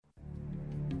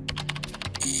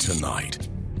Tonight,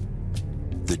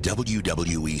 the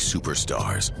WWE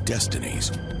superstars'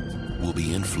 destinies will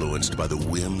be influenced by the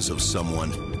whims of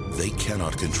someone they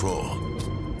cannot control.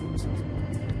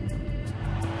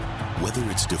 Whether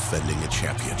it's defending a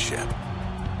championship,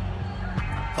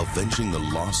 avenging the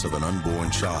loss of an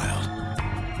unborn child,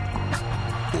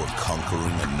 or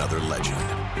conquering another legend,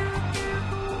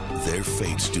 their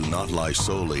fates do not lie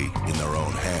solely in their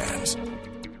own hands,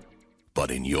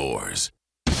 but in yours.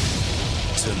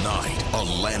 Tonight, a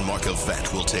landmark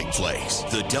event will take place.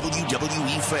 The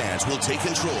WWE fans will take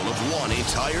control of one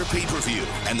entire pay-per-view,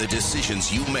 and the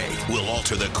decisions you make will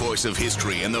alter the course of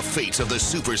history and the fates of the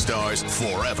superstars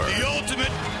forever. The ultimate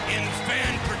in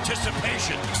fan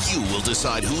participation. You will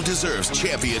decide who deserves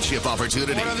championship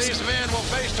opportunities. One of these men will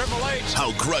face Triple H.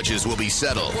 How grudges will be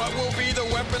settled. What will be the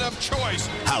weapon of choice?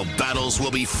 How battles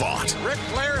will be fought. Ric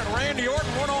Flair and Randy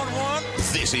Orton one-on-one.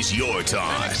 This is your An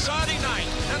time. exciting night.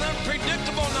 An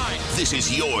unpredictable night. This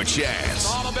is your chance.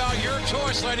 It's all about your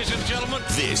choice, ladies and gentlemen.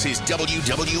 This is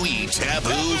WWE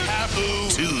Taboo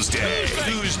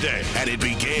Tuesday. And it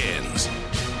begins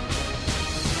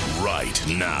right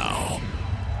now.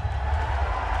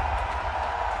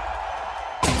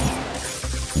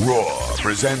 Raw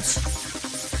presents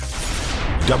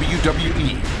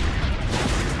WWE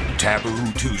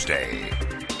Taboo Tuesday.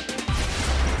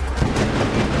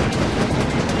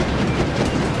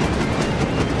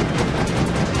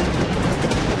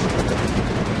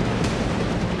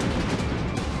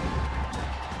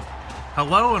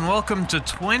 Hello and welcome to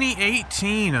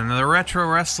 2018 and the Retro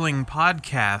Wrestling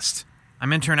Podcast.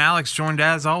 I'm intern Alex, joined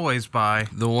as always by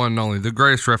the one and only, the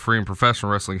greatest referee in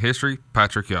professional wrestling history,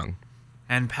 Patrick Young.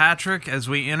 And Patrick, as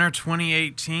we enter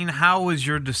 2018, how was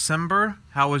your December?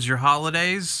 How was your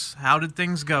holidays? How did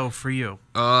things go for you?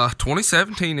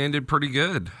 2017 ended pretty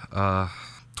good.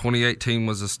 2018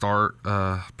 was a start,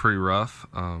 pretty rough.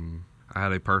 I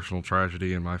had a personal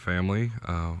tragedy in my family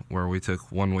where we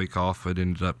took 1 week off. It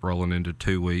ended up rolling into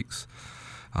 2 weeks.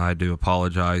 I do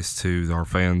apologize to our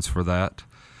fans for that.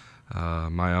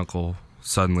 My uncle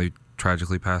suddenly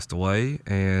tragically passed away,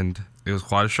 and it was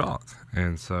quite a shock.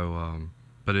 And so,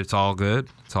 but it's all good.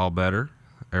 It's all better.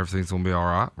 Everything's going to be all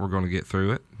right. We're going to get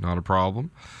through it. Not a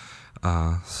problem.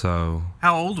 So.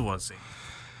 How old was he?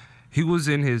 He was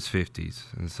in his 50s,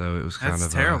 and so it was kind That's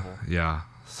of terrible. Yeah.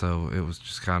 So it was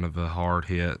just kind of a hard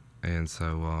hit, and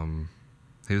so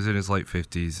he was in his late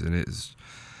 50s, and it's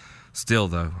still,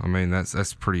 though, I mean,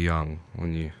 that's pretty young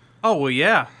when you... Oh, well,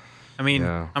 yeah. I mean,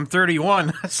 Yeah. I'm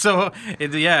 31, so,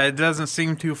 it doesn't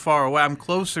seem too far away. I'm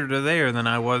closer to there than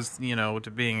I was,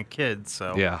 to being a kid,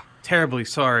 so... Yeah. Terribly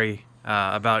sorry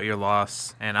about your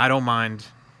loss, and I don't mind,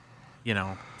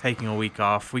 taking a week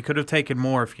off. We could have taken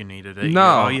more if you needed it. No,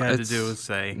 all you had to do was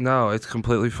say. No, it's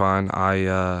completely fine.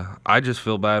 I just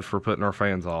feel bad for putting our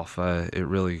fans off. It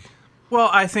really... Well,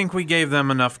 I think we gave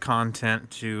them enough content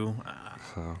to...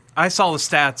 I saw the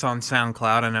stats on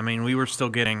SoundCloud, and, we were still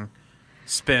getting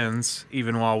spins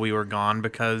even while we were gone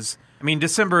because,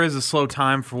 December is a slow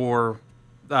time for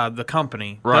the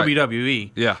company, right. WWE.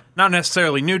 Yeah. Not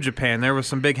necessarily New Japan. There was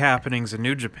some big happenings in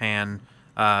New Japan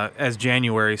as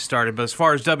January started. But as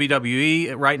far as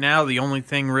WWE, right now, the only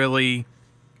thing really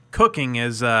cooking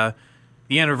is the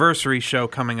anniversary show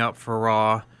coming up for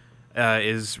Raw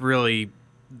is really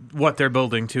what they're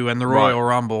building to, and the Royal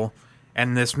Rumble,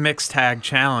 and this mixed tag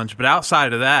challenge. But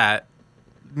outside of that,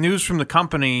 news from the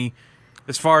company,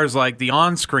 as far as like the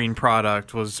on-screen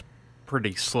product, was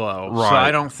pretty slow. Right. So I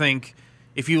don't think,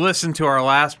 if you listen to our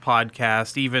last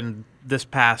podcast, even this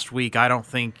past week, I don't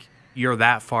think you're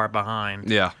that far behind.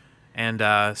 Yeah.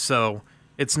 And so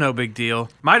it's no big deal.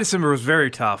 My December was very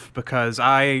tough because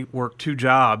I worked 2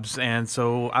 jobs, and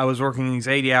so I was working these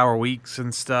 80-hour weeks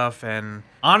and stuff. And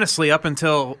honestly, up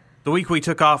until the week we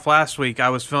took off last week, I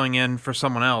was filling in for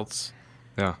someone else.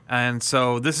 Yeah. And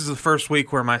so this is the first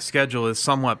week where my schedule is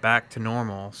somewhat back to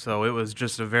normal. So it was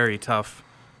just a very tough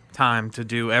time to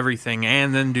do everything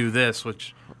and then do this,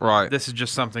 which this is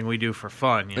just something we do for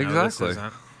fun. Exactly.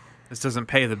 This doesn't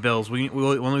pay the bills. We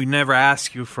never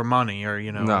ask you for money or,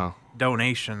 No.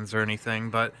 donations or anything.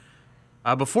 But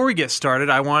before we get started,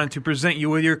 I wanted to present you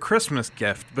with your Christmas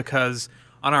gift because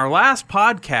on our last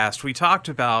podcast, we talked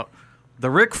about the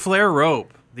Ric Flair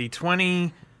robe, the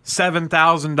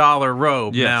 $27,000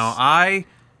 robe. Yes. Now, I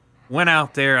went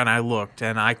out there and I looked,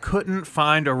 and I couldn't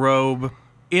find a robe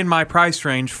in my price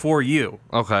range for you.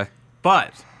 Okay.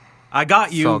 But I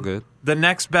got It's all you good. the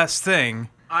next best thing.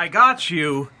 I got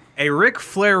you a Ric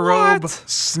Flair robe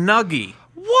Snuggie.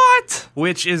 What?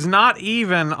 Which is not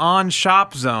even on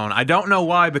Shop Zone. I don't know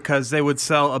why, because they would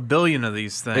sell 1 billion of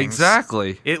these things.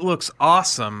 Exactly. It looks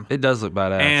awesome. It does look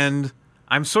badass. And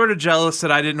I'm sort of jealous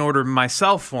that I didn't order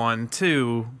myself one,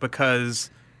 too,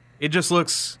 because it just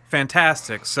looks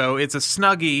fantastic. So it's a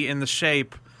Snuggie in the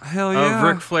shape of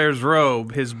Ric Flair's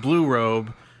robe, his blue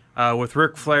robe, with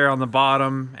Ric Flair on the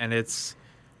bottom, and it's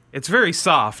very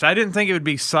soft. I didn't think it would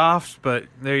be soft, but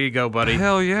there you go, buddy.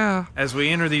 Hell yeah. As we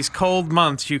enter these cold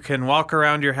months, you can walk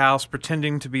around your house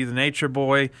pretending to be the Nature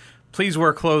Boy. Please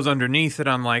wear clothes underneath it,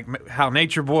 unlike how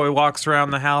Nature Boy walks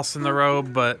around the house in the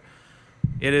robe, but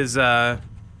it is a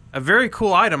very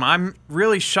cool item. I'm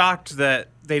really shocked that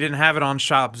they didn't have it on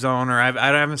Shop Zone, or I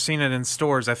haven't seen it in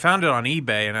stores. I found it on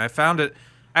eBay, and I found it.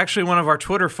 Actually, one of our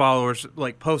Twitter followers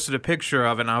posted a picture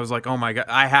of it, and I was like, "Oh my god,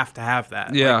 I have to have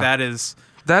that!" Yeah, that is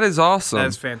awesome. That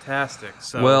is fantastic.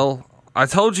 So, well, I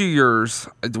told you yours.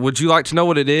 Would you like to know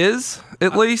what it is?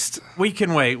 At least we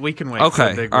can wait.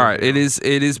 Okay, all right. It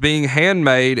is being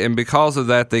handmade, and because of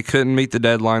that, they couldn't meet the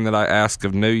deadline that I asked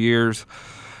of New Year's.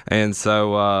 And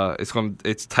so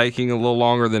it's taking a little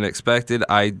longer than expected.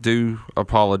 I do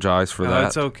apologize for that.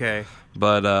 That's okay.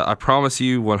 But I promise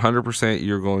you 100%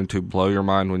 you're going to blow your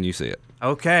mind when you see it.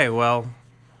 Okay, well,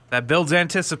 that builds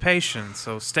anticipation,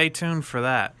 so stay tuned for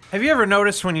that. Have you ever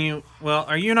noticed when you're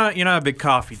not a big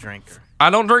coffee drinker? I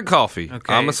don't drink coffee.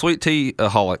 Okay. I'm a sweet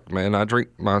tea-aholic, man. I drink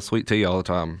my sweet tea all the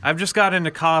time. I've just got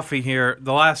into coffee here.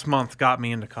 The last month got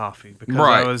me into coffee because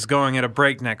Right. I was going at a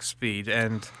breakneck speed,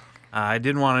 and I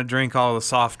didn't want to drink all the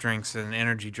soft drinks and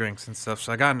energy drinks and stuff,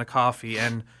 so I got into coffee.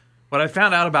 And what I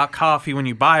found out about coffee when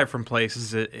you buy it from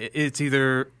places, it's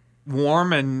either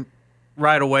warm and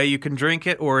right away you can drink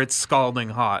it, or it's scalding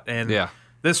hot. And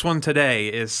this one today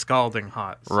is scalding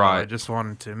hot. So right. I just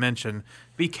wanted to mention,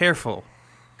 be careful.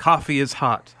 Coffee is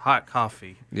hot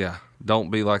coffee. Yeah.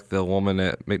 Don't be like the woman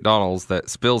at McDonald's that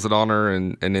spills it on her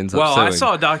and ends up suing. Well, I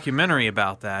saw a documentary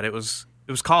about that. It was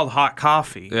called Hot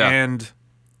Coffee. Yeah. And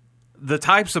the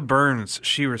types of burns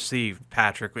she received,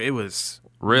 Patrick, it was...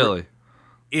 Really?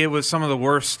 It was some of the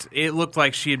worst. It looked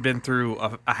like she had been through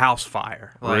a house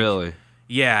fire. Really?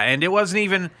 Yeah, and it wasn't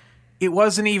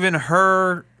even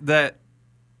her that...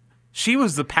 She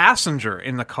was the passenger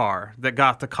in the car that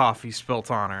got the coffee spilt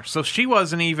on her. So she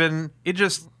wasn't even... It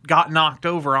just got knocked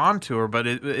over onto her, but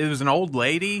it was an old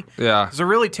lady. Yeah. It's a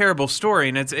really terrible story,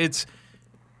 and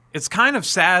it's kind of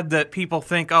sad that people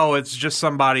think, oh, it's just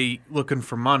somebody looking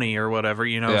for money or whatever.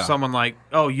 Someone like,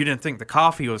 oh, you didn't think the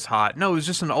coffee was hot. No, it was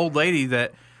just an old lady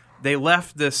that they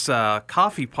left this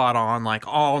coffee pot on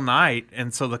all night,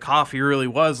 and so the coffee really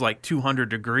was 200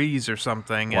 degrees or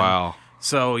something. Wow. And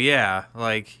so, yeah,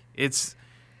 it's...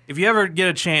 If you ever get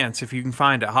a chance, if you can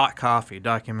find it, Hot Coffee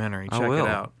documentary, check it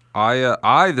out.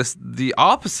 The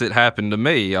opposite happened to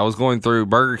me. I was going through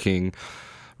Burger King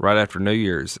right after New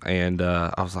Year's, and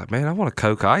I was like, man, I want a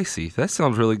Coke Icy. That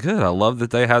sounds really good. I love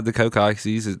that they had the Coke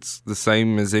Icies. It's the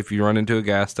same as if you run into a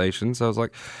gas station. So I was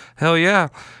like, hell yeah.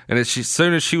 And as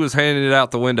soon as she was handing it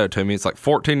out the window to me, it's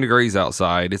 14 degrees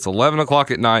outside. It's 11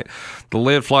 o'clock at night. The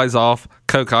lid flies off.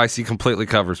 Coke Icy completely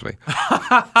covers me.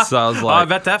 So I was like, I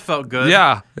bet that felt good.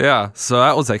 Yeah. So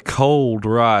that was a cold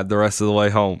ride the rest of the way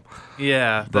home.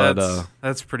 Yeah,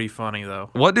 that's pretty funny,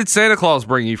 though. What did Santa Claus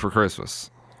bring you for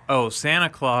Christmas? Oh, Santa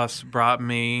Claus brought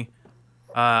me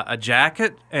a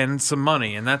jacket and some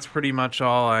money, and that's pretty much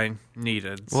all I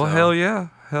needed. Well, hell yeah.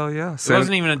 It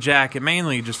wasn't even a jacket,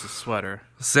 mainly just a sweater.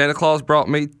 Santa Claus brought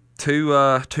me two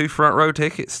front row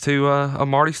tickets to a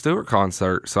Marty Stewart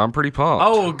concert, so I'm pretty pumped.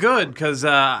 Oh, well, good, because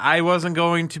I wasn't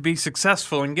going to be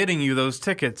successful in getting you those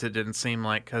tickets, it didn't seem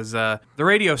like, because the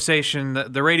radio station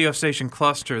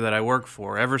cluster that I work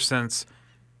for, ever since...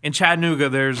 In Chattanooga,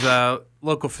 there's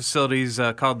local facilities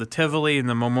called the Tivoli and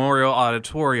the Memorial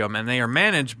Auditorium, and they are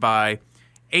managed by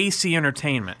AC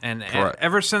Entertainment. And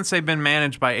ever since they've been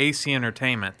managed by AC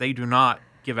Entertainment, they do not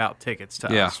give out tickets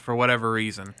to us for whatever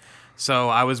reason. So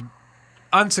I was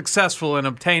unsuccessful in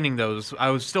obtaining those. I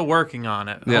was still working on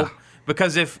it. Yeah.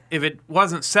 Because if it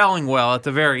wasn't selling well at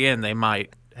the very end, they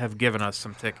might have given us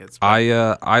some tickets.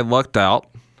 I lucked out,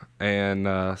 and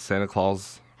Santa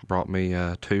Claus brought me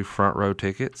 2 front row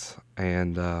tickets.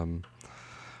 And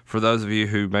for those of you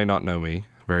who may not know me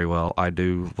very well, I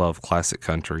do love classic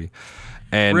country.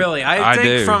 And really, I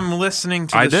think from listening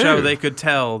to the show, they could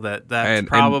tell that's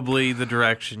probably the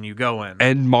direction you go in.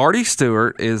 And Marty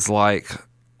Stewart is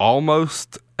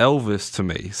almost Elvis to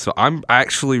me. So I'm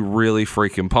actually really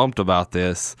freaking pumped about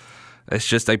this. It's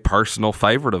just a personal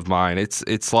favorite of mine. It's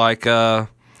it's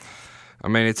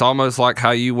almost like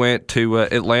how you went to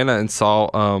Atlanta and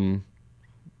saw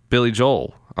Billy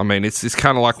Joel. I mean, it's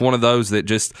kind of like one of those that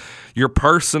just your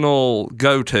personal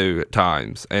go-to at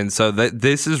times. And so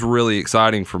this is really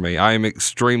exciting for me. I am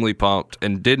extremely pumped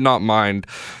and did not mind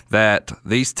that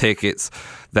these tickets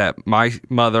that my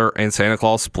mother and Santa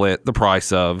Claus split the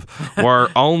price of were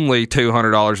only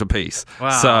 $200 a piece. Wow.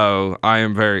 So I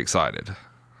am very excited.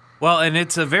 Well, and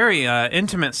it's a very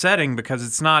intimate setting because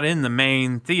it's not in the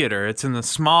main theater. It's in the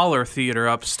smaller theater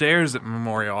upstairs at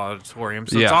Memorial Auditorium.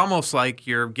 So it's almost like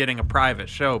you're getting a private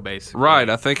show, basically. Right.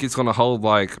 I think it's going to hold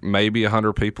like maybe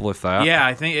 100 people, if that. Yeah,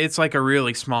 I think it's like a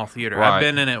really small theater. Right. I've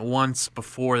been in it once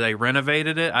before they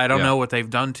renovated it. I don't know what they've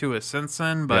done to it since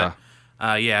then, but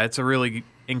it's a really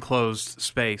enclosed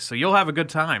space. So you'll have a good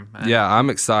time. Yeah, I'm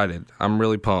excited. I'm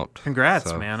really pumped. Congrats,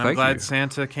 So, man. I'm thank glad you.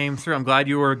 Santa came through. I'm glad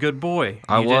you were a good boy.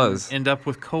 I You was. didn't end up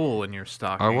with coal in your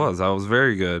stocking. I was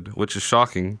very good, which is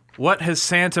shocking. What has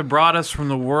Santa brought us from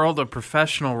the world of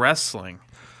professional wrestling?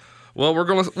 Well,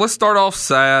 let's start off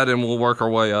sad and we'll work our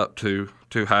way up to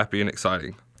happy and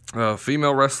exciting.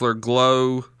 Female wrestler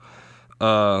Glow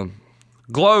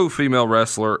female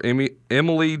wrestler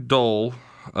Emily Dole,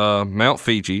 Mount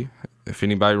Fiji, if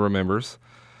anybody remembers.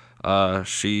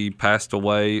 She passed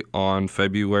away on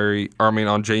January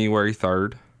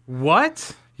 3rd.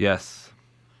 What? Yes.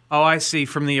 Oh, I see.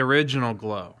 From the original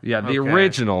Glow. Yeah, the Okay.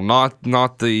 original, not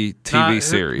the TV Not-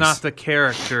 series. Not the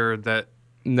character that...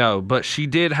 No, but she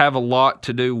did have a lot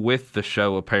to do with the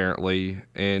show, apparently,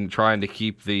 in trying to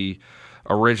keep the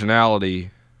originality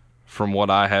from what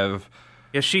I have.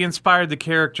 Yeah, she inspired the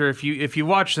character. If you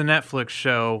watch the Netflix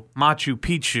show, Machu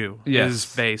Picchu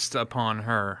is based upon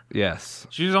her. Yes.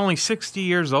 She was only 60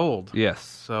 years old. Yes.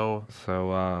 So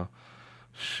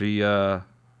She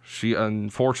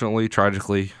unfortunately,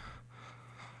 tragically,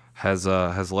 has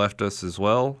left us as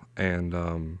well,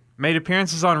 and made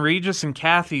appearances on Regis and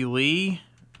Kathy Lee.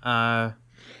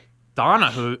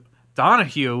 Donahue.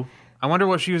 I wonder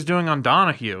what she was doing on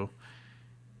Donahue.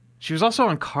 She was also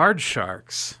on Card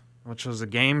Sharks, which was a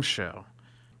game show.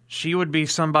 She would be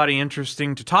somebody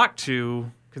interesting to talk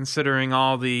to, considering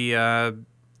all the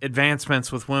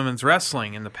advancements with women's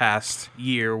wrestling in the past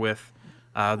year with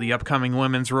the upcoming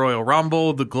Women's Royal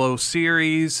Rumble, the Glow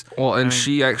Series. Well,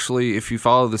 she actually, if you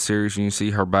follow the series and you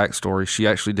see her backstory, she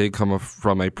actually did come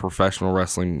from a professional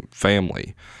wrestling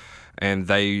family. And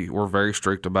they were very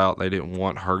strict about they didn't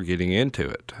want her getting into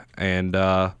it. And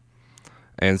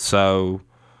so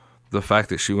the fact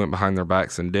that she went behind their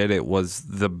backs and did it was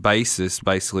the basis,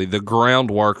 basically, the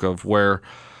groundwork of where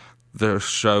the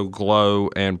show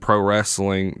Glow and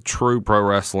true pro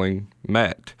wrestling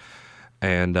met.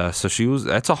 And so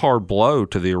that's a hard blow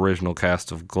to the original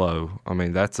cast of Glow. I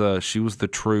mean, she was the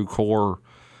true core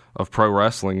of pro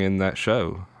wrestling in that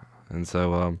show. And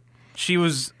so she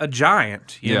was a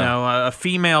giant, you know, a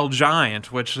female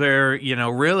giant, which there,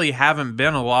 really haven't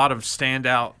been a lot of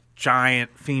standout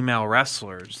giant female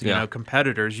wrestlers, you know,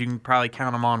 competitors. You can probably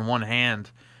count them on one hand,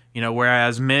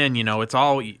 whereas men, it's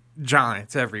all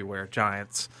giants everywhere,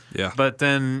 giants. Yeah. But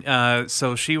then,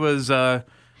 so she was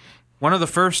one of the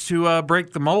first to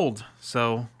break the mold.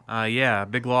 So,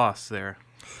 big loss there.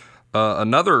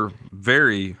 Another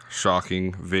very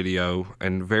shocking video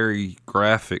and very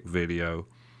graphic video.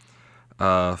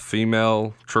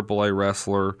 Female AAA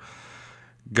wrestler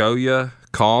Goya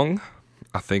Kong.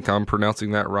 I think I'm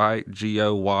pronouncing that right.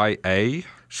 Goya.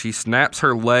 She snaps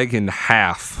her leg in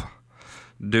half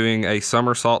doing a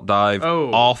somersault dive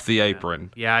off the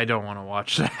apron. Yeah, I don't want to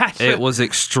watch that. It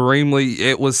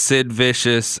was Sid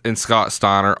Vicious and Scott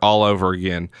Steiner all over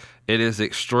again. It is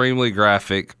extremely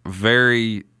graphic,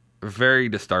 very, very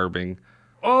disturbing.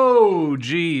 Oh,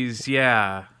 geez,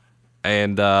 yeah.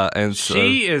 And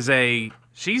so,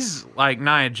 she's like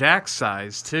Nia Jax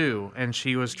size too, and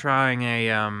she was trying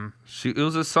it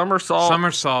was a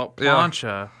somersault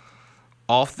plancha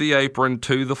off the apron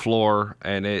to the floor,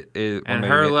 and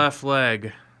her left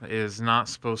leg is not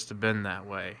supposed to bend that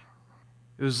way.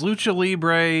 It was Lucha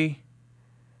Libre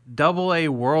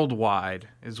AA Worldwide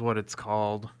is what it's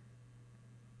called.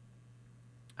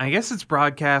 I guess it's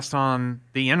broadcast on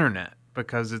the internet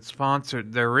because it's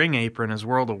sponsored. Their ring apron is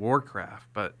World of Warcraft,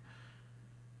 but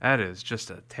that is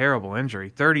just a terrible injury.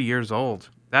 30 years old.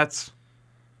 That's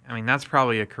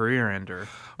probably a career ender.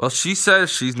 Well, she says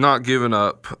she's not giving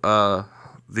up.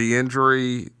 The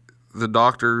injury, the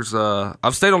doctors,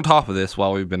 I've stayed on top of this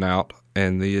while we've been out,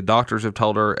 and the doctors have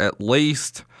told her at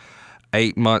least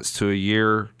 8 months to a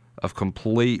year of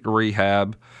complete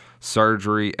rehab,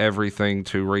 surgery, everything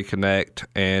to reconnect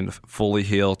and fully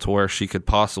heal to where she could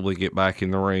possibly get back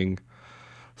in the ring.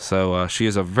 So she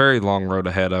has a very long road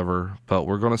ahead of her, but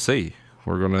we're going to see.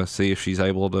 We're going to see if she's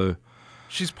able to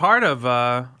She's part of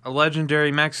a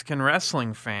legendary Mexican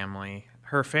wrestling family.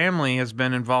 Her family has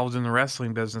been involved in the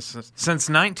wrestling business since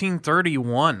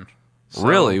 1931. So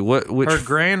Really? Which? her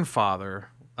grandfather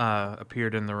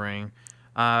appeared in the ring.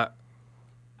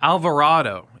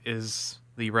 Alvarado is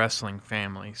the wrestling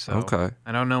family. So Okay.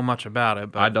 I don't know much about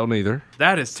it, but I don't either.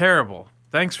 that is terrible.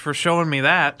 Thanks for showing me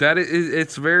that.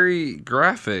 It's very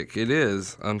graphic. It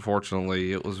is,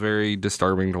 unfortunately. It was very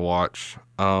disturbing to watch.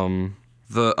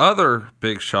 The other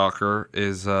big shocker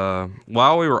is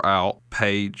while we were out,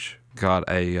 Paige got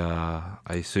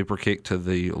a super kick to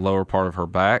the lower part of her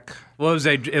back. Well, it was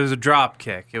a drop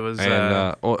kick. It was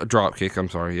A drop kick, I'm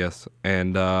sorry, yes.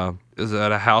 And it was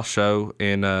at a house show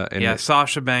in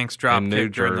Sasha Banks drop New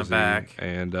kicked her in the Jersey, back.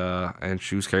 and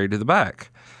she was carried to the back.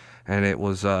 And it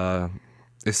was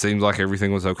it seemed like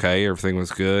everything was okay, everything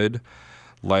was good.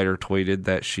 Later tweeted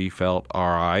that she felt all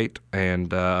right,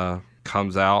 and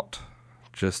comes out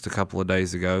just a couple of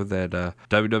days ago that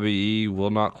WWE will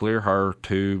not clear her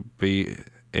to be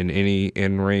in any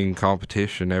in-ring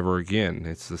competition ever again.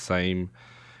 It's the same.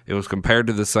 It was compared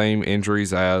to the same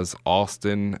injuries as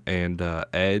Austin and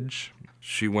Edge.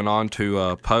 She went on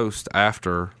to post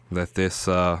after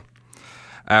that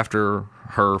after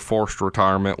her forced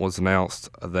retirement was announced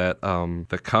that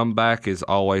the comeback is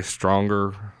always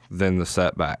stronger than the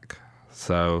setback.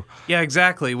 So Yeah,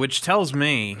 exactly, which tells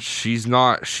me she's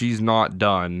not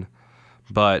done.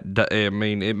 But I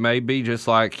mean, it may be just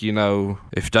like, if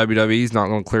WWE's not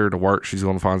going to clear her to work, she's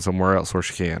going to find somewhere else where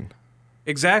she can.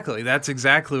 exactly. That's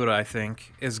exactly what I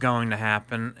think is going to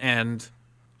happen. And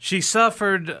she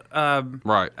suffered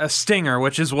Right. a stinger,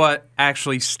 which is what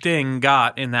actually Sting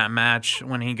got in that match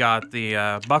when he got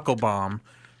the buckle bomb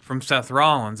from Seth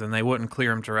Rollins, and they wouldn't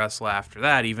clear him to wrestle after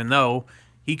that, even though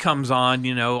he comes on,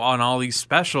 on all these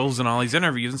specials and all these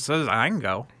interviews and says, I can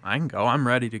go, I'm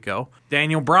ready to go.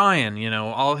 Daniel Bryan,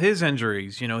 all his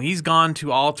injuries, he's gone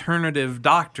to alternative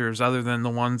doctors other than the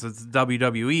ones that the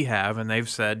WWE have, and they've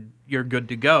said, you're good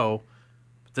to go.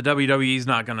 But the WWE's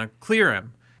not going to clear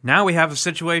him. Now we have a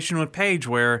situation with Paige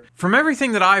where, from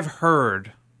everything that I've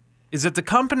heard, is that the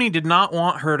company did not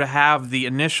want her to have the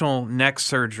initial neck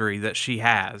surgery that she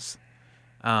has.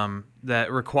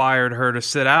 That required her to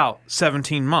sit out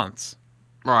 17 months.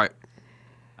 Right.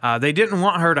 They didn't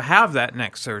want her to have that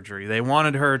neck surgery. They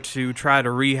wanted her to try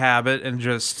to rehab it and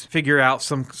just figure out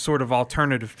some sort of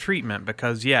alternative treatment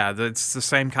because, it's the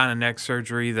same kind of neck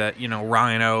surgery that,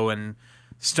 Rhino and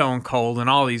Stone Cold and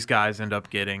all these guys end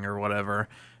up getting or whatever.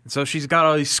 And so she's got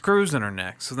all these screws in her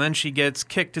neck. So then she gets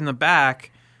kicked in the back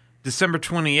December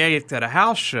 28th at a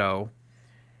house show.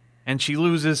 And she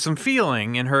loses some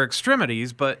feeling in her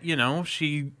extremities, but,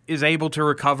 she is able to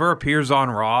recover, appears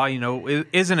on Raw,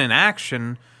 isn't in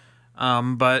action.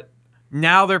 But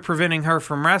now they're preventing her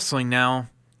from wrestling. Now,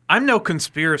 I'm no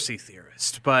conspiracy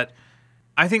theorist, but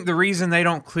I think the reason they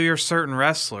don't clear certain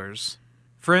wrestlers,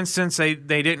 for instance,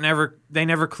 they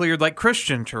never cleared like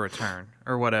Christian to return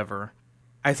or whatever.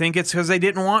 I think it's because they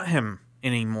didn't want him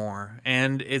anymore.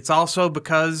 And it's also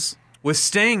because with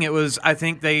Sting, I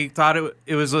think they thought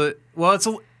it was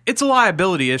it's a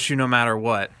liability issue no matter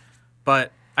what.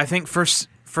 But I think for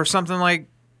something like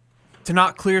to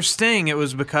not clear Sting, it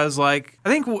was because I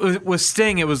think with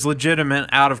Sting it was legitimate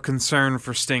out of concern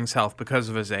for Sting's health because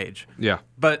of his age. Yeah.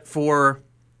 But for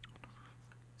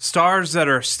stars that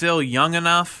are still young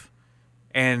enough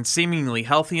and seemingly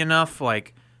healthy enough,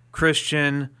 like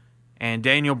Christian and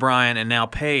Daniel Bryan and now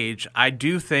Paige, I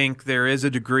do think there is a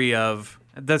degree of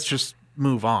let's just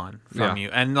move on from you.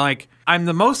 And I'm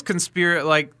the most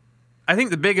I think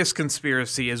the biggest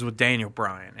conspiracy is with Daniel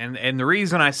Bryan. And the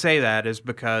reason I say that is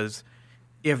because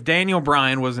if Daniel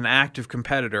Bryan was an active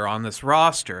competitor on this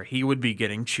roster, he would be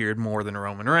getting cheered more than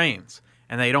Roman Reigns.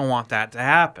 And they don't want that to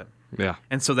happen. Yeah.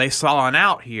 And so they saw an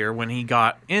out here when he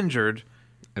got injured.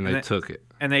 And they took it.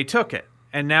 And they took it.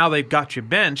 And now they've got you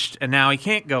benched, and now he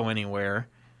can't go anywhere.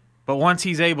 But once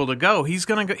he's able to go, he's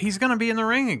gonna be in the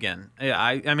ring again. He's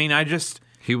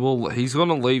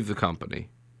gonna leave the company.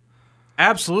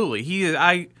 Absolutely.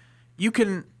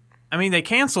 They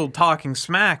canceled Talking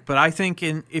Smack, but I think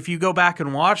if you go back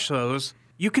and watch those,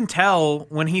 you can tell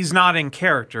when he's not in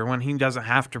character, when he doesn't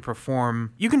have to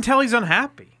perform, you can tell he's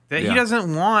unhappy. That he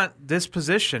doesn't want this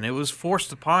position. It was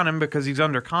forced upon him because he's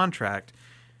under contract.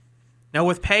 Now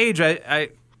with Paige,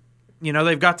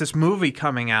 they've got this movie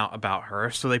coming out about her,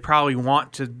 so they probably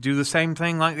want to do the same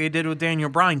thing like they did with Daniel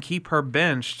Bryan, keep her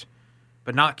benched,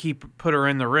 but not put her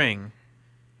in the ring.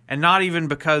 And not even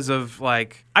because of,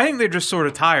 like, I think they're just sort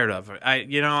of tired of it.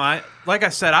 Like I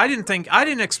said, I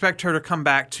didn't expect her to come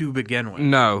back to begin with.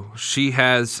 No, she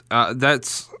has.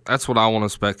 That's what I want to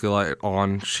speculate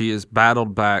on. She has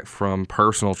battled back from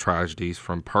personal tragedies,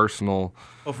 from personal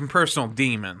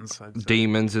demons. I'd say.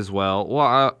 Demons as well.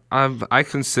 Well, I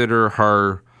consider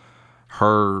her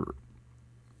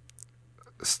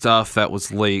stuff that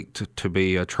was leaked to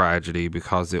be a tragedy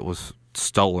because it was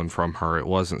stolen from her. It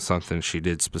wasn't something she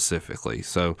did specifically.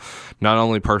 So not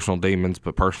only personal demons,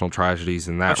 but personal tragedies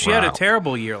in that She route. had a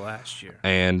terrible year last year.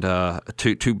 And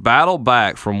to battle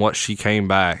back from what she came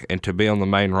back and to be on the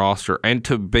main roster and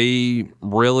to be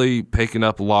really picking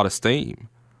up a lot of steam.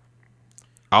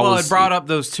 It brought up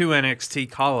those 2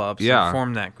 NXT call-ups and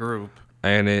formed that group.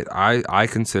 And I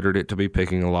considered it to be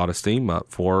picking a lot of steam up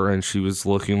for her, and she was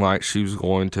looking like she was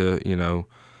going to,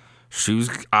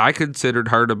 I considered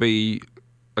her to be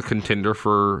a contender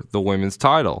for the women's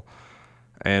title.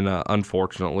 And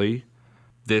unfortunately,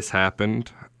 this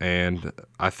happened, and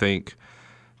I think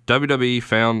WWE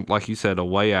found, like you said, a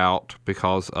way out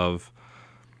because of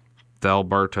the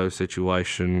Alberto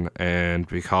situation and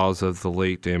because of the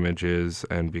leaked images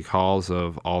and because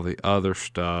of all the other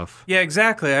stuff. Yeah,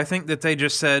 exactly. I think that they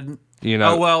just said,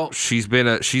 she's been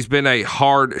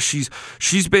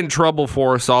trouble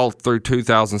for us all through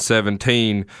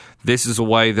 2017. This is a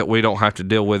way that we don't have to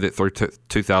deal with it through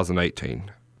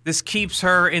 2018. This keeps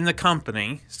her in the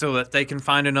company so that they can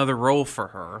find another role for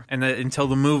her and that until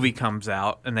the movie comes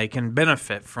out and they can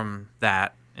benefit from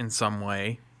that in some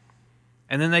way.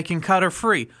 And then they can cut her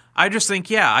free. I just think,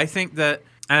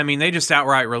 they just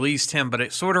outright released him, but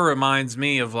it sort of reminds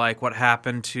me of like what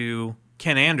happened to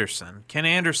Ken Anderson. Ken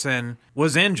Anderson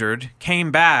was injured,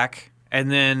 came back,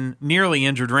 and then nearly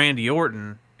injured Randy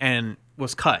Orton and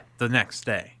was cut the next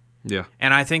day. Yeah.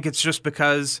 And I think it's just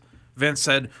because Vince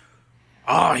said,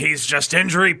 "Oh, he's just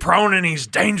injury prone and he's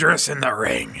dangerous in the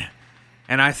ring."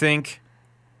 And I think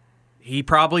he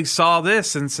probably saw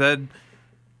this and said,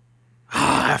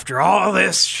 after all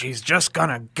this, she's just going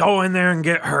to go in there and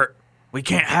get hurt. We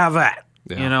can't have that.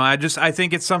 Yeah. I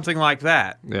think it's something like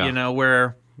that,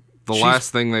 where the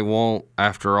last thing they want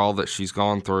after all that she's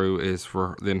gone through is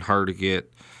for then her to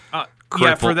get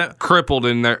crippled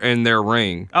in their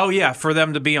ring. Oh yeah, for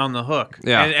them to be on the hook.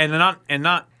 Yeah. And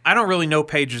not I don't really know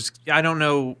Paige's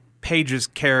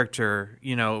character,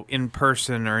 in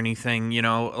person or anything,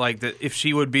 like that if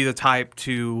she would be the type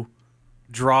to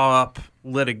draw up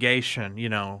litigation,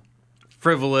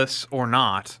 frivolous or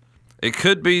not. It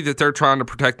could be that they're trying to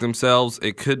protect themselves.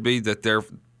 It could be that they're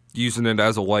using it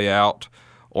as a way out,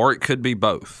 or it could be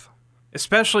both.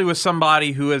 Especially with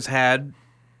somebody who has had,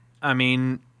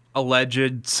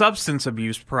 alleged substance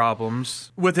abuse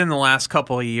problems within the last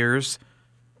couple of years,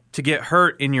 to get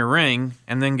hurt in your ring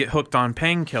and then get hooked on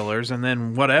painkillers and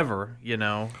then whatever,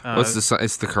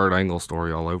 It's the Kurt Angle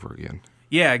story all over again.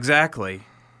 Yeah, exactly.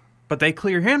 But they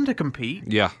clear him to compete.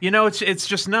 Yeah, it's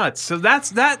just nuts. So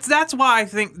that's why I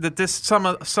think that some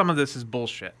of this is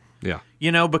bullshit. Yeah,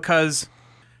 because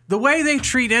the way they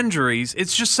treat injuries,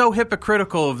 it's just so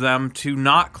hypocritical of them to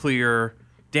not clear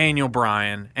Daniel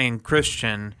Bryan and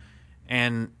Christian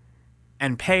and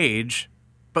Paige,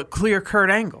 but clear Kurt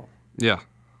Angle. Yeah,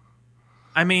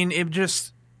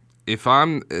 here's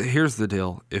the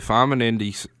deal. If I'm an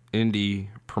indie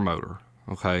promoter,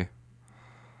 okay.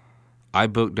 I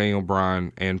booked Daniel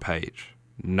Bryan and Paige,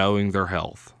 knowing their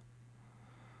health.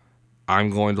 I'm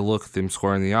going to look at them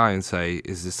square in the eye and say,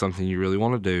 is this something you really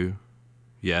want to do?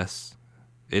 Yes,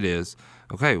 it is.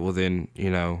 Okay, well then,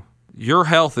 your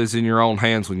health is in your own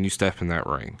hands when you step in that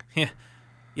ring.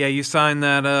 Yeah, you signed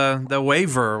that the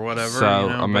waiver or whatever.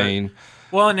 So,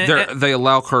 they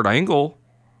allow Kurt Angle.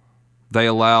 They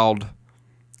allowed,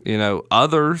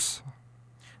 others.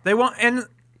 They want... and.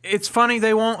 It's funny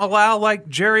they won't allow, like,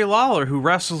 Jerry Lawler, who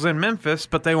wrestles in Memphis,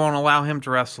 but they won't allow him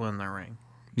to wrestle in their ring.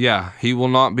 Yeah, he will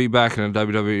not be back in a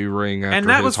WWE ring after and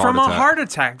that his was from heart a heart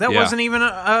attack. That wasn't even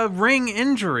a ring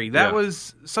injury. That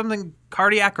was something,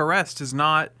 cardiac arrest is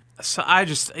not. So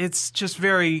it's just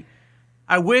very.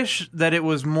 I wish that it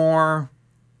was more.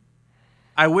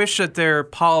 I wish that their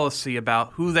policy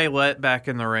about who they let back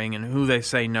in the ring and who they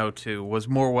say no to was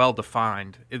more well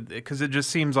defined, because it just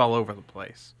seems all over the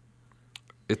place.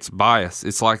 It's bias.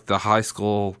 It's like the high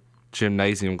school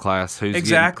gymnasium class. Who's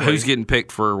getting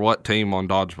picked for what team on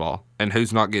dodgeball and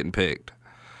who's not getting picked.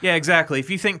 Yeah, exactly. If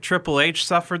you think Triple H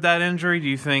suffered that injury, do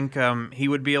you think he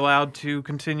would be allowed to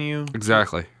continue?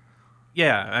 Exactly.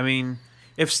 Yeah,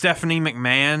 if Stephanie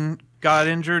McMahon got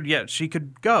injured, she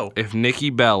could go. If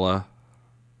Nikki Bella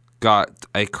got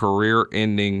a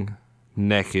career-ending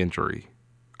neck injury,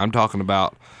 I'm talking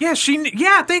about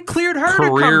they cleared her to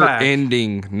come back.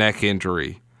 career-ending neck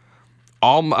injury.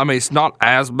 It's not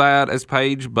as bad as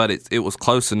Paige, but it was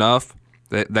close enough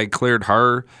that they cleared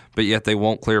her, but yet they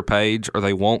won't clear Paige, or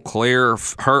they won't clear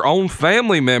her own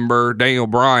family member, Daniel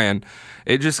Bryan.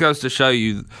 It just goes to show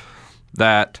you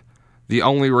that the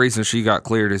only reason she got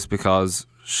cleared is because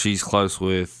she's close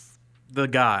with the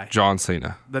guy, John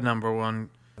Cena, the number one,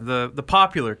 the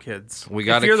popular kids. We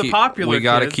got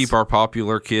to keep our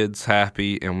popular kids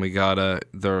happy, and we gotta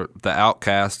the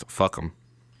outcast. Fuck them.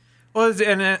 Well,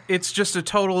 and it's just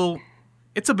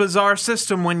it's a bizarre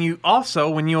system when you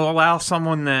allow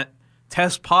someone that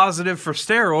tests positive for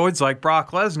steroids like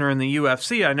Brock Lesnar in the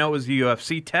UFC. I know it was the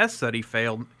UFC test that he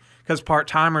failed because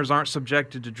part-timers aren't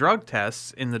subjected to drug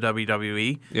tests in the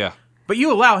WWE. Yeah. But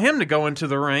you allow him to go into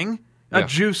the ring,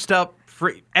 juiced up,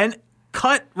 and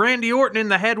cut Randy Orton in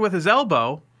the head with his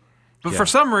elbow. But for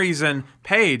some reason,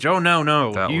 Paige,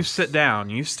 you sit down,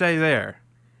 you stay there.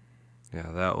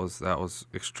 Yeah, that was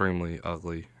extremely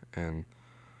ugly, and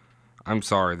I'm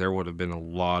sorry. There would have been a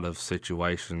lot of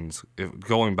situations.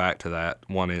 Going back to that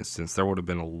one instance, there would have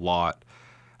been a lot.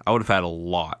 I would have had a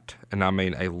lot, and I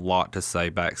mean a lot, to say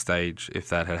backstage if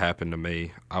that had happened to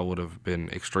me. I would have been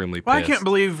extremely pissed. Well, I can't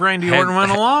believe Randy Orton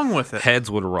went along with it.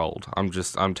 Heads would have rolled. I'm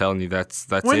telling you, that's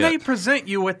when it. They present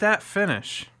you with that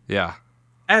finish. Yeah.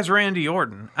 As Randy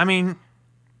Orton. I mean,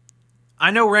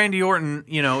 I know Randy Orton,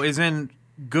 is in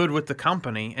good with the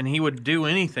company, and he would do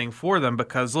anything for them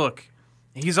because, look,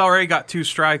 he's already got 2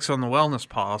 strikes on the wellness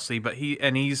policy, but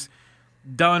he's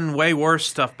done way worse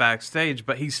stuff backstage,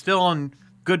 but he's still on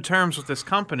good terms with this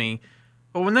company.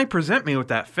 But when they present me with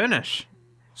that finish,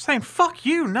 I'm saying, fuck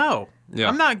you, no. Yeah.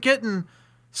 I'm not getting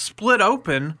split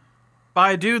open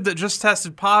by a dude that just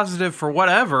tested positive for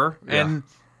whatever and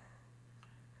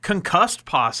concussed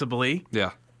possibly.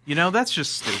 Yeah. That's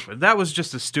just stupid. That was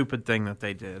just a stupid thing that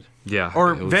they did. Yeah.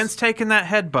 Or Vince taking that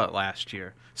headbutt last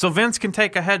year. So Vince can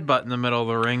take a headbutt in the middle of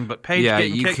the ring, but Paige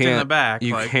getting kicked in the back.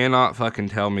 You cannot fucking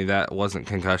tell me that wasn't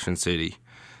Concussion City.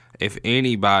 If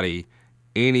anybody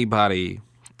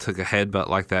took a headbutt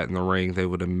like that in the ring, they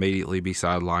would immediately be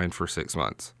sidelined for 6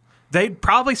 months. They'd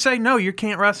probably say, no, you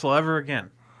can't wrestle ever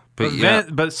again.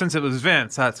 But since it was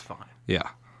Vince, that's fine. Yeah.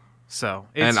 So,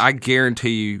 and I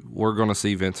guarantee you, we're going to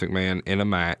see Vince McMahon in a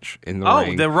match in the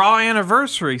ring. Oh, the Raw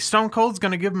anniversary. Stone Cold's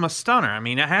going to give him a stunner. I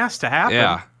mean, it has to happen.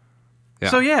 Yeah.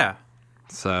 So, yeah.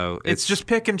 So, it's just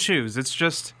pick and choose. It's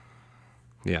just...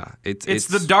 Yeah. It's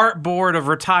the dartboard of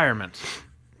retirement.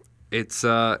 It's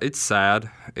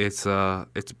sad. It's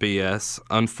BS.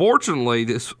 Unfortunately,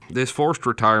 this forced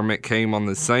retirement came on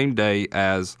the same day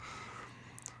as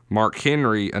Mark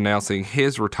Henry announcing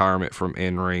his retirement from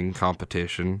in-ring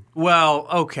competition. Well,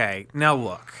 okay. Now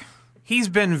look. He's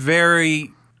made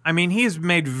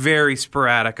very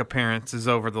sporadic appearances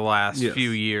over the last few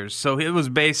years. So it was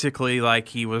basically like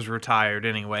he was retired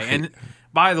anyway. And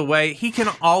by the way, he can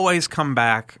always come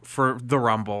back for the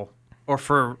Rumble or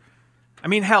for...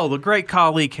 hell, the Great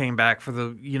Khali came back for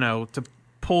to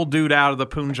pull dude out of the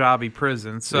Punjabi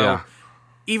prison. So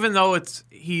even though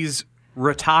he's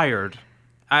retired...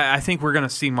 I think we're going to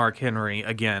see Mark Henry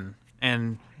again,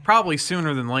 and probably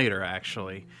sooner than later,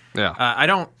 actually. Yeah.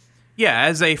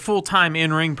 As a full-time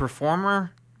in-ring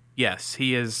performer, yes,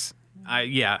 he is.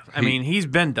 He's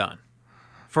been done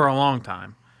for a long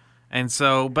time. And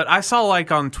so, but I saw,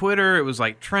 on Twitter, it was,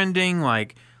 trending,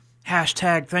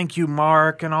 hashtag thank you,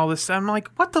 Mark, and all this. I'm like,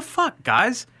 what the fuck,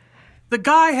 guys? The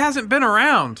guy hasn't been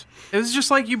around. It was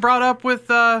just like you brought up with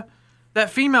that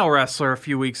female wrestler a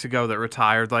few weeks ago that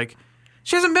retired,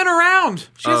 she hasn't been around.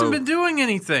 She hasn't been doing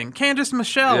anything. Candice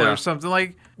Michelle or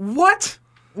something. What?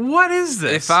 What is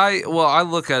this? I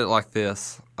look at it like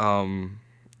this.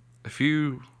 If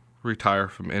you retire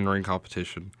from in-ring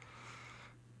competition,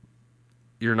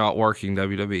 you're not working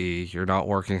WWE. You're not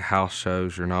working house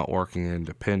shows. You're not working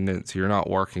independents. You're not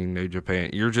working New Japan.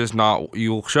 You're just not...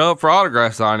 You'll show up for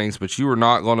autograph signings, but you are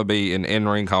not going to be in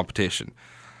in-ring competition.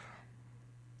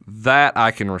 That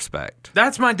I can respect.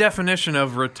 That's my definition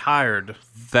of retired.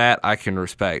 That I can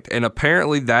respect. And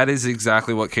apparently that is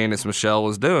exactly what Candice Michelle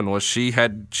was doing. Was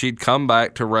she'd come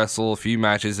back to wrestle a few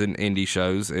matches in indie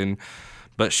shows,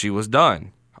 but she was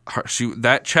done.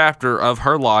 That chapter of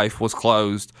her life was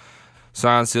closed.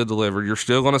 Signed, sealed, delivered. You're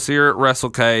still going to see her at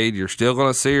WrestleCade. You're still going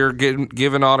to see her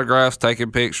giving autographs,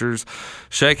 taking pictures,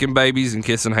 shaking babies, and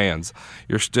kissing hands.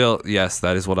 You're still... Yes,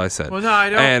 that is what I said. Well, no, I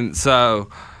don't... And so...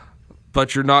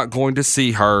 But you're not going to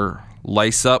see her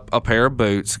lace up a pair of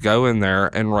boots, go in there,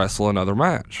 and wrestle another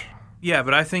match. Yeah,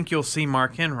 but I think you'll see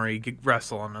Mark Henry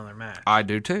wrestle another match. I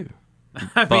do too.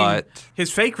 I mean,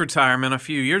 his fake retirement a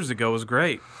few years ago was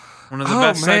great. One of the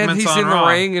best segments he's on in Raw.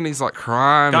 the ring and he's like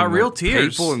crying. Got and real the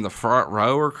tears. People in the front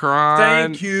row are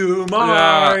crying. Thank you,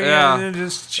 Mark. Yeah. And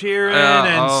just cheering. Yeah,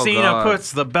 And oh, Cena God.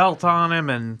 puts the belt on him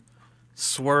and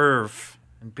Swerve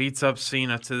and beats up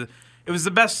Cena. It was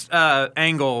the best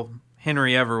angle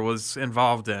Henry ever was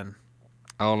involved in.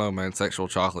 I don't know, man. Sexual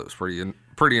chocolate was pretty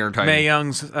entertaining. Mae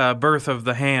Young's birth of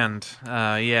the hand.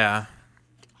 Yeah.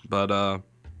 But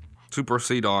to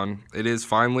proceed on, it is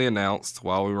finally announced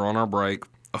while we were on our break,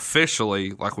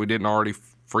 officially, like we didn't already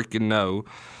freaking know,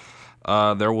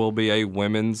 there will be a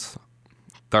women's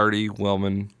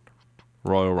 30-woman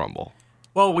Royal Rumble.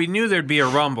 Well, we knew there'd be a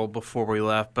Rumble before we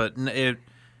left, but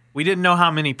we didn't know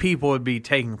how many people would be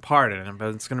taking part in it.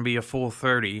 But it's going to be a full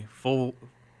 30, full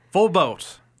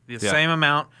boat, the same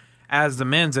amount as the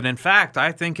men's. And in fact,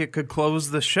 I think it could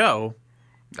close the show.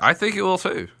 I think it will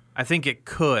too. I think it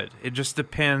could. It just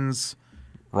depends.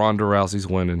 Ronda Rousey's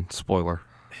winning. Spoiler.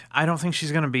 I don't think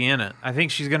she's going to be in it. I think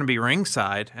she's going to be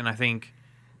ringside, and I think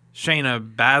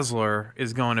Shayna Baszler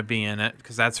is going to be in it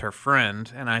because that's her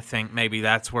friend, and I think maybe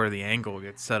that's where the angle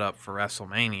gets set up for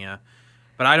WrestleMania.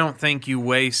 But I don't think you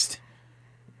waste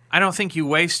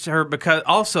her because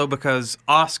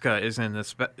Asuka is in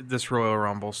this Royal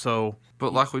Rumble. So,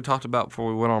 But like we talked about before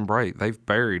we went on break, they've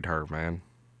buried her, man.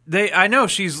 I know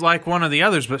she's like one of the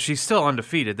others, but she's still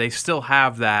undefeated. They still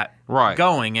have that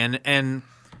going, and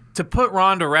to put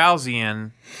Ronda Rousey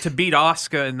in to beat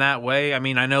Asuka in that way, I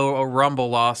mean, I know a Rumble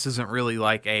loss isn't really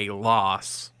like a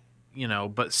loss,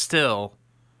 but still,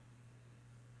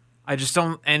 I just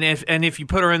don't. And if you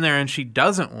put her in there and she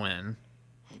doesn't win,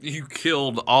 You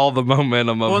killed all the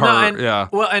momentum of her.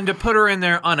 Well, and to put her in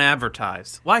there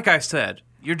unadvertised, like I said,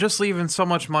 you're just leaving so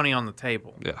much money on the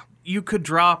table. Yeah. You could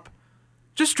drop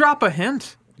a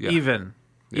hint, even.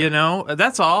 Yeah.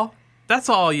 That's all. That's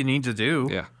all you need to do.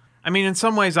 Yeah. I mean, in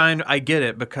some ways, I get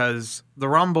it because the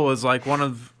Rumble is like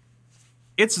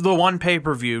it's the one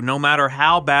pay-per-view, no matter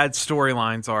how bad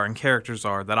storylines are and characters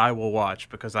are, that I will watch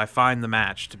because I find the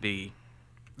match to be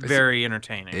very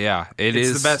entertaining. Yeah,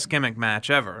 it's the best gimmick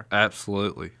match ever.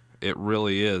 Absolutely. It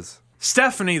really is.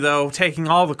 Stephanie, though, taking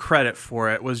all the credit for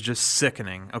it was just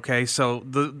sickening. Okay, so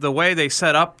the way they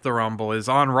set up the Rumble is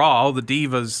on Raw, all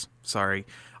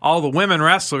the women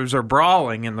wrestlers are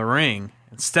brawling in the ring,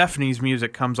 and Stephanie's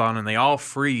music comes on, and they all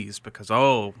freeze because,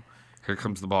 here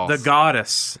comes the boss. the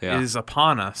goddess is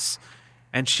upon us.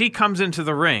 And she comes into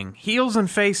the ring, heels and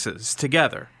faces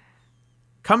together,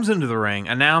 comes into the ring,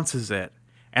 announces it,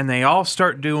 and they all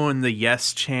start doing the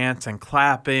yes chants and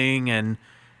clapping, and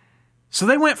so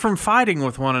they went from fighting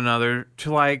with one another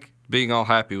to like being all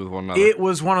happy with one another. It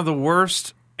was one of the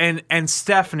worst, and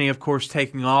Stephanie, of course,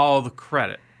 taking all the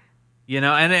credit.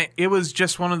 And it was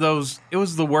just one of those. It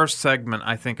was the worst segment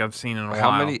I think I've seen in a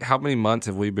while. How many months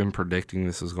have we been predicting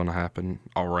this is going to happen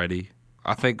already?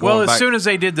 I think. As soon as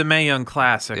they did the Mae Young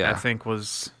Classic, I think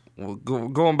was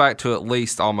going back to at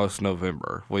least almost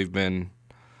November. We've been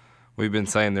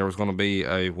saying there was going to be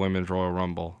a women's Royal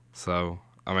Rumble. So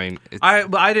I mean,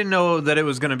 I didn't know that it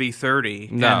was going to be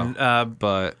 30. No,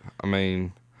 but I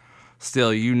mean.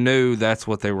 Still, you knew that's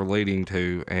what they were leading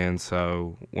to, and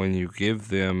so when you give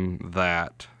them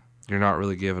that, you're not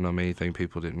really giving them anything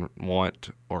people didn't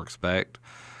want or expect.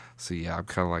 So, yeah, I'm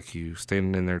kind of like you,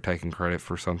 standing in there taking credit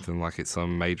for something like it's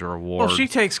some major award. Well, she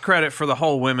takes credit for the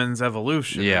whole women's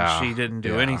evolution. Yeah. She didn't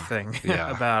do anything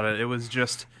about it. It was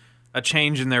just a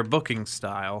change in their booking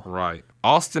style. Right.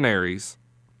 Austin Aries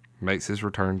makes his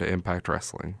return to Impact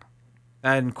Wrestling.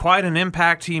 And quite an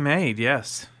impact he made,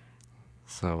 yes.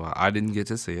 So I didn't get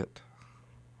to see it.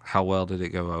 How well did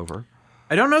it go over?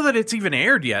 I don't know that it's even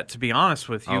aired yet, to be honest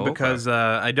with you, because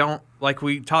I don't, like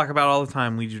we talk about all the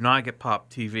time, we do not get Pop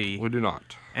TV. We do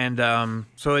not. And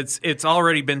so it's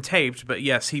already been taped, but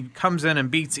yes, he comes in and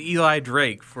beats Eli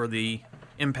Drake for the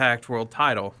Impact World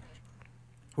title,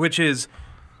 which is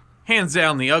hands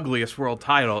down the ugliest world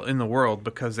title in the world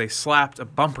because they slapped a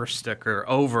bumper sticker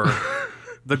over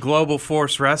the Global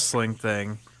Force Wrestling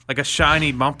thing. Like a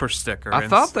shiny bumper sticker. I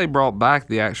thought they brought back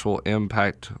the actual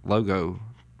Impact logo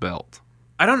belt.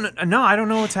 I don't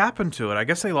know what's happened to it. I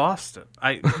guess they lost it.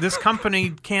 This company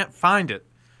can't find it.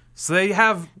 So they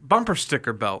have bumper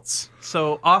sticker belts.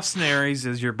 So Austin Aries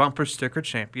is your bumper sticker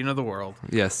champion of the world.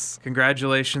 Yes.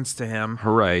 Congratulations to him.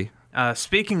 Hooray.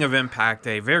 Speaking of Impact,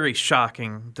 a very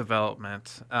shocking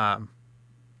development.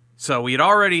 So we had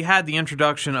already had the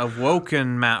introduction of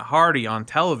Woken Matt Hardy on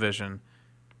television.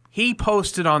 He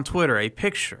posted on Twitter a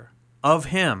picture of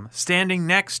him standing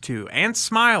next to and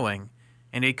smiling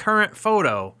in a current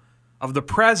photo of the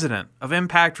president of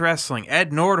Impact Wrestling,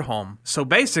 Ed Nordholm. So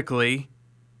basically,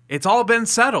 it's all been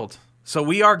settled. So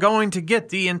we are going to get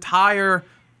the entire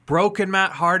broken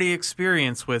Matt Hardy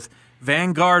experience with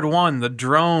Vanguard 1, the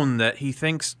drone that he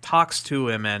thinks talks to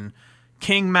him, and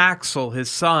King Maxwell,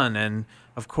 his son, and,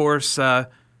 of course,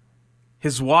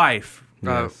 his wife.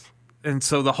 Yes. And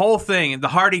so the whole thing, the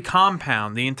Hardy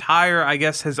compound, the entire, I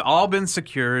guess, has all been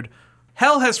secured.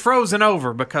 Hell has frozen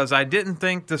over because I didn't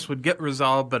think this would get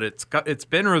resolved, but it's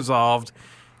been resolved.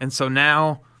 And so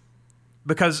now,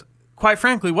 because quite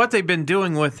frankly, what they've been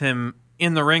doing with him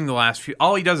in the ring the last few,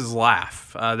 all he does is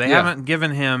laugh. They haven't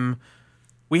given him,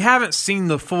 we haven't seen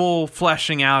the full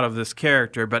fleshing out of this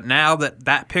character, but now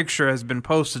that picture has been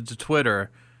posted to Twitter,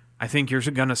 I think you're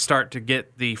going to start to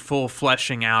get the full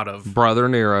fleshing out of Brother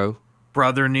Nero.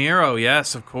 Brother Nero,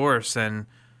 yes, of course, and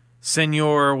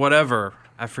Senor whatever,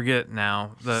 I forget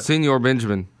now. Senor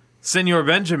Benjamin. Senor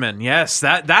Benjamin, yes,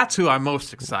 that's who I'm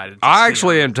most excited to see. I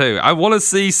actually am too. I want to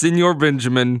see Senor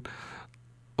Benjamin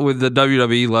with the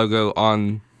WWE logo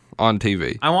on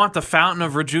TV. I want the Fountain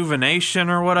of Rejuvenation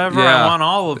or whatever. Yeah. I want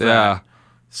all of that. Yeah.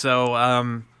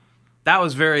 So that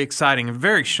was very exciting and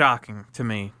very shocking to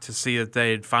me to see that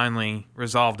they had finally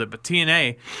resolved it. But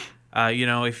TNA,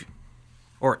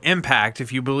 or Impact,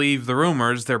 if you believe the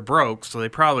rumors, they're broke, so they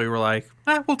probably were like,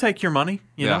 we'll take your money.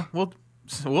 You know,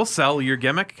 we'll sell your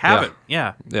gimmick. Have it.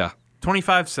 Yeah.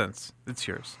 25 cents. It's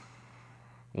yours.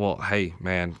 Well, hey,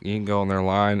 man, you can go on their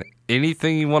line.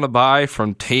 Anything you want to buy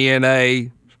from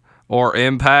TNA or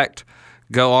Impact,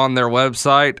 go on their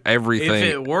website. Everything. If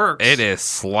it works. It is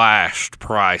slashed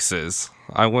prices.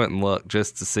 I went and looked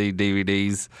just to see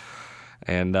DVDs,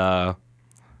 and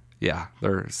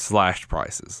they're slashed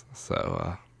prices.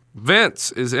 So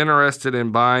Vince is interested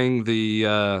in buying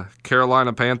the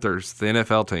Carolina Panthers, the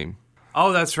NFL team.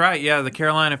 Oh, that's right. Yeah, the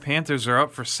Carolina Panthers are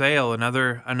up for sale.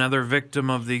 Another victim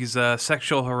of these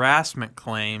sexual harassment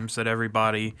claims that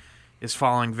everybody is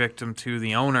falling victim to.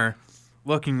 The owner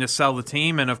looking to sell the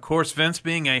team, and of course, Vince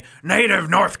being a native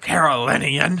North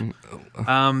Carolinian,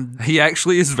 he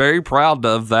actually is very proud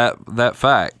of that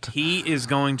fact. He is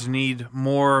going to need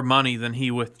more money than he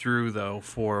withdrew, though,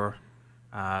 for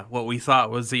what we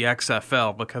thought was the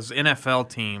XFL, because NFL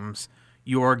teams,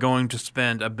 you are going to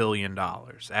spend $1 billion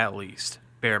at least,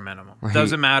 bare minimum.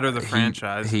 Doesn't matter the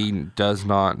franchise. He does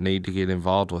not need to get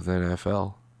involved with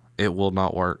NFL. It will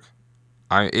not work.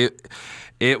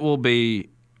 It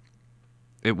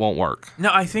won't work.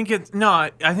 I think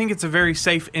it's a very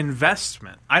safe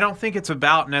investment. I don't think it's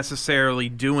about necessarily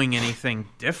doing anything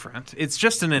different. It's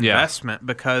just an investment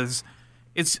because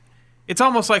it's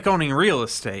almost like owning real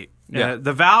estate. Yeah.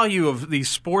 The value of these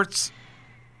sports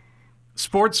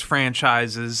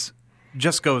franchises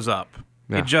just goes up.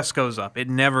 Yeah. It just goes up. It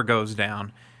never goes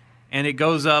down. And it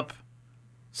goes up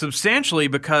substantially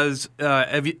because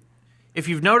if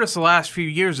you've noticed the last few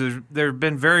years, there have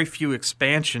been very few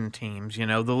expansion teams. You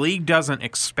know, the league doesn't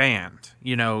expand.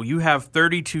 You know, you have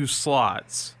 32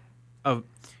 slots. You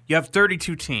have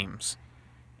 32 teams.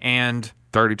 And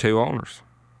 32 owners.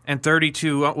 And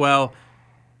 32, well,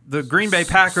 the Green Bay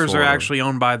Packers are actually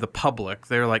owned by the public.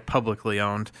 They're like publicly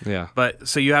owned. Yeah. But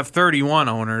so you have 31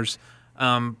 owners,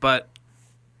 but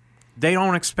they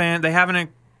don't expand. They haven't,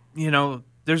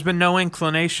 there's been no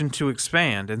inclination to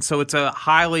expand. And so it's a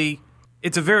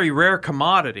very rare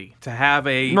commodity to have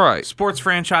a sports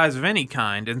franchise of any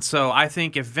kind. And so I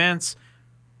think if Vince,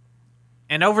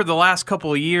 and over the last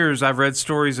couple of years, I've read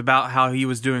stories about how he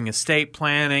was doing estate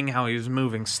planning, how he was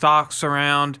moving stocks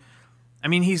around. I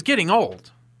mean, he's getting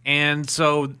old. And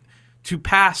so to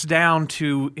pass down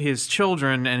to his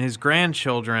children and his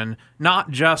grandchildren, not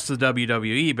just the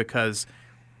WWE, because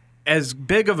as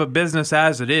big of a business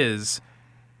as it is,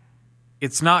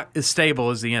 it's not as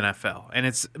stable as the NFL. And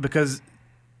it's because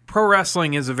pro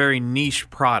wrestling is a very niche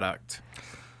product.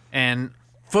 And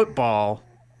football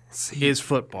is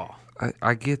football.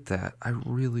 I get that. I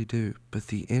really do. But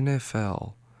the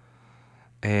NFL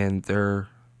and their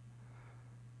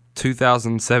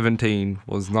 2017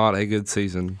 was not a good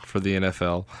season for the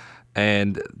NFL.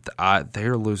 And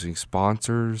they're losing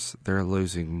sponsors. They're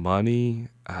losing money.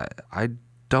 I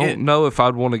don't know if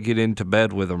I'd want to get into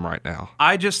bed with them right now.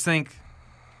 I just think,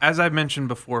 as I've mentioned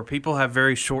before, people have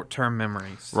very short-term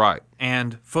memories. Right.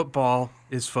 And football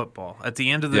is football. At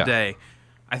the end of the day,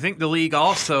 I think the league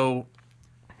also,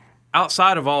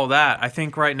 outside of all that, I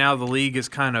think right now the league is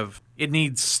it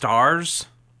needs stars.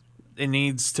 It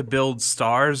needs to build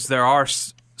stars. There are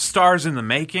stars in the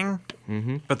making,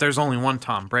 but there's only one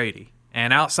Tom Brady.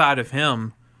 And outside of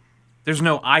him, there's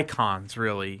no icons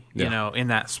really, in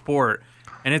that sport.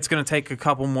 And it's going to take a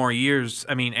couple more years.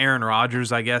 I mean, Aaron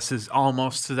Rodgers, I guess, is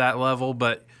almost to that level,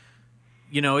 but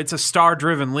it's a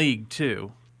star-driven league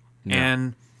too.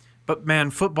 Yeah. But man,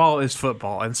 football is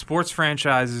football, and sports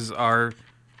franchises are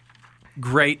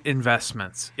great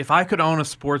investments. If I could own a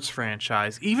sports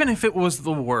franchise, even if it was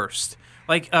the worst,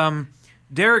 like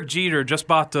Derek Jeter just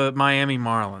bought the Miami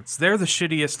Marlins. They're the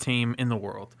shittiest team in the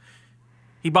world.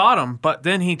 He bought them, but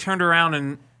then he turned around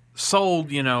and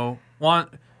sold, Juan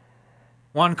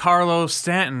Carlos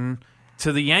Stanton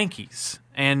to the Yankees.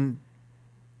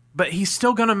 But he's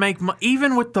still going to make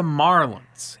even with the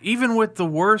Marlins, even with the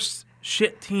worst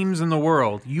shit teams in the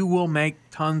world, you will make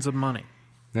tons of money.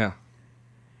 Yeah.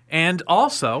 And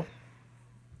also,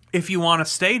 if you want a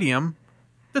stadium,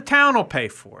 the town will pay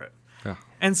for it. Yeah.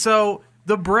 And so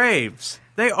the Braves,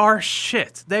 they are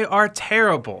shit. They are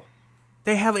terrible.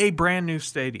 They have a brand new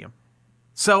stadium.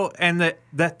 So, and that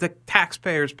the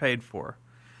taxpayers paid for.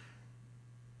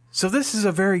 So this is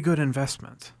a very good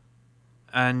investment.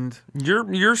 And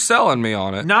You're selling me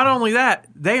on it. not only that,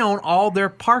 they own all their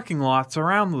parking lots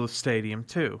around the stadium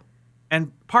too.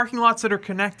 And parking lots that are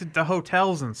connected to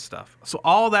hotels and stuff. So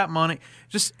all that money,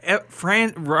 just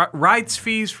rights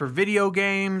fees for video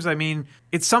games. I mean,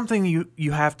 it's something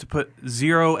you have to put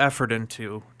zero effort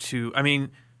into.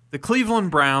 The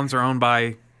Cleveland Browns are owned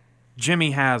by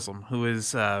Jimmy Haslam, who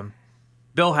is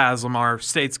Bill Haslam, our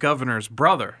state's governor's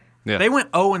brother. Yeah. They went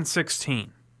 0-16.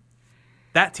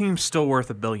 That team's still worth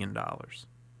 $1 billion.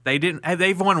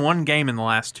 They've won one game in the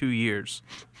last 2 years.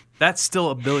 That's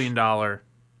still $1 billion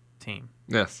team.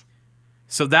 Yes.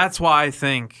 So that's why I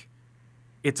think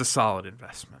it's a solid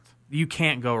investment. You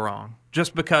can't go wrong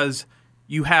just because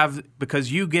you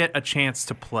get a chance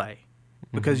to play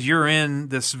because you're in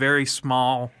this very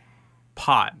small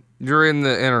pot. You're in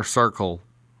the inner circle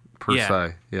per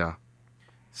se. Yeah.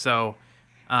 So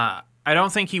I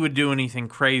don't think he would do anything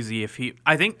crazy if he.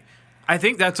 I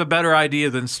think that's a better idea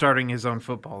than starting his own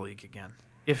football league again.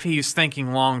 If he's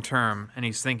thinking long term and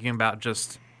he's thinking about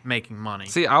just making money.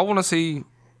 See, I want to see.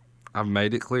 I've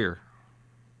made it clear.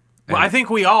 Well, I think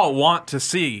we all want to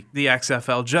see the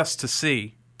XFL just to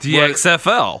see the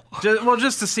XFL.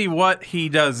 Just to see what he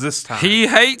does this time. He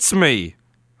hates me.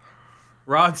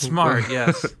 Rod Smart,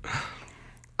 yes.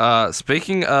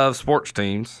 Speaking of sports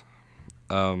teams,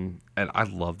 and I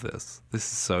love this. This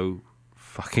is so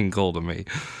fucking cool to me.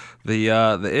 The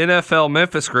NFL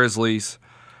Memphis Grizzlies,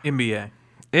 NBA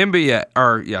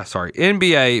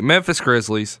Memphis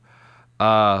Grizzlies.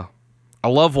 I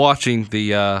love watching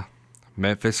the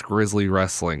Memphis Grizzly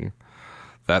wrestling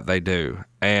that they do,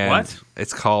 and what?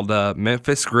 It's called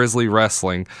Memphis Grizzly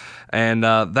Wrestling, and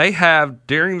they have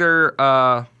during their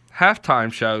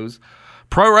halftime shows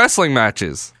pro wrestling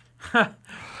matches,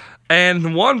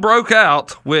 and one broke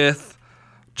out with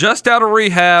just out of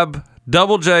rehab.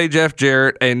 Double J, Jeff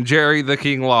Jarrett, and Jerry the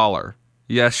King Lawler.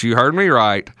 Yes, you heard me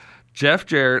right. Jeff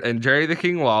Jarrett and Jerry the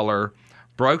King Lawler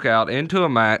broke out into a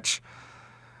match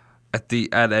at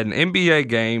an NBA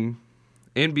game,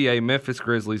 NBA Memphis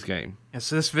Grizzlies game.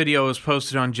 Yes, this video was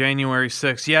posted on January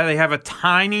 6th. Yeah, they have a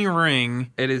tiny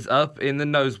ring. It is up in the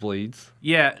nosebleeds.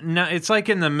 Yeah, no, it's like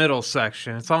in the middle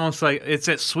section. It's almost like it's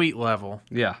at suite level.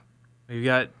 Yeah. You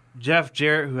got Jeff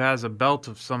Jarrett, who has a belt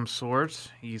of some sort.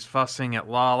 He's fussing at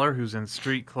Lawler, who's in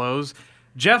street clothes.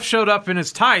 Jeff showed up in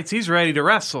his tights. He's ready to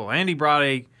wrestle. And he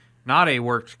brought not a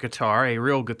worked guitar, a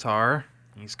real guitar.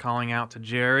 He's calling out to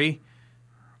Jerry.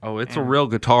 Oh, it's a real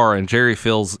guitar, and Jerry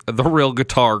feels the real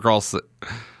guitar across it.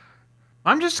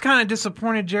 I'm just kind of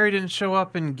disappointed Jerry didn't show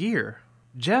up in gear.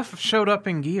 Jeff showed up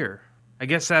in gear. I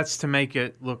guess that's to make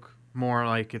it look more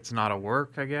like it's not a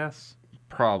work, I guess.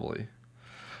 Probably.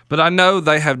 But I know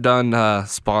they have done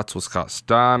spots with Scott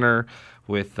Steiner,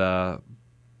 with Buff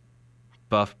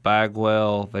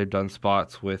Bagwell. They've done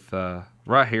spots with...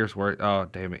 right here's where... Oh,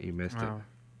 damn it, you missed it.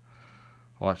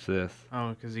 Watch this.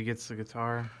 Oh, because he gets the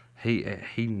guitar? He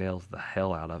nails the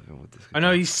hell out of him with this guitar. I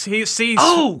know, he sees...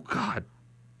 Oh, God.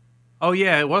 Oh,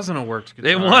 yeah, it wasn't a worked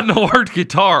guitar. It wasn't a worked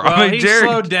guitar. Well, I mean,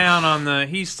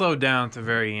 he slowed down at the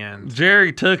very end.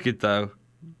 Jerry took it, though.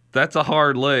 That's a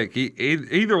hard lick.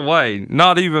 Either way,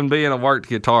 not even being a worked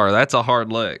guitar, that's a hard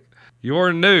lick.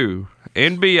 Your new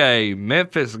NBA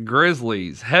Memphis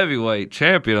Grizzlies heavyweight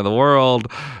champion of the world,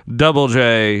 Double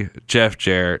J, Jeff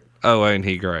Jarrett. Oh, ain't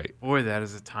he great? Boy, that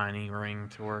is a tiny ring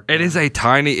to work It on. is a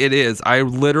tiny, it is. I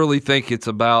literally think it's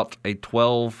about a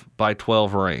 12 by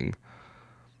 12 ring.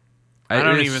 I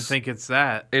don't even think it's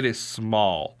that. It is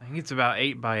small. I think it's about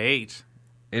 8 by 8.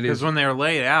 It Because is. when they're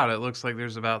laid out, it looks like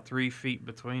there's about 3 feet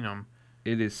between them.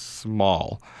 It is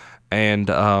small. And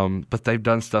but they've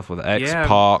done stuff with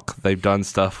X-Pac. They've done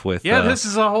stuff with... Yeah, this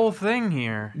is a whole thing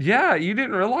here. Yeah, you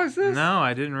didn't realize this? No,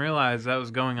 I didn't realize that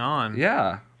was going on.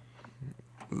 Yeah.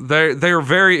 They're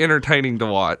very entertaining to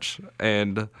watch.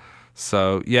 And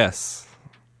so, yes,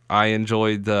 I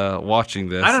enjoyed watching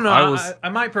this. I don't know. I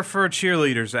might prefer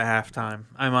cheerleaders at halftime.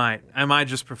 I might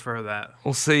just prefer that.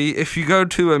 Well, see, if you go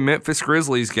to a Memphis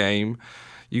Grizzlies game,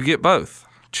 you get both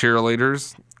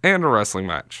cheerleaders and a wrestling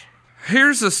match.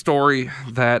 Here's a story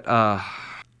that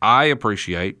I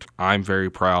appreciate. I'm very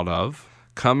proud of.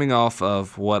 Coming off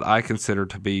of what I consider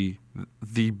to be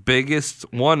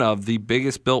one of the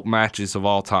biggest built matches of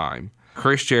all time.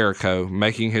 Chris Jericho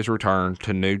making his return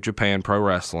to New Japan Pro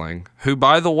Wrestling, who,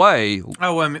 by the way...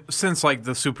 Oh, I mean, since, like,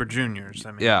 the Super Juniors.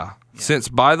 Yeah. Since,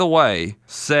 by the way,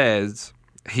 says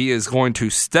he is going to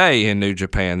stay in New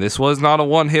Japan. This was not a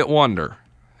one-hit wonder.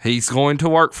 He's going to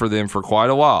work for them for quite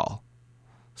a while.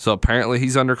 So, apparently,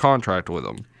 he's under contract with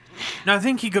them. Now, I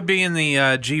think he could be in the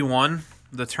G1,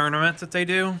 the tournament that they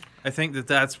do. I think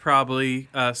that's probably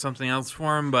something else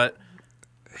for him, but...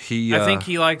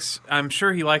 I'm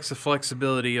sure he likes the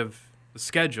flexibility of the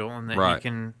schedule, and that he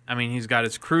can. I mean, he's got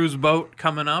his cruise boat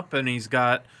coming up, and he's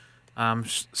got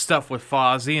stuff with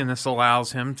Fozzy, and this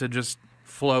allows him to just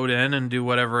float in and do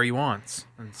whatever he wants.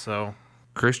 And so,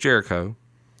 Chris Jericho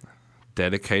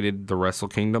dedicated the Wrestle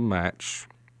Kingdom match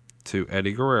to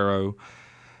Eddie Guerrero,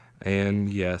 and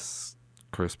yes,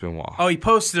 Chris Benoit. Oh, he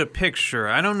posted a picture.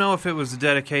 I don't know if it was a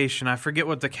dedication. I forget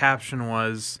what the caption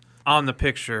was on the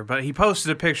picture, but he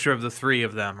posted a picture of the three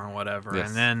of them or whatever.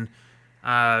 Yes. And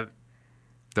then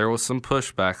there was some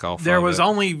pushback off there of was it.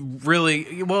 only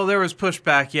really there was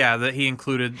pushback, that he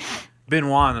included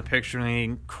Benoit in the picture and he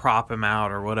didn't crop him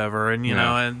out or whatever. And you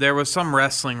know, and there was some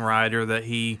wrestling writer that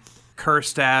he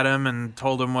cursed at him and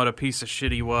told him what a piece of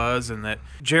shit he was, and that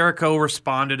Jericho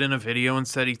responded in a video and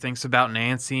said he thinks about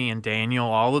Nancy and Daniel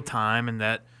all the time, and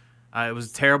that it was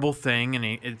a terrible thing,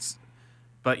 and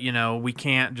but we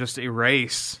can't just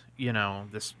erase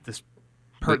this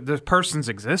person's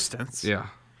existence. Yeah,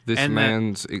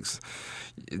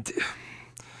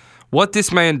 what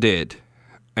this man did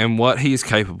and what he is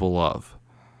capable of,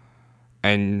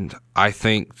 and I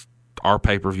think our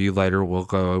pay-per-view later will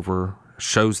go over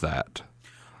shows that.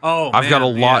 Oh, I've got a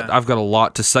lot. I've got a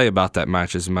lot to say about that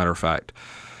match. As a matter of fact,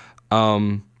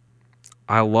 I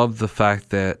love the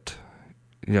fact that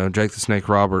Jake the Snake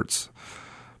Roberts.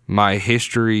 My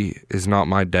history is not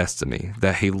my destiny.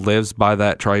 That he lives by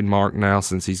that trademark now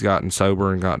since he's gotten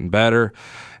sober and gotten better,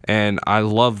 and I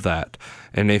love that.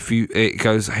 And it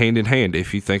goes hand in hand.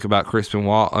 If you think about Chris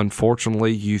Benoit,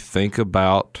 unfortunately, you think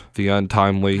about the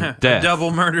untimely death,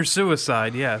 double murder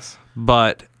suicide. Yes,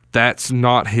 but that's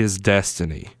not his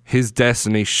destiny. His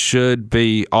destiny should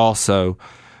be also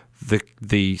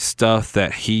the stuff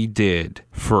that he did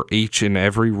for each and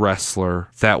every wrestler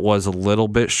that was a little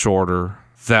bit shorter,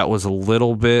 that was a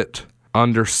little bit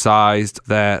undersized,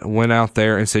 that went out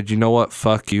there and said, you know what,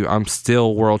 fuck you, I'm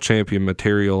still world champion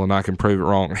material and I can prove it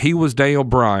wrong. He was Daniel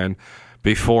Bryan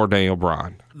before Daniel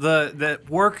Bryan. That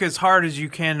work as hard as you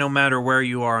can no matter where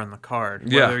you are on the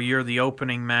card. Whether you're the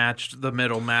opening match, the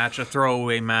middle match, a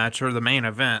throwaway match, or the main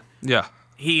event. Yeah.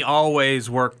 He always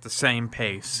worked the same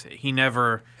pace. He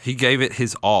gave it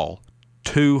his all.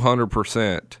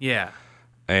 200%. Yeah.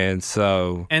 And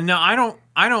so... And no, I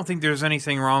don't think there's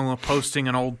anything wrong with posting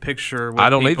an old picture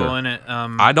with people in it.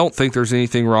 I don't think there's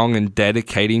anything wrong in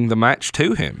dedicating the match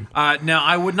to him. No,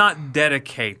 I would not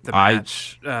dedicate the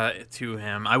match to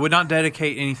him. I would not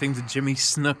dedicate anything to Jimmy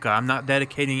Snuka. I'm not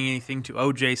dedicating anything to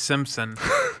O.J. Simpson.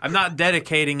 I'm not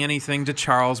dedicating anything to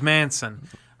Charles Manson.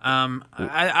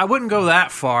 I wouldn't go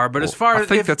that far, but as far as... I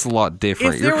think that's a lot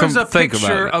different. If there was a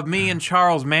picture of me and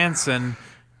Charles Manson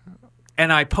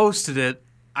and I posted it,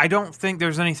 I don't think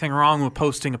there's anything wrong with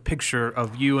posting a picture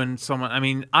of you and someone. I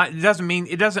mean,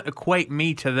 it doesn't equate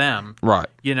me to them, right?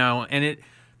 And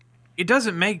it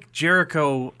doesn't make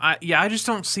Jericho. I just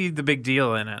don't see the big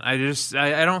deal in it. I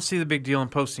don't see the big deal in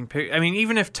posting. I mean,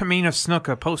 even if Tamina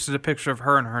Snuka posted a picture of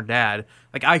her and her dad,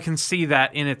 like I can see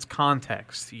that in its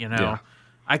context. Yeah.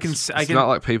 It's not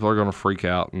like people are going to freak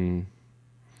out and.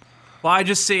 Well, I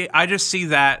just see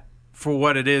that for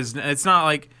what it is. It's not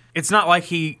like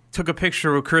he took a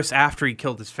picture of Chris after he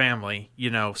killed his family,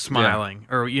 smiling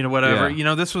or whatever.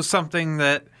 Yeah. This was something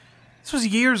this was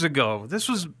years ago. This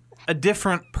was a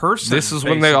different person. This is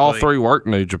when they all three worked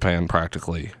New Japan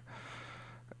practically.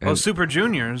 Super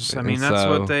Juniors. I mean,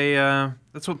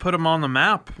 that's what put them on the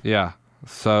map. Yeah.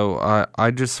 So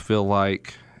I just feel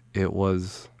like it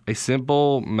was a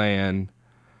simple man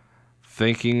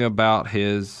thinking about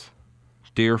his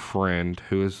dear friend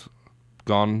who has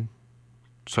gone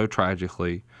so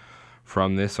tragically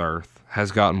from this earth,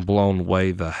 has gotten blown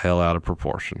way the hell out of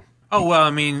proportion. Oh, well, I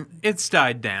mean, it's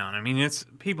died down. I mean, it's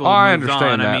people have I moved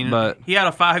understand on. that, I mean, but he had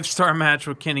a 5-star match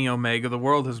with Kenny Omega. The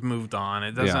world has moved on.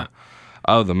 It doesn't...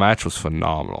 Oh, the match was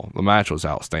phenomenal. The match was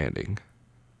outstanding.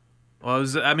 Well,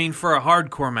 for a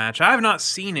hardcore match, I have not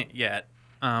seen it yet,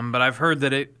 but I've heard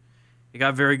that it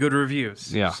got very good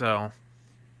reviews. Yeah. So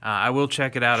I will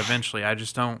check it out eventually. I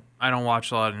don't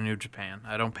watch a lot of New Japan.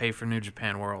 I don't pay for New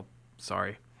Japan World.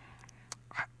 Sorry.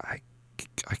 I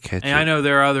catch and it. I know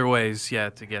there are other ways,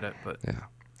 to get it, but Yeah.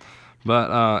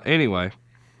 But anyway,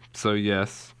 so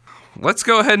yes. Let's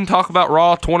go ahead and talk about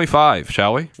Raw 25,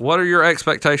 shall we? What are your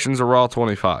expectations of Raw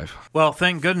 25? Well,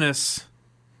 thank goodness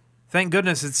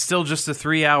it's still just a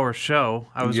 3-hour show.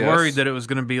 I was Yes. worried that it was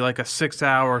going to be like a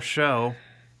 6-hour show.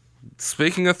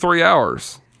 Speaking of 3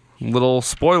 hours, little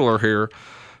spoiler here,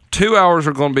 2 hours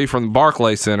are going to be from the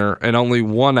Barclays Center, and only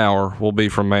 1 hour will be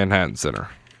from Manhattan Center.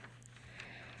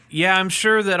 Yeah, I'm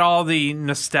sure that all the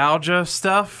nostalgia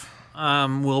stuff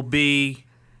will be,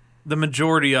 the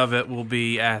majority of it will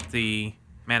be at the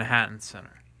Manhattan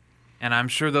Center. And I'm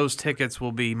sure those tickets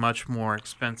will be much more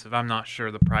expensive. I'm not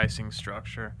sure the pricing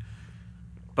structure.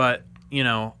 But,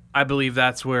 I believe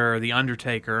that's where The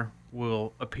Undertaker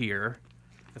will appear.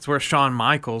 That's where Shawn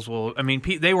Michaels will...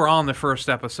 they were on the first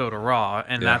episode of Raw,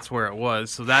 and that's where it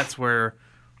was. So that's where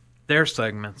their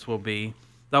segments will be.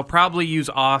 They'll probably use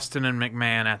Austin and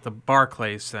McMahon at the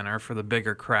Barclays Center for the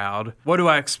bigger crowd. What do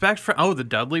I expect for... Oh, the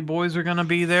Dudley Boys are going to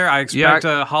be there. I expect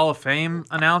a Hall of Fame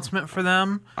announcement for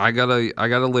them. I got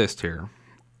a list here.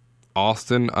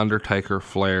 Austin, Undertaker,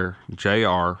 Flair,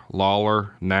 JR,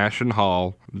 Lawler, Nash, and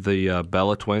Hall, the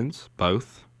Bella Twins,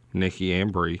 both, Nikki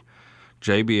and Brie,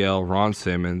 JBL, Ron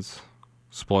Simmons,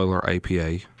 spoiler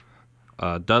APA,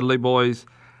 Dudley Boys,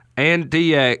 and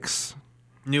DX...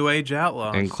 New Age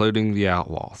Outlaws. Including the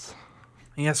Outlaws.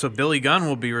 Yeah, so Billy Gunn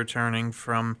will be returning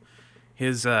from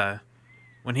his,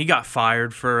 when he got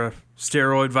fired for a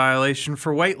steroid violation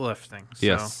for weightlifting. So.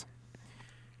 Yes.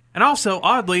 And also,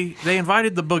 oddly, they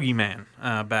invited the Boogeyman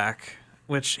back,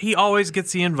 which he always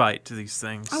gets the invite to these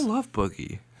things. I love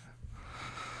Boogie.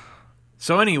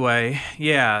 So anyway,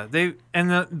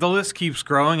 the list keeps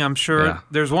growing. I'm sure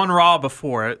there's one Raw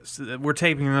before it. We're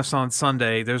taping this on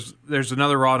Sunday. There's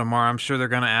another Raw tomorrow. I'm sure they're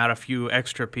going to add a few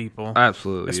extra people.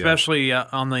 Absolutely, especially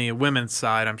on the women's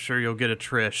side. I'm sure you'll get a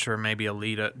Trish or maybe a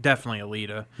Lita. Definitely a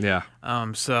Lita. Yeah.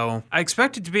 So I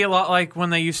expect it to be a lot like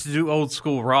when they used to do old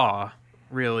school Raw.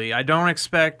 Really, I don't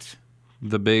expect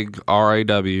the big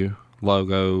RAW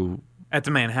logo at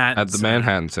the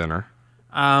Manhattan Center.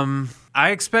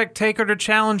 I expect Taker to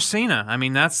challenge Cena.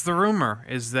 That's the rumor,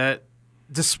 is that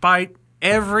despite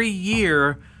every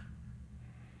year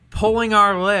pulling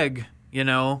our leg,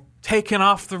 taking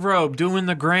off the robe, doing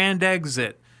the grand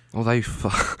exit. Well,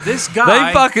 this guy...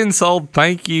 They fucking sold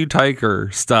Thank You Taker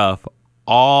stuff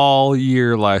all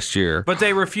year last year. But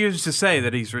they refuse to say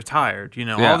that he's retired.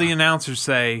 All the announcers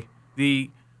say,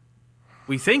 we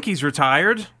think he's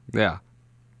retired. Yeah.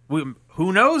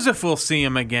 Who knows if we'll see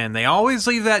him again? They always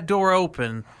leave that door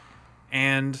open,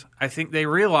 and I think they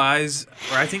realize,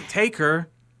 or I think Taker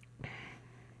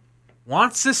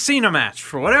wants this Cena match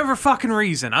for whatever fucking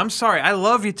reason. I'm sorry. I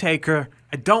love you, Taker.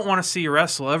 I don't want to see you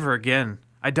wrestle ever again.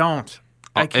 I don't.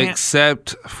 I can't.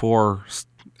 Except for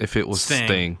if it was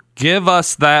Sting. Give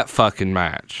us that fucking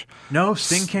match. No,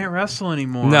 Sting can't wrestle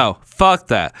anymore. No, fuck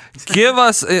that. Give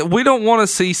us... We don't want to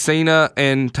see Cena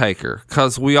and Taker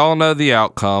because we all know the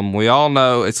outcome. We all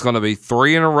know it's going to be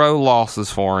 3 in a row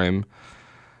losses for him.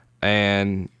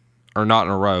 Or not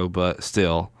in a row, but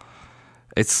still.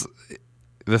 It's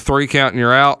the 3 count and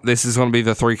you're out. This is going to be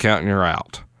the 3 count and you're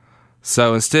out.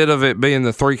 So instead of it being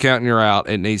the 3 count and you're out,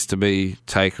 it needs to be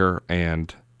Taker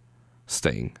and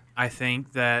Sting. I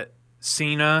think that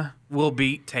Cena will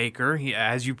beat Taker,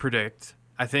 as you predict.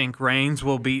 I think Reigns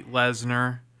will beat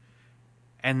Lesnar.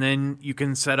 And then you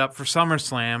can set up for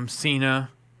SummerSlam, Cena,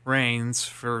 Reigns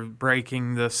for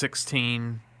breaking the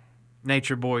 16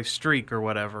 Nature Boy streak or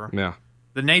whatever. Yeah.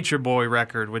 The Nature Boy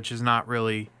record, which is not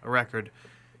really a record.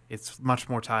 It's much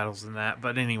more titles than that.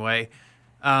 But anyway.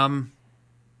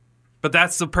 But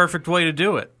that's the perfect way to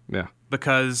do it. Yeah.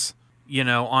 Because...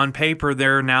 on paper,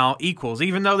 they're now equals.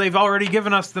 Even though they've already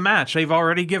given us the match. They've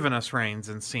already given us Reigns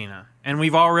and Cena. And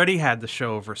we've already had the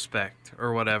show of respect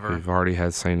or whatever. We've already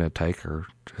had Cena Taker.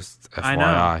 Just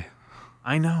FYI.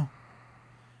 I know.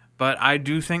 But I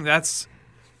do think that's...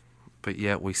 But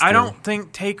yet we still... I don't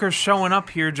think Taker's showing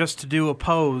up here just to do a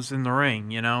pose in the ring,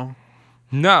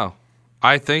 No.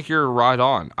 I think you're right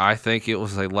on. I think it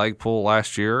was a leg pull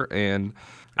last year, and...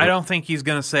 I don't think he's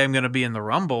going to say, I'm going to be in the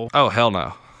Rumble. Oh, hell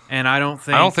no. And I don't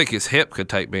think his hip could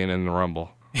take being in the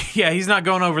Rumble. Yeah, he's not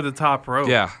going over the top rope.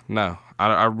 Yeah, no.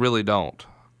 I really don't.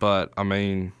 But,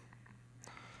 and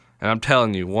I'm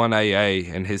telling you, 1 AA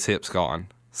and his hip's gone.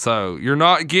 So you're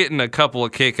not getting a couple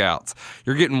of kickouts.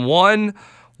 You're getting one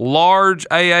large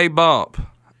AA bump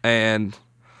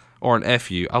or an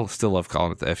FU. I still love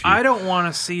calling it the FU. I don't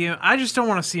want to see him. I just don't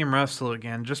want to see him wrestle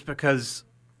again, just because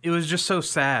it was just so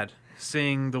sad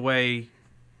seeing the way.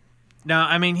 Now,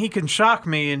 I mean, he can shock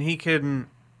me, and he can.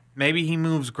 Maybe he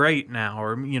moves great now,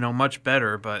 or much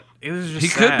better. But it was just. He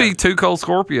sad. could be Too Cold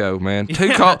Scorpio, man.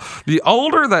 The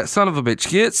older that son of a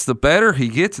bitch gets, the better he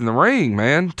gets in the ring,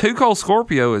 man. Too Cold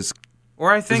Scorpio is.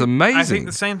 Or I think amazing. I think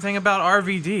the same thing about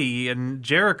RVD and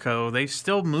Jericho. They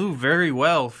still move very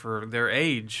well for their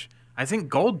age. I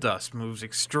think Goldust moves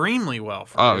extremely well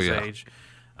for his age.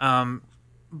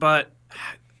 But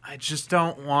I just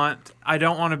don't want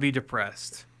to be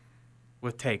depressed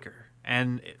with Taker.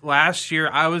 And last year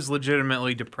I was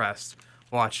legitimately depressed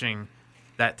watching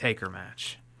that Taker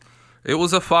match. It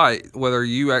was a fight whether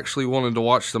you actually wanted to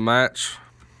watch the match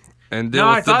and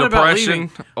deal with the depression,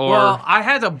 or well, I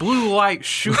had a blue light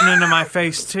shooting into my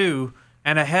face too,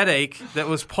 and a headache that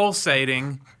was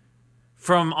pulsating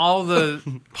from all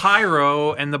the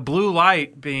pyro and the blue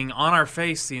light being on our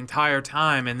face the entire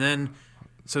time. And then,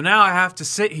 so now I have to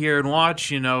sit here and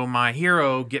watch, my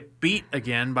hero get beat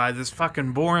again by this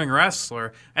fucking boring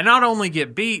wrestler, and not only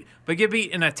get beat, but get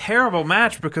beat in a terrible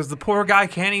match because the poor guy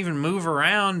can't even move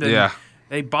around. And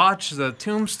they botched the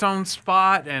tombstone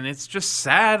spot, and it's just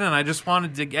sad, and I just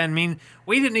wanted to... I mean,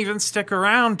 we didn't even stick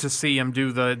around to see him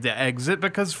do the exit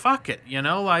because fuck it, we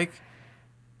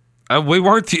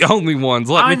weren't the only ones,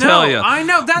 let me tell you. I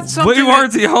know, that's something... We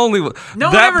weren't the only ones. No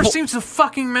one ever seems to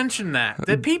fucking mention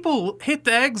that people hit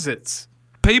the exits.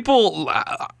 People...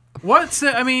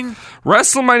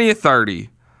 WrestleMania 30...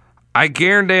 I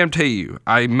guarantee you,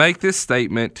 I make this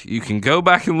statement. You can go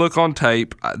back and look on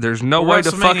tape. There's no way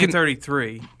to fucking... WrestleMania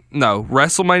 33. No,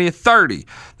 WrestleMania 30.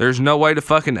 There's no way to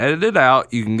fucking edit it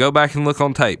out. You can go back and look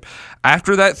on tape.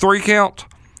 After that 3 count,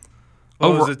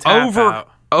 over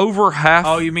half...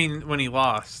 Oh, you mean when he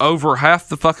lost? Over half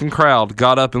the fucking crowd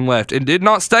got up and left and did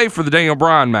not stay for the Daniel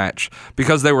Bryan match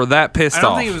because they were that pissed off. I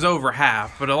don't think it was over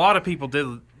half, but a lot of people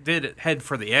did head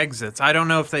for the exits. I don't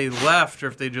know if they left or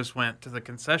if they just went to the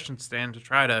concession stand to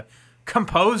try to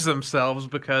compose themselves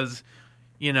because,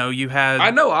 you had...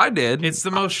 I know I did. It's the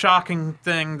most shocking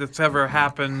thing that's ever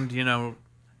happened,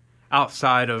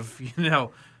 outside of,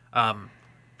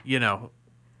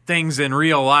 things in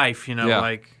real life,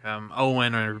 like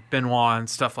Owen or Benoit and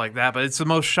stuff like that. But it's the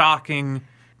most shocking,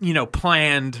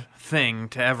 planned thing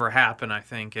to ever happen, I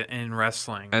think, in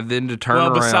wrestling. And then to turn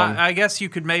around... I guess you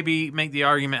could maybe make the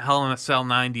argument Hell in a Cell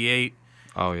 98.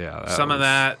 Oh, yeah. Some of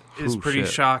that is pretty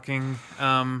shocking.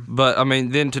 But,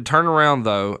 then to turn around,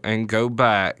 though, and go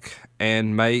back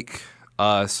and make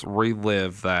us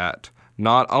relive that.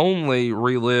 Not only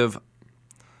relive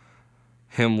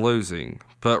him losing,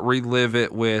 but relive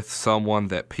it with someone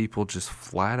that people just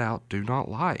flat out do not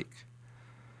like.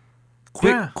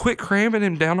 Quit cramming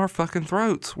him down our fucking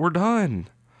throats. We're done.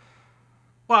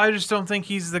 Well, I just don't think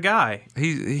he's the guy.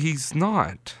 He's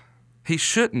not. He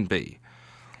shouldn't be.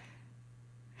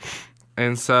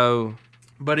 And so...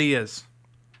 But he is.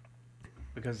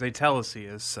 Because they tell us he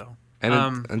is, so...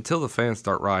 And until the fans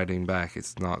start rioting back,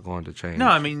 it's not going to change.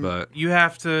 No, you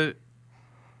have to...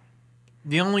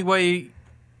 The only way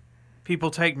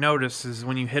people take notice is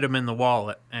when you hit them in the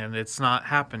wallet, and it's not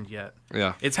happened yet.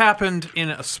 Yeah. It's happened in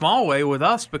a small way with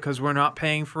us because we're not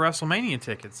paying for WrestleMania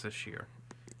tickets this year.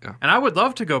 Yeah. And I would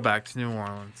love to go back to New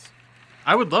Orleans.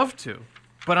 I would love to,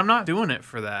 but I'm not doing it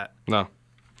for that. No.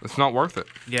 It's not worth it.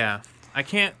 Yeah. I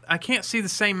can't see the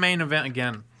same main event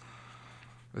again.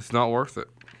 It's not worth it.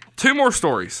 2 more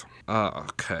stories.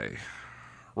 Okay.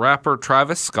 Rapper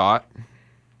Travis Scott.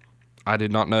 I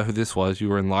did not know who this was. You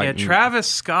were enlightened. Yeah, Travis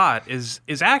Scott is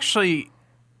actually...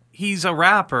 He's a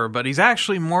rapper, but he's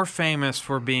actually more famous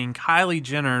for being Kylie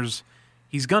Jenner's...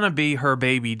 He's going to be her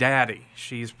baby daddy.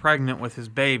 She's pregnant with his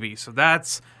baby, so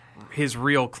that's his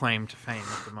real claim to fame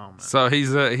at the moment. So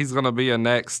he's going to be a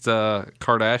next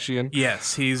Kardashian?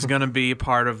 Yes, he's going to be a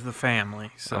part of the family.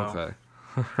 So. Okay.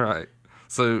 Right.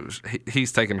 So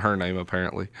he's taking her name,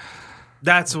 apparently.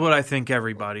 That's what I think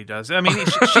everybody does. I mean,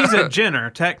 she's a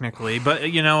Jenner, technically, but,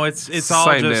 it's all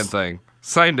same just... damn thing.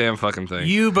 Same damn fucking thing.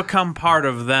 You become part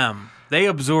of them. They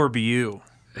absorb you.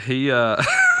 He,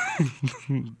 don't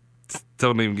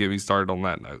even get me started on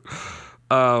that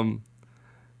note.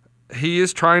 He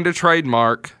is trying to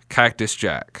trademark Cactus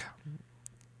Jack.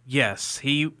 Yes,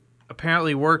 he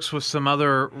apparently works with some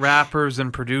other rappers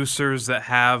and producers that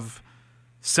have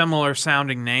similar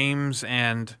sounding names,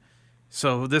 and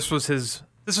so this was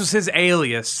his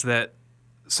alias that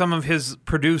some of his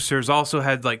producers also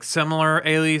had like similar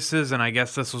aliases, and I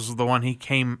guess this was the one he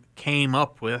came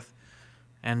up with.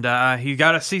 And he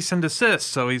got a cease and desist,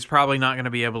 so he's probably not going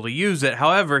to be able to use it.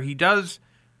 However, he does.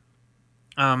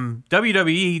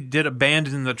 WWE did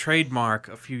abandon the trademark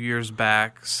a few years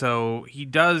back, so he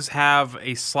does have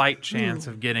a slight chance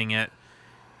of getting it.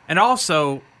 And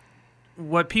also,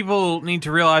 what people need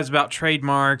to realize about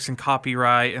trademarks and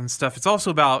copyright and stuff, it's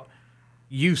also about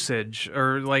usage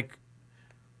or like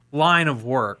line of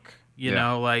work. You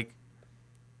know, like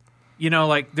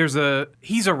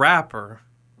he's a rapper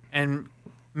and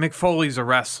Mick Foley's a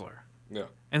wrestler. Yeah.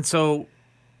 And so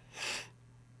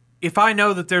if I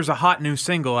know that there's a hot new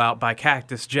single out by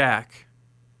Cactus Jack,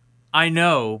 I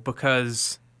know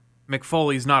because Mick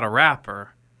Foley's not a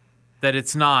rapper that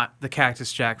it's not the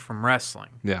Cactus Jack from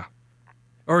wrestling. Yeah.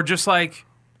 Or just like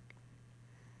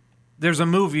there's a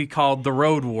movie called The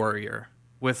Road Warrior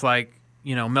with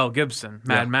Mel Gibson,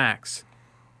 Mad Max.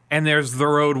 And there's The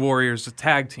Road Warriors, a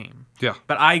tag team. Yeah.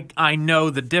 But I know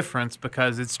the difference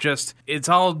because it's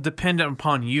all dependent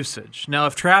upon usage. Now,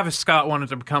 if Travis Scott wanted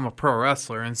to become a pro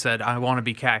wrestler and said, I want to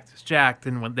be Cactus Jack,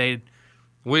 then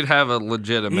we'd have a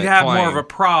legitimate he'd have claim. more of a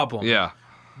problem. Yeah.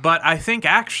 But I think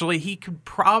actually he could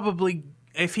probably,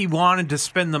 if he wanted to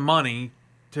spend the money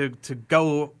to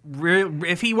go,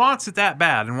 if he wants it that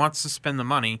bad and wants to spend the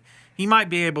money, he might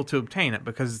be able to obtain it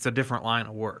because it's a different line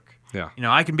of work. Yeah.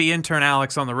 I can be intern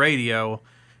Alex on the radio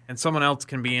and someone else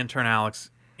can be intern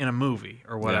Alex in a movie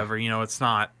or whatever. Yeah. It's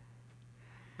not,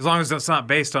 as long as it's not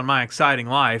based on my exciting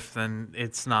life, then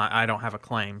it's not, I don't have a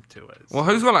claim to it. Well,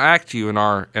 who's going to act you in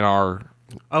our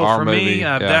for movie? Me,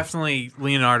 definitely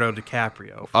Leonardo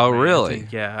DiCaprio. Oh, really?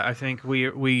 I think we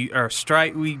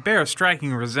bear a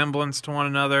striking resemblance to one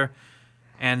another.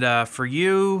 And for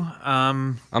you,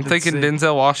 I'm thinking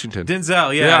Denzel Washington.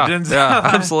 Denzel, yeah, Denzel. Yeah,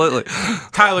 absolutely.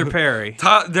 Tyler Perry.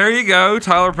 There you go,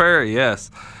 Tyler Perry.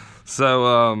 Yes.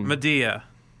 So Medea.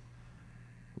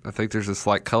 I think there's a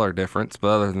slight color difference, but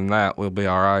other than that, we'll be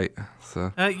all right.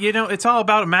 So it's all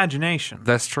about imagination.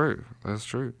 That's true. That's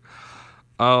true.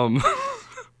 We're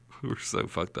so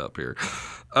fucked up here.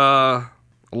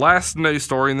 Last news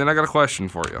story, and then I got a question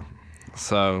for you.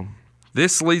 So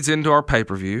this leads into our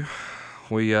pay-per-view.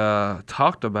 We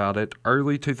talked about it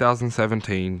early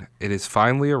 2017. It has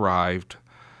finally arrived.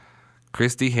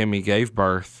 Christy Hemme gave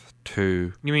birth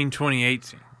to... You mean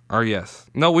 2018? Or yes.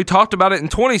 No, we talked about it in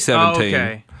 2017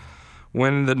 okay.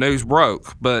 when the news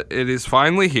broke. But it is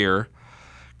finally here.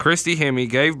 Christy Hemme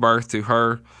gave birth to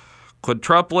her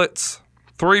quadruplets,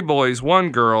 3 boys,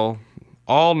 1 girl,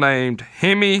 all named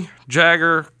Hemme,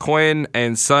 Jagger, Quinn,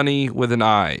 and Sonny with an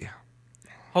I.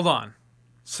 Hold on.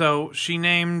 So she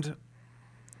named...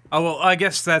 Oh, well, I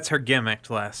guess that's her gimmicked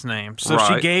last name. So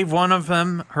Right. she gave one of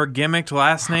them her gimmicked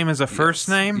last name as a first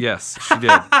name? Yes, she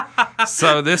did.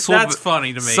 So this will That's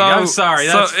funny to me. I'm sorry,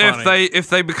 that's funny. If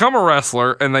they become a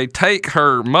wrestler and they take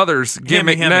her mother's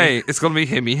gimmick Hemme. name, it's going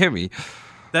to be Hemme.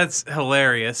 That's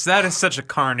hilarious. That is such a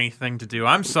carny thing to do.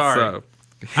 I'm sorry. So,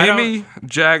 Hemme,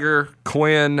 Jagger,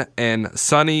 Quinn, and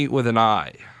Sonny with an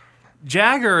I.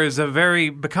 Jagger is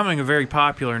becoming a very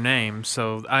popular name,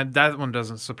 so that one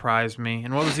doesn't surprise me.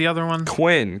 And what was the other one?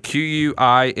 Quinn, Quinn.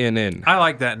 I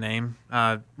like that name.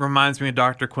 Reminds me of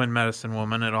Dr. Quinn, Medicine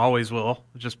Woman. It always will,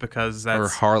 just because that's... Or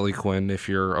Harley Quinn if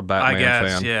you're a Batman I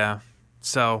guess, fan. yeah.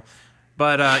 So,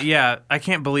 but I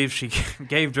can't believe she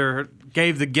gave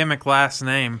the gimmick last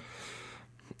name.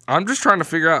 I'm just trying to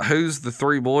figure out who's the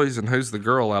 3 boys and who's the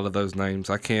girl out of those names.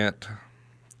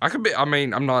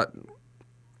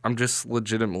 I'm just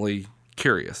legitimately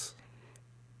curious.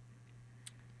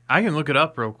 I can look it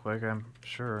up real quick, I'm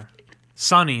sure.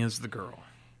 Sunny is the girl.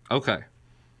 Okay.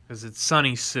 Because it's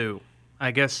Sunny Sue.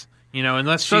 I guess,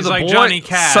 unless she's like Johnny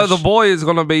Cash. So the boy is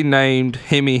going to be named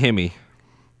Hemme.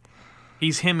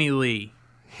 He's Hemme Lee.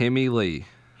 Hemme Lee.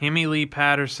 Hemme Lee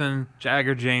Patterson,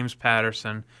 Jagger James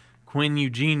Patterson, Quinn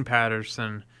Eugene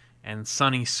Patterson, and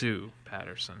Sunny Sue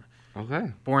Patterson.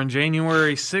 Okay. Born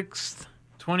January 6th,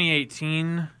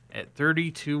 2018 at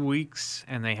 32 weeks,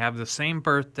 and they have the same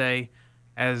birthday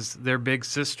as their big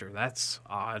sister. That's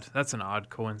odd. That's an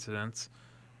odd coincidence.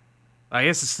 I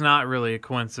guess it's not really a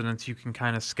coincidence. You can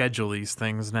kind of schedule these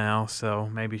things now,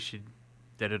 so maybe she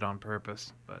did it on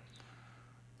purpose. But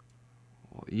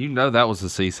that was a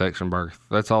C-section birth.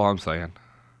 That's all I'm saying.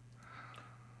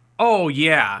 Oh,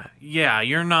 yeah. Yeah,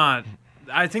 you're not...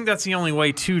 I think that's the only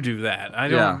way to do that. I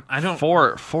don't.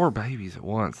 Four babies at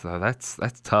once though. That's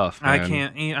tough, man. I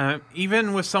can't.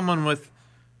 Even with someone with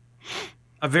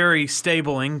a very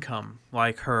stable income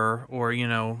like her, or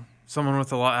someone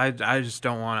with a lot. I just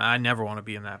don't want. I never want to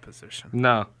be in that position.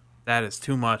 No. that is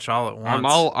too much all at once.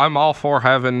 I'm all for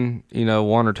having,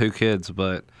 one or two kids,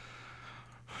 but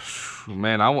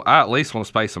man, I at least want to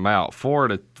space them out.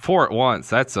 Four at once.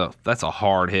 That's a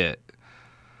hard hit.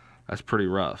 That's pretty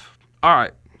rough. All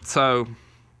right, so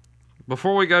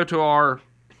before we go to our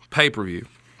pay-per-view,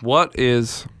 I'm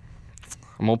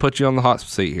gonna put you on the hot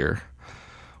seat here.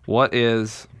 What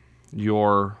is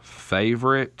your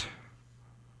favorite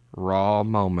Raw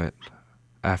moment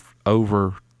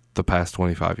over the past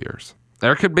 25 years?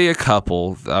 There could be a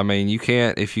couple. I mean,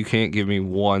 if you can't give me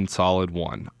one solid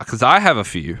one, because I have a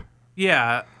few.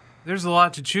 Yeah, there's a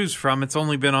lot to choose from. It's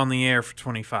only been on the air for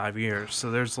 25 years,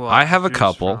 so there's a lot. I have to a choose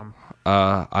couple.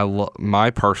 From. My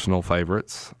personal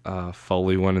favorites.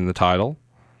 Foley winning the title.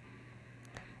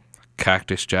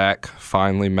 Cactus Jack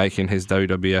finally making his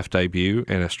WWF debut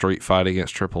in a street fight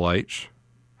against Triple H.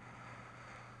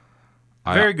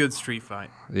 Very good street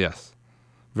fight. Yes,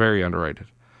 very underrated.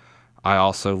 I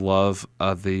also love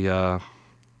the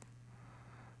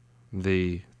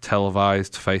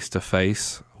televised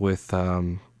face-to-face with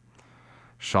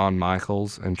Shawn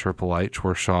Michaels and Triple H,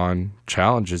 where Shawn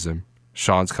challenges him.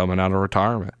 Shawn's coming out of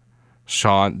retirement. Is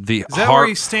that where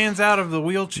he stands out of the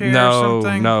wheelchair or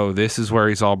something? No, this is where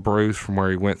he's all bruised from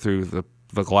where he went through the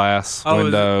glass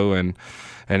window, and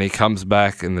he comes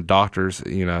back, and the doctors,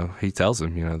 he tells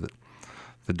him, that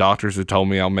the doctors have told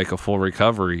me I'll make a full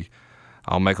recovery.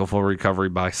 I'll make a full recovery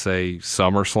by, say,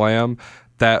 SummerSlam.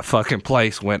 That fucking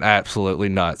place went absolutely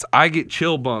nuts. I get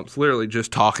chill bumps literally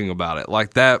just talking about it.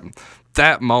 Like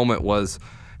that moment was,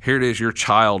 here it is, your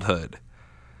childhood.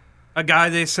 A guy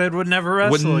they said would never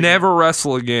wrestle never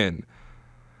wrestle again.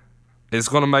 Is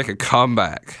going to make a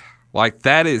comeback. Like,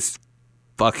 that is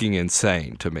fucking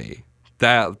insane to me.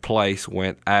 That place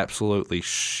went absolutely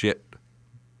shit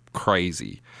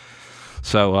crazy.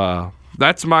 So,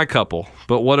 that's my couple.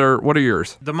 But what are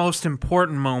yours? The most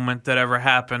important moment that ever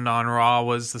happened on Raw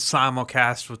was the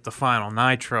simulcast with the Final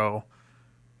Nitro.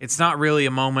 It's not really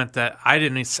a moment that I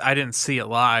didn't see it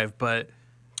live, but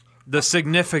the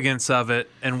significance of it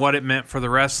and what it meant for the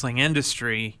wrestling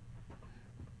industry,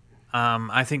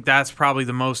 I think that's probably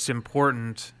the most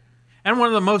important and one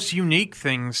of the most unique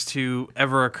things to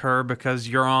ever occur, because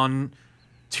you're on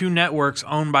two networks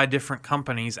owned by different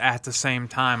companies at the same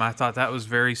time. I thought that was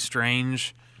very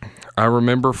strange. I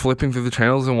remember flipping through the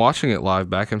channels and watching it live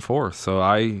back and forth. So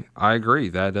I agree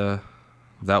that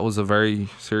was a very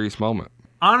serious moment.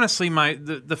 Honestly, my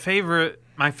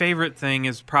favorite thing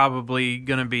is probably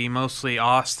going to be mostly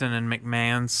Austin and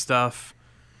McMahon stuff,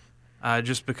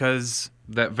 just because.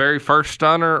 That very first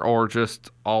stunner, or just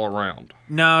all around?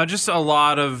 No, just a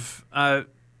lot of.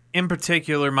 In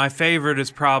particular, my favorite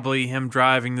is probably him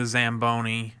driving the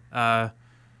Zamboni,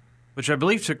 which I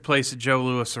believe took place at Joe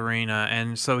Louis Arena,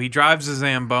 and so he drives the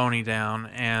Zamboni down,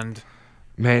 and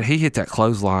man, he hit that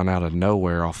clothesline out of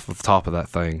nowhere off the top of that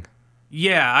thing.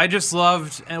 Yeah, I just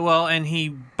loved, and he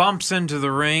bumps into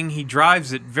the ring. He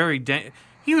drives it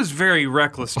he was very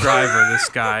reckless driver, this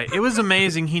guy. It was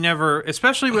amazing. He never,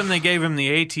 especially when they gave him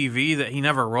the ATV, that he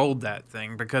never rolled that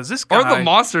thing, because this guy. Or the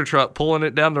monster truck pulling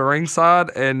it down the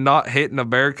ringside and not hitting a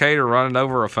barricade or running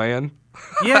over a fan.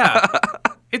 Yeah.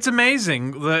 It's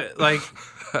amazing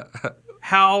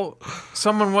how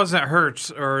someone wasn't hurt,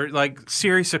 or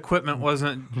serious equipment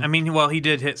wasn't. I mean, well, he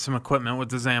did hit some equipment with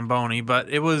the Zamboni, but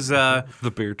it was the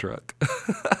beer truck.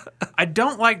 I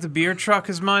don't like the beer truck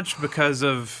as much because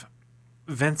of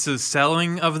Vince's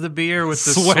selling of the beer with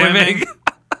the swimming.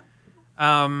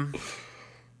 And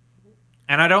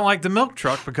I don't like the milk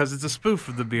truck because it's a spoof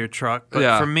of the beer truck.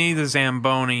 But for me, the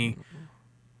Zamboni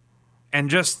and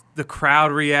just the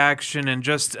crowd reaction, and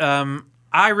just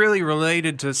I really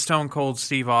related to Stone Cold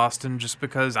Steve Austin, just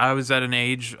because I was at an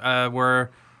age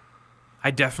where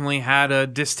I definitely had a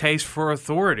distaste for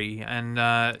authority. And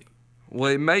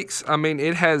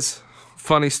it has.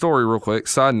 Funny story real quick,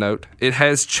 side note, it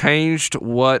has changed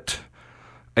what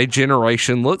a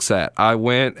generation looks at. I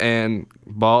went and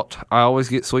I always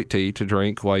get sweet tea to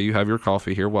drink while you have your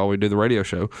coffee here while we do the radio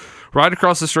show. Right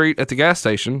across the street at the gas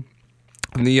station,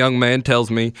 and the young man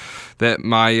tells me that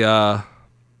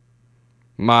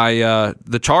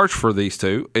the charge for these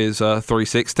two is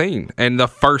 $3.16, and the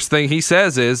first thing he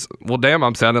says is, "Well, damn,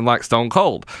 I'm sounding like Stone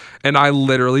Cold," and I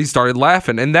literally started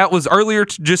laughing, and that was earlier,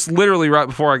 just literally right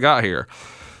before I got here.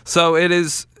 So it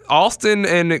is Austin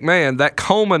and McMahon that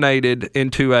culminated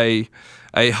into a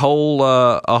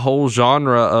whole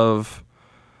genre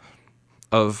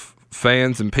of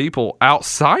fans and people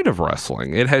outside of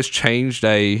wrestling. It has changed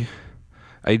a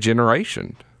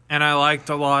generation. And I liked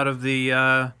a lot of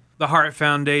the the Hart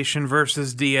Foundation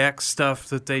versus DX stuff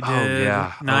that they did. Oh,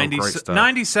 yeah. 90, great stuff.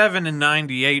 97 and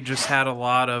 98 just had a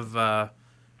lot of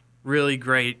really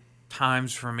great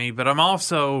times for me. But I'm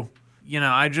also,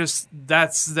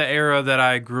 that's the era that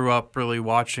I grew up really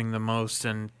watching the most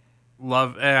and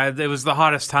love. It was the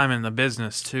hottest time in the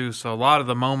business, too. So a lot of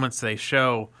the moments they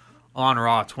show on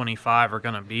Raw 25 are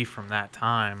going to be from that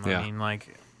time. Yeah. I mean,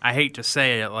 I hate to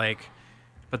say it,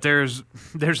 but there's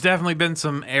definitely been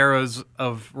some eras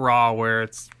of Raw where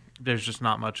there's just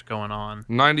not much going on.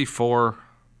 94.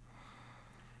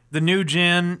 The New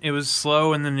Gen, it was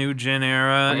slow in the New Gen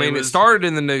era. I mean, it started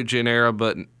in the New Gen era,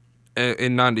 but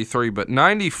in 93, but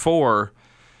 94,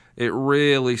 it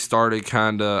really started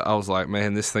kind of, I was like,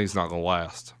 man, this thing's not going to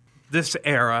last. This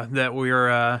era that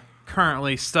we're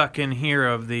currently stuck in here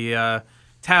of the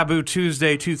Taboo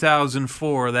Tuesday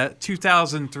 2004, that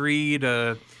 2003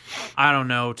 to, I don't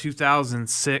know,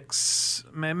 2006,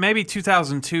 maybe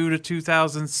 2002 to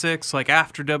 2006,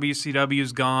 after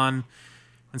WCW's gone,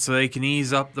 and so they can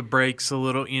ease up the brakes a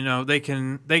little. They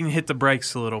can hit the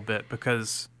brakes a little bit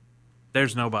because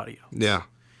there's nobody else. Yeah,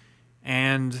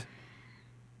 and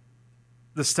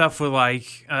the stuff with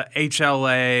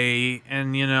HLA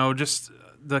and just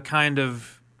the kind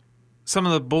of some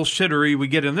of the bullshittery we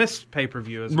get in this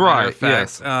pay-per-view, as a matter of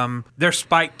fact. Yes. Their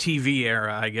Spike TV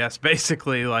era, I guess.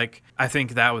 Basically, I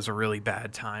think that was a really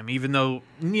bad time. Even though,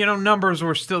 numbers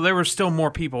were there were still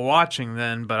more people watching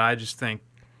then, but I just think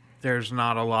there's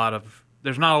not a lot of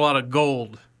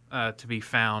gold to be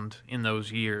found in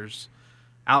those years.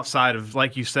 Outside of,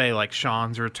 like you say,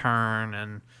 Shawn's return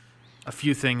and a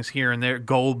few things here and there,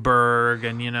 Goldberg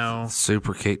and,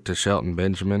 super kick to Shelton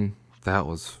Benjamin. That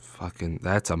was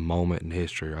that's a moment in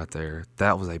history right there.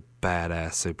 That was a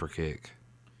badass super kick.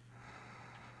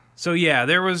 So yeah,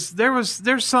 there's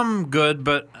some good,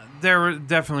 but there were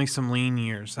definitely some lean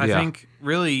years. I think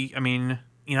really, I mean,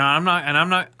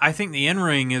 I think the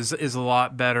in-ring is a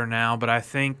lot better now, but I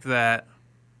think that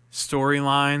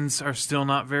storylines are still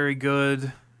not very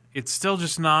good. It's still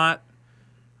just not,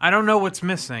 I don't know what's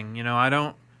missing,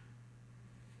 the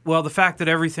fact that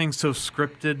everything's so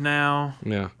scripted now.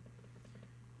 Yeah.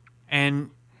 And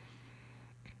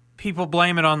people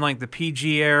blame it on the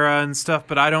PG era and stuff,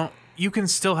 but you can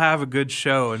still have a good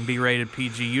show and be rated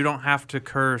PG. You don't have to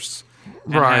curse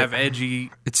and have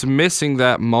edgy. It's missing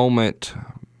that moment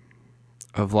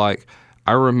of I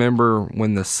remember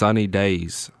when the Sunny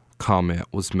Days comment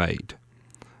was made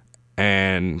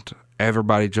and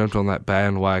everybody jumped on that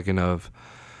bandwagon of,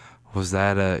 was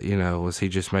that was he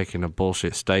just making a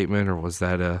bullshit statement or was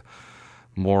that a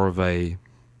more of a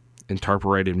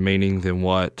interpreted meaning than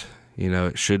what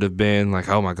it should have been?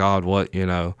 Oh my God, what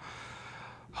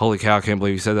holy cow, I can't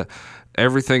believe you said that.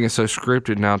 Everything is so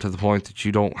scripted now to the point that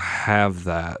you don't have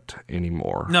that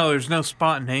anymore. No, there's no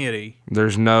spontaneity.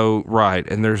 There's no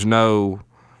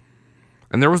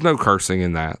and there was no cursing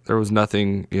in that. There was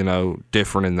nothing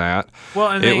different in that. Well,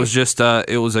 and it was just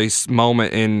it was a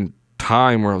moment in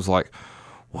time where it was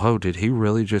whoa, did he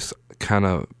really just kind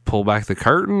of pull back the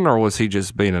curtain, or was he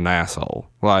just being an asshole?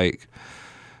 And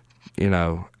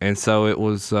so it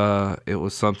was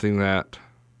something that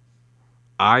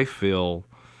I feel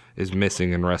is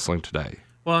missing in wrestling today.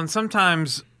 Well, and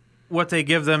sometimes what they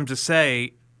give them to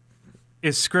say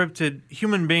is scripted.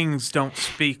 Human beings don't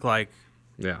speak like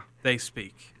they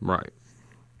speak. Right.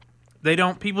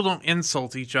 People don't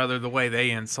insult each other the way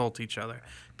they insult each other.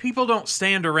 People don't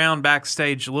stand around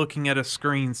backstage looking at a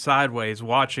screen sideways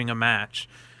watching a match.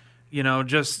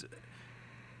 Just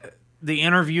the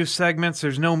interview segments,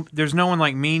 there's no one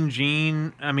like Mean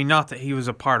Gene. I mean, not that he was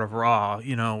a part of Raw,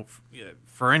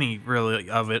 for any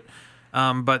really of it.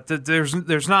 But there's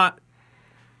no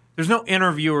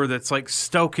interviewer that's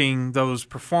stoking those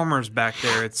performers back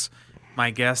there. It's,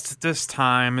 my guest at this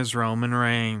time is Roman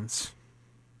Reigns.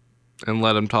 And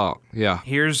let him talk. Yeah.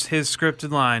 Here's his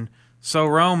scripted line. So,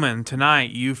 Roman, tonight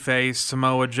you face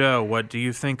Samoa Joe. What do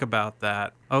you think about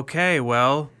that? Okay,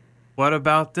 well, what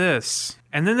about this?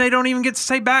 And then they don't even get to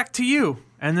say back to you.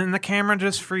 And then the camera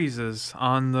just freezes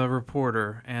on the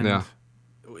reporter. And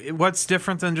what's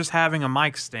different than just having a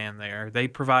mic stand there? They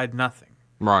provide nothing.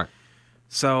 Right.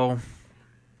 So,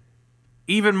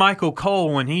 even Michael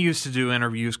Cole, when he used to do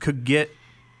interviews, could get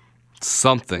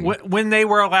something. When they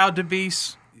were allowed to be,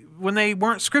 when they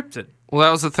weren't scripted. Well,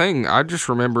 that was the thing. I just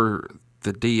remember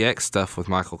the DX stuff with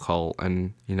Michael Cole,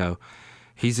 and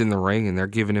he's in the ring and they're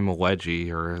giving him a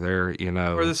wedgie, or they're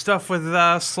or the stuff with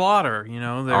Slaughter,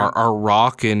 are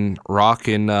rocking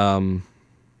Kevin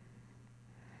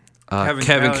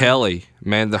Kelly.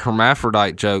 Man, the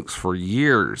hermaphrodite jokes for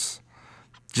years.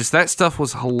 Just that stuff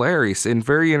was hilarious and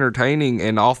very entertaining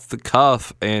and off the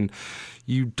cuff, and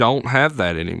you don't have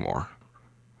that anymore.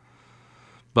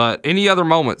 But any other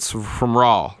moments from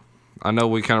Raw? I know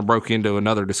we kind of broke into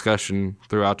another discussion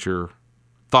throughout your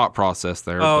thought process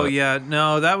there. Oh, yeah.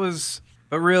 No, that was...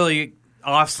 But really,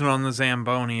 Austin on the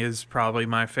Zamboni is probably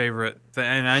my favorite.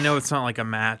 And I know it's not like a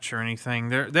match or anything.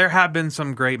 There have been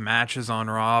some great matches on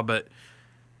Raw, but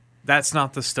that's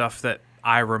not the stuff that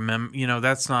I remember. You know,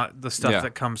 that's not the stuff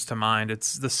that comes to mind.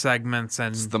 It's the segments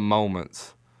and... It's the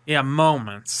moments. Yeah,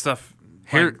 moments. Stuff.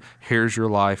 Here's Your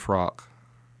Life, Rock.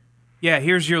 Yeah,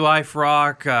 Here's Your Life,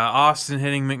 Rock. Austin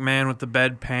hitting McMahon with the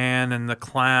bedpan and the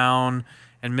clown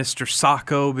and Mr.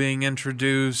 Sacco being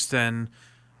introduced and...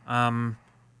 I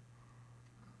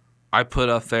put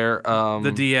up there...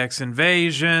 the DX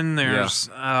Invasion. There's...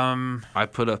 I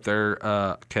put up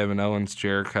there Kevin Owens,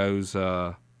 Jericho's...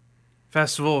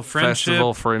 Festival of Friendship.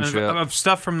 Of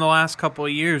stuff from the last couple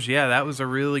of years. Yeah, that was a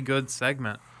really good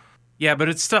segment. Yeah, but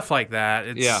it's stuff like that.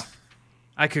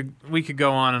 We could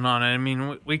go on and on. I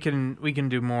mean, we can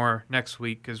do more next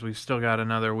week because we've still got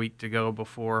another week to go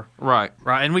before. Right.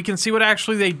 And we can see what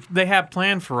actually they have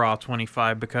planned for Raw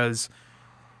 25 because,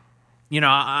 you know,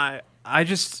 I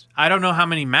don't know how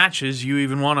many matches you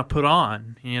even want to put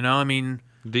on. You know, I mean...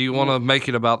 Do you want to make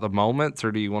it about the moments,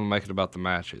 or do you want to make it about the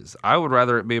matches? I would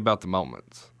rather it be about the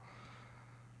moments.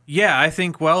 Yeah, I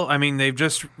think. Well, I mean, they've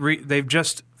just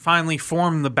finally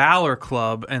formed the Balor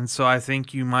Club, and so I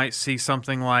think you might see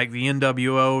something like the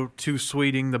NWO too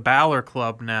sweeting the Balor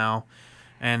Club now,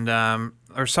 and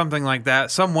or something like that.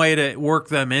 Some way to work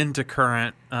them into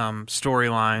current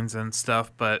storylines and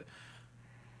stuff, but.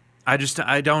 I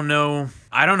don't know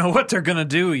what they're gonna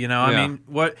do. You know, I mean,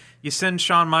 what you send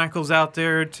Shawn Michaels out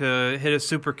there to hit a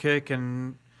super kick,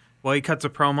 and he cuts a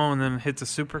promo and then hits a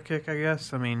super kick. I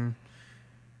guess. I mean,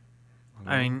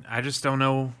 I just don't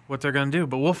know what they're gonna do,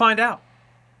 but we'll find out.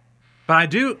 But I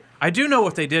do know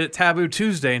what they did at Taboo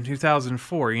Tuesday in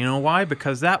 2004. You know why?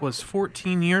 Because that was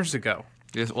 14 years ago.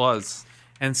 It was.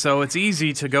 And so it's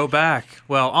easy to go back.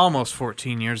 Well, almost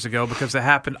 14 years ago because it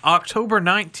happened October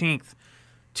 19th.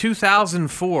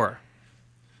 2004.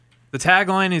 The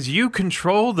tagline is, "You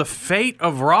control the fate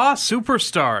of Raw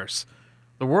superstars,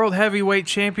 the World Heavyweight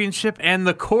Championship, and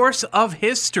the course of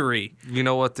history." You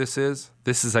know what this is?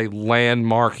 This is a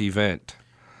landmark event.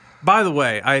 By the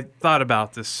way, I thought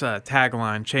about this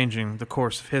tagline, changing the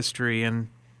course of history, and,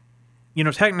 you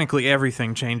know, technically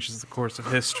everything changes the course of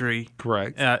history.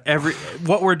 Correct.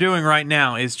 What we're doing right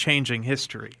now is changing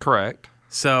history. Correct.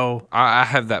 So I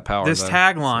have that power. This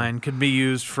tagline could be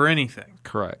used for anything.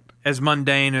 Correct. As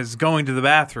mundane as going to the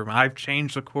bathroom. I've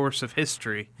changed the course of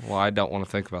history. Well, I don't want to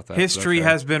think about that. History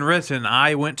has been written.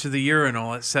 I went to the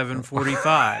urinal at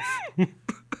 7:45.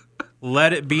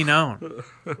 Let it be known.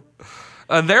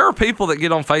 There are people that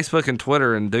get on Facebook and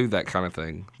Twitter and do that kind of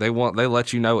thing. They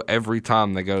let you know every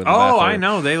time they go to the bathroom. Oh, I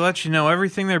know. They let you know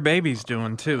everything their baby's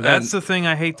doing, too. That's the thing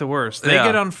I hate the worst. They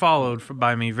get unfollowed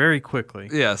by me very quickly.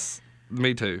 Yes.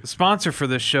 Me too. The sponsor for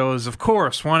this show is, of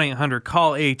course,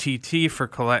 1-800-CALL-ATT for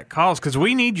collect calls, because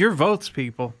we need your votes,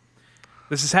 people.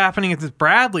 This is happening at the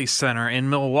Bradley Center in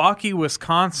Milwaukee,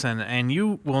 Wisconsin, and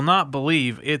you will not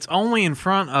believe it's only in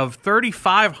front of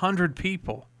 3,500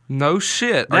 people. No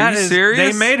shit. Are you serious?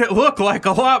 They made it look like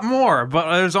a lot more,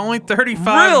 but there's only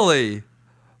 35. Really?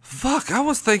 Fuck, I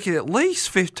was thinking at least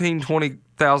 15,000,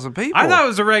 20,000 people. I thought it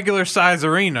was a regular size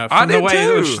arena. I did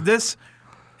too.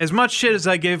 As much shit as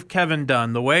I give Kevin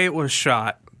Dunn, the way it was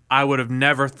shot, I would have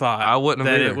never thought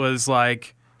it was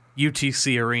like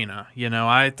UTC Arena. You know,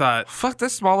 I thought... Fuck,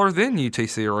 that's smaller than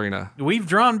UTC Arena. We've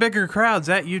drawn bigger crowds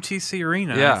at UTC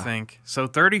Arena, I think. So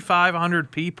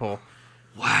 3,500 people.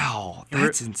 Wow,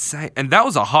 that's insane. And that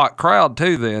was a hot crowd,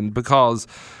 too, then, because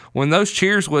when those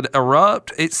cheers would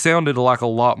erupt, it sounded like a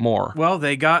lot more. Well,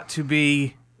 they got to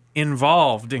be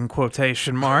involved, in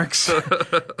quotation marks.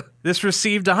 This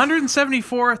received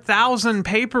 174,000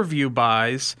 pay-per-view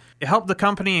buys. It helped the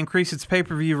company increase its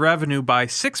pay-per-view revenue by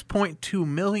 $6.2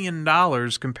 million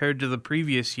compared to the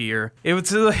previous year. It's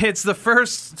the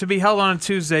first to be held on a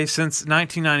Tuesday since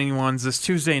 1991's This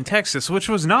Tuesday in Texas, which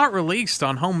was not released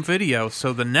on home video,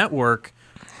 so the network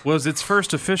was its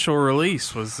first official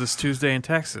release was This Tuesday in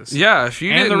Texas. Yeah,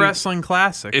 and the Wrestling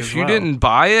Classic. If you didn't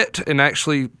buy it and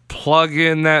actually plug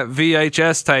in that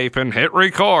VHS tape and hit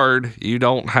record, you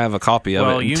don't have a copy of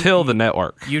it until the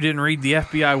network. You didn't read the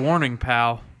FBI warning,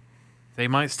 pal. They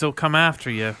might still come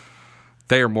after you.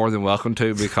 They are more than welcome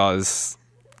to because,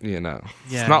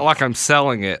 it's not like I'm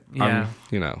selling it. Yeah.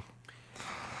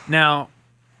 Now,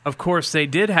 of course, they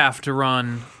did have to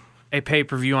run a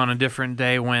pay-per-view on a different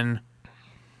day when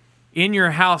In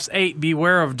Your House 8,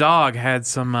 Beware of Dog had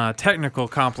some technical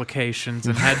complications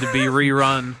and had to be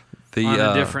rerun on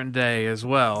a different day as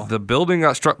well. The building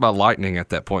got struck by lightning at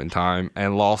that point in time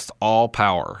and lost all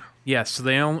power. Yes,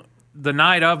 so the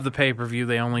night of the pay-per-view,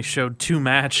 they only showed 2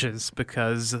 matches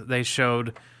because they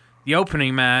showed the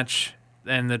opening match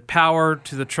and the power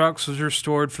to the trucks was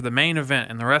restored for the main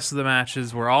event, and the rest of the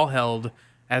matches were all held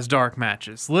as dark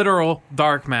matches. Literal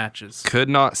dark matches. Could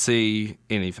not see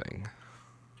anything.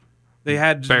 They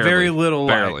had very little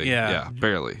light. Barely. Yeah,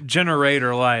 barely.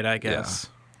 Generator light, I guess. Yeah.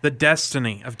 The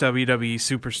destiny of WWE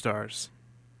superstars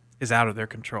is out of their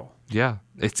control. Yeah,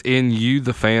 it's in you,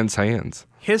 the fans' hands.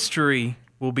 History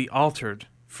will be altered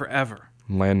forever.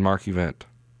 Landmark event.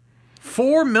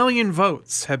 4 million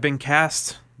votes have been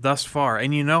cast thus far.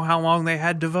 And you know how long they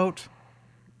had to vote?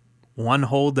 1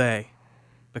 whole day.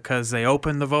 Because they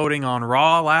opened the voting on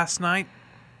Raw last night.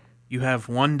 You have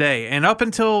 1 day. And up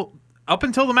until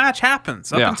the match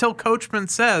happens, until Coachman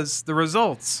says the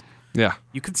results,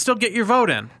 you can still get your vote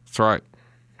in. That's right.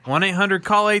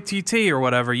 1-800-CALL-ATT or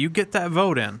whatever. You get that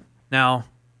vote in. Now,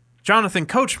 Jonathan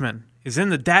Coachman is in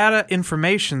the Data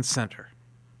Information Center,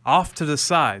 off to the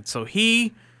side. So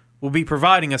he will be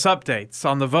providing us updates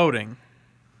on the voting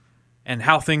and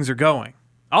how things are going.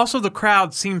 Also, the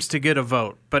crowd seems to get a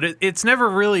vote, but it's never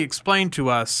really explained to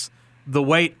us the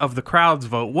weight of the crowd's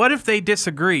vote. What if they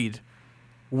disagreed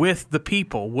with the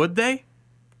people? Would they?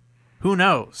 Who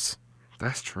knows?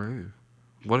 That's true.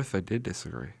 What if they did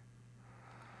disagree?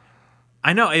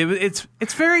 I know, it's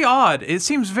very odd. It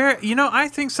seems very... I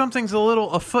think something's a little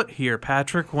afoot here,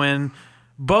 Patrick, when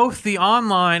both the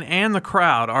online and the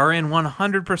crowd are in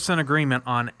 100% agreement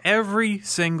on every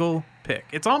single pick.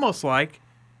 It's almost like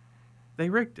they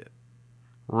rigged it.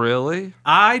 Really?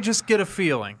 I just get a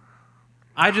feeling.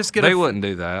 They wouldn't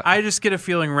do that. I just get a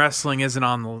feeling wrestling isn't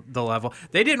on the level.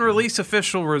 They didn't release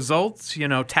official results,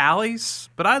 tallies,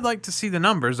 but I'd like to see the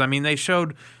numbers. I mean, they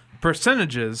showed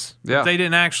percentages, but they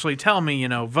didn't actually tell me,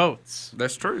 votes.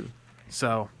 That's true.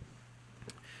 So,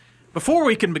 before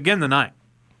we can begin the night,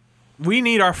 we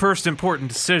need our first important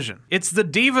decision. It's the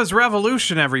Divas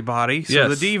Revolution, everybody. So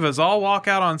the Divas all walk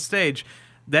out on stage.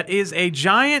 That is a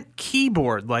giant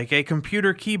keyboard, like a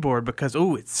computer keyboard, because,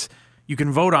 you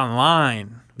can vote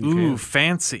online. Ooh,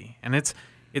 fancy. And it's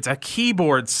a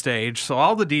keyboard stage, so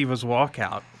all the Divas walk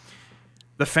out.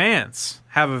 The fans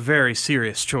have a very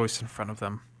serious choice in front of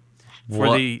them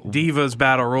for the Divas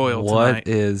Battle Royal tonight. What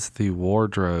is the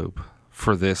wardrobe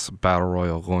for this Battle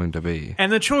Royal going to be?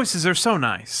 And the choices are so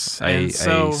nice. A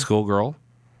schoolgirl,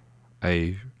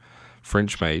 a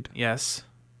French maid. Yes.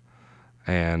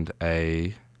 And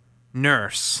a...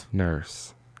 Nurse.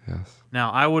 Yes.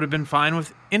 Now, I would have been fine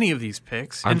with any of these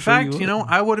picks. In fact,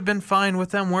 I would have been fine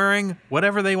with them wearing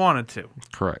whatever they wanted to.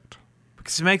 Correct.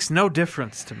 Because it makes no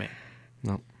difference to me.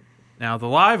 No. Now, the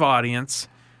live audience,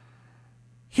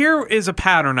 here is a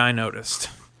pattern I noticed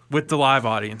with the live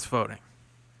audience voting.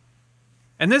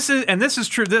 And this is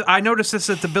true. I noticed this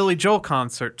at the Billy Joel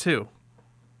concert too.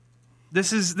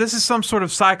 This is some sort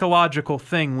of psychological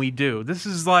thing we do. This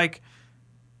is like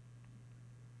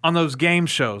on those game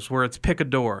shows where it's pick a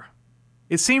door.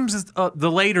 It seems the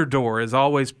later door is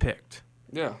always picked.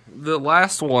 Yeah, the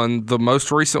last one, the most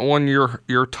recent one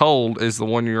you're told is the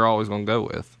one you're always going to go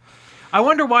with. I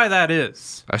wonder why that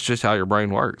is. That's just how your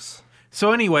brain works.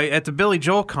 So anyway, at the Billy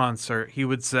Joel concert, he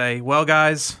would say, well,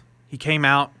 guys, he came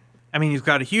out. I mean, he's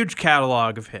got a huge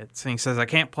catalog of hits, and he says, I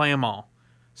can't play them all,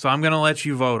 so I'm going to let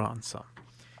you vote on some.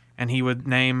 And he would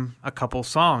name a couple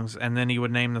songs, and then he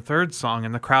would name the third song,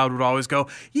 and the crowd would always go,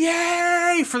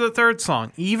 yay, for the third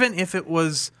song, even if it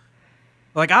was...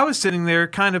 Like, I was sitting there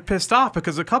kind of pissed off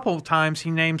because a couple of times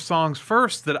he named songs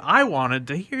first that I wanted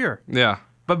to hear. Yeah.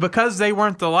 But because they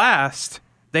weren't the last,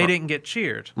 they didn't get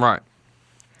cheered. Right.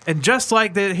 And just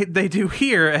like they do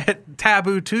here at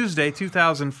Taboo Tuesday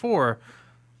 2004,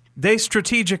 they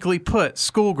strategically put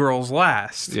Schoolgirls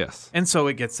last. Yes. And so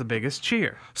it gets the biggest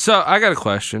cheer. So I got a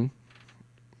question,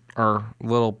 or a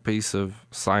little piece of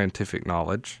scientific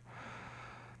knowledge.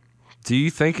 Do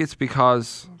you think it's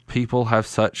because people have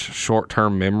such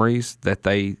short-term memories that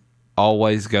they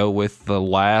always go with the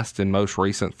last and most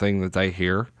recent thing that they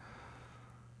hear?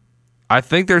 I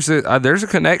think there's a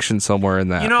connection somewhere in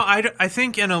that. I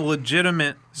think in a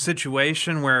legitimate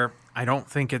situation where I don't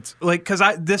think it's like, because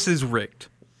this is rigged.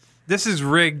 This is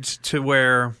rigged to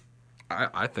where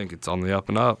I think it's on the up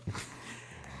and up.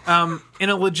 In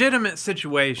a legitimate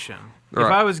situation, right.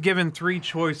 If I was given 3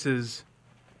 choices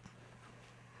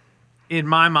in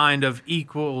my mind of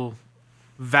equal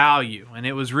value, and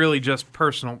it was really just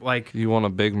personal, like you want a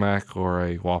Big Mac or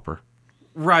a Whopper,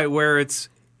 right? Where it's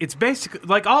it's basically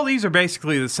like all these are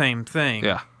basically the same thing.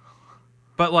 Yeah.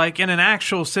 But like in an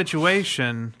actual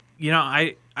situation, you know,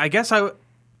 I guess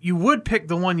you would pick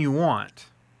the one you want.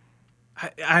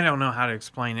 I don't know how to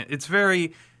explain it. It's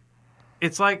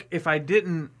like if I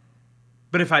didn't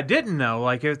know,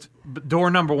 like it's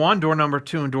door number 1, door number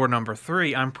 2, and door number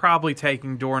 3, I'm probably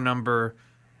taking door number.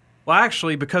 Well,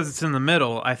 actually, because it's in the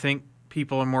middle, I think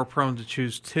people are more prone to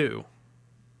choose 2.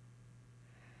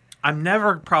 I'm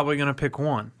never probably going to pick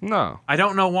 1. No. I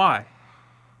don't know why.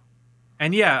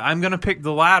 And yeah, I'm going to pick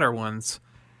the latter ones.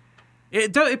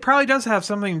 It probably does have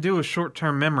something to do with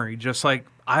short-term memory, just like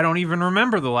I don't even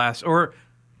remember the last, or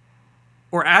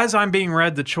as I'm being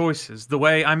read the choices, the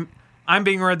way I'm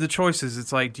being read the choices,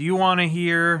 it's like, do you want to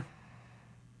hear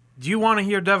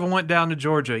Devil Went Down to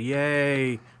Georgia?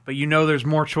 Yay. But you know there's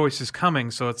more choices coming,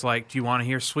 so it's like, do you want to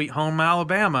hear Sweet Home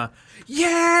Alabama?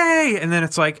 Yay! And then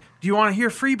it's like, do you want to hear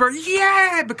Freebird?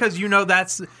 Yeah! Because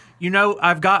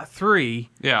I've got 3.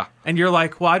 Yeah. And you're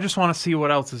like, well, I just want to see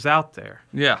what else is out there.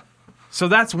 Yeah. So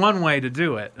that's one way to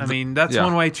do it. I mean, that's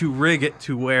one way to rig it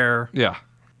to where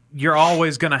you're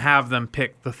always going to have them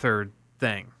pick the third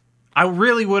thing. I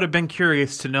really would have been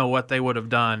curious to know what they would have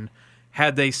done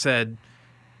had they said,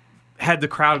 had the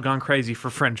crowd gone crazy for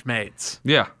French maids.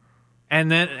 Yeah. And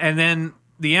then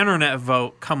the internet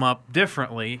vote come up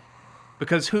differently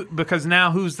because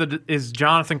now is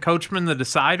Jonathan Coachman the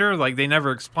decider? Like they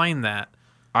never explained that.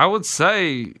 I would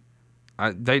say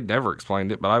they never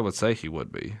explained it, but I would say he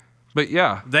would be. But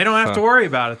yeah. They don't have to worry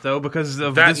about it though because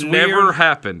of that this never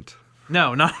happened.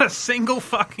 No, not a single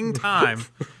fucking time.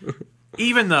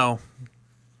 Even though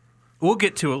we'll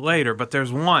get to it later, but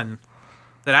there's one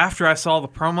that after I saw the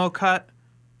promo cut,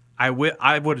 I would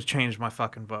have changed my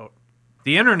fucking vote.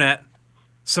 The internet,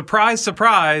 surprise,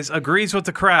 surprise, agrees with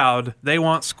the crowd. They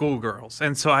want schoolgirls.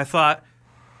 And so I thought,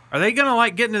 are they going to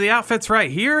like get into the outfits right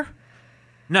here?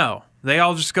 No. They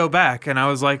all just go back. And I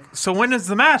was like, so when is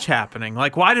the match happening?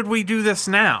 Like, why did we do this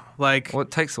now? Like, well,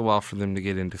 it takes a while for them to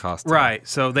get into costume. Right.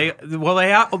 So they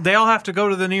all have to go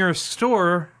to the nearest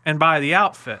store and buy the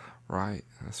outfit. Right.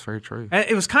 That's very true. And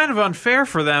it was kind of unfair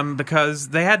for them because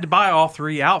they had to buy all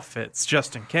 3 outfits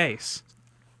just in case.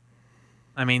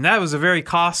 I mean, this was a very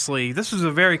costly thing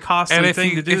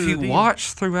to do. If you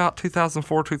watch throughout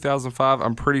 2004, 2005,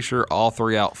 I'm pretty sure all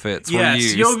 3 outfits were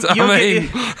used.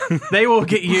 They will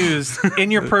get used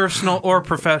in your personal or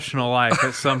professional life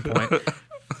at some point.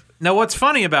 Now, what's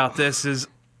funny about this is,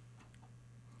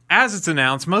 as it's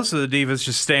announced, most of the divas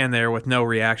just stand there with no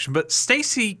reaction. But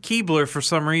Stacy Keibler, for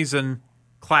some reason,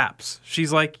 claps.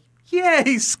 She's like,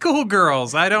 yay,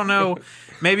 schoolgirls. I don't know.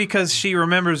 Maybe because she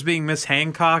remembers being Miss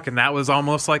Hancock, and that was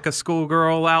almost like a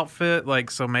schoolgirl outfit. Like,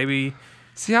 so maybe...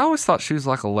 See, I always thought she was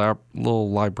like a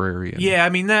little librarian. Yeah, I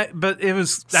mean, but it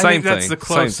was... I think that's the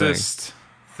closest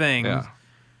thing. Yeah.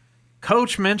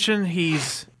 Coach mentioned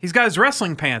he's got his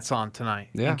wrestling pants on tonight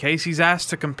in case he's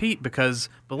asked to compete because,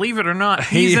 believe it or not,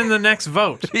 he's in the next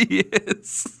vote. He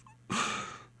is.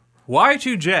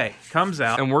 Y2J comes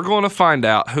out. And we're going to find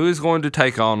out who is going to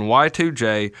take on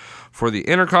Y2J for the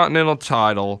Intercontinental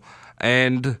title,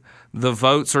 and the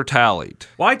votes are tallied.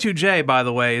 Y2J, by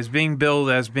the way, is being billed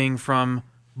as being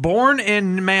born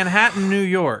in Manhattan, New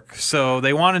York. So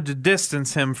they wanted to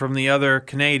distance him from the other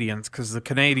Canadians because the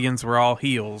Canadians were all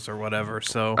heels or whatever.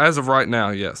 So as of right now,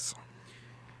 yes.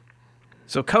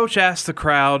 So Coach asked the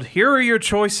crowd, here are your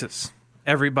choices,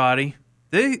 everybody.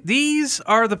 These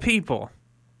are the people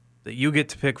that you get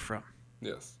to pick from.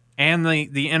 Yes. And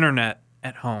the internet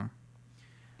at home.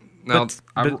 Now,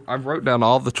 I wrote down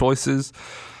all the choices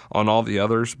on all the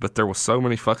others, but there was so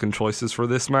many fucking choices for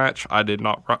this match, I did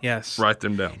not write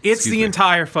them down. It's the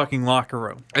entire fucking locker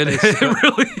room. It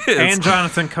really is. And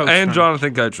Jonathan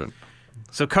Coachman.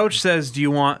 So Coach says, do you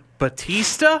want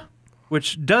Batista?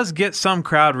 Which does get some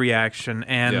crowd reaction.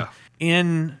 And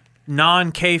in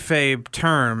non-kayfabe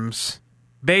terms,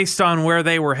 based on where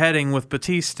they were heading with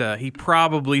Batista, he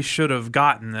probably should have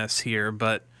gotten this here,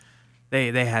 but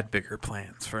they had bigger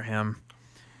plans for him.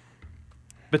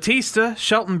 Batista,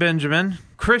 Shelton Benjamin,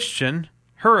 Christian,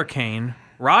 Hurricane,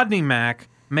 Rodney Mack,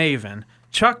 Maven,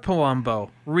 Chuck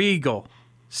Palumbo, Regal,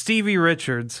 Stevie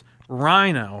Richards,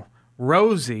 Rhino,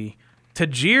 Rosie,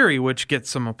 Tajiri, which gets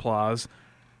some applause,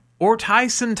 or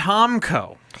Tyson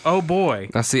Tomko. Oh boy.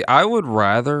 Now see, I would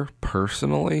rather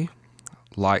personally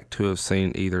like to have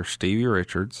seen either Stevie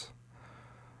Richards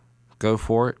go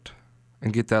for it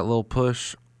and get that little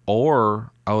push,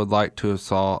 or I would like to have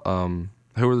saw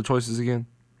who were the choices again?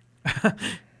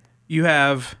 You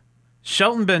have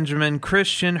Shelton Benjamin,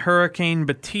 Christian, Hurricane,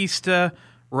 Batista,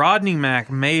 Rodney Mack,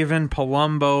 Maven,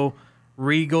 Palumbo,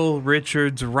 Regal,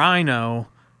 Richards, Rhino,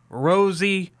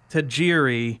 Rosie,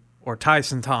 Tajiri, or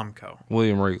Tyson Tomko?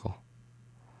 William Regal.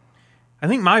 I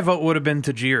think my vote would have been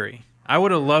Tajiri. I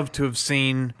would have loved to have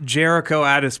seen Jericho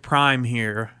at his prime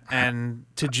here and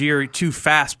Tajiri, two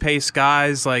fast-paced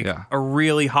guys, a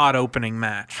really hot opening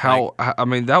match. I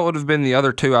mean, that would have been the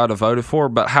other two I'd have voted for,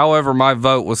 but however, my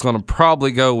vote was going to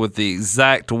probably go with the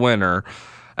exact winner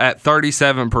at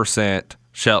 37%,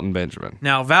 Shelton Benjamin.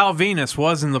 Now, Val Venus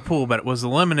was in the pool, but it was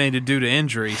eliminated due to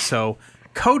injury, so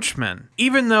Coachman,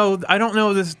 even though I don't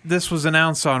know this was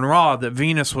announced on Raw that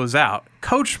Venus was out,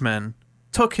 Coachman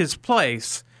took his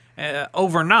place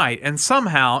overnight and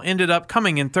somehow ended up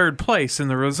coming in third place in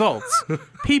the results.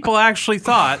 People actually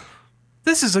thought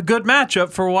this is a good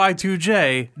matchup for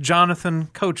Y2J, Jonathan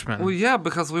Coachman. Well, yeah,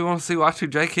 because we want to see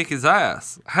Y2J kick his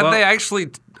ass. Had they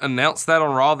actually announced that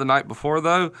on Raw the night before,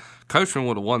 though, Coachman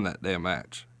would have won that damn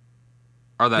match.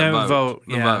 Or that vote.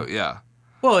 The vote, yeah.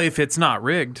 Well, if it's not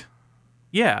rigged,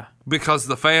 yeah. Because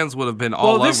the fans would have been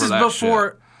all over that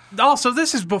shit. Also,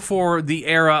 this is before the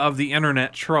era of the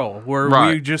internet troll, where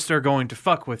we just are going to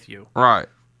fuck with you. Right.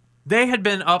 They had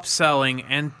been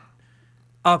upselling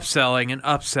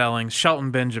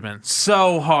Shelton Benjamin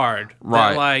so hard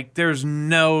that, there's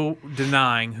no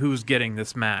denying who's getting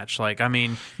this match.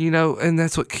 And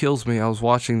that's what kills me. I was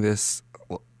watching this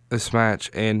match,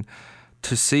 and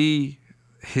to see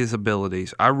his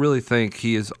abilities, I really think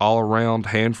he is all around,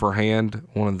 hand for hand,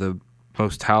 one of the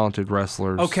most talented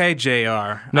wrestlers. Okay,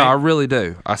 JR. No, I really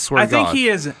do. I swear to God. I think he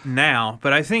is now,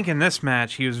 but I think in this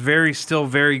match he was still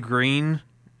very green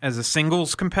as a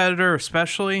singles competitor,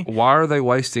 especially. Why are they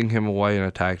wasting him away in a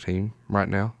tag team right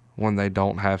now when they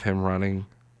don't have him running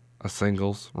a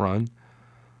singles run?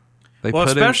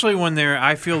 Especially when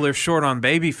I feel they're short on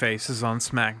baby faces on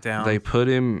SmackDown. They put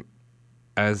him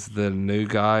as the new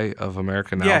guy of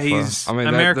American Alpha. Yeah, he's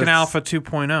American Alpha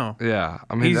 2.0. Yeah,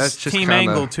 he's that's just Team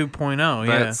Angle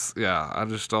 2.0. Yeah,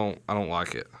 I don't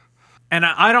like it. And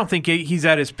I don't think he's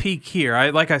at his peak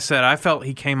here. Like I said, I felt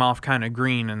he came off kind of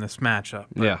green in this matchup.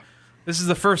 Yeah. This is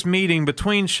the first meeting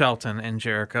between Shelton and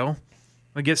Jericho.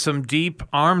 We get some deep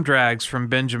arm drags from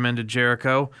Benjamin to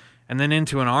Jericho, and then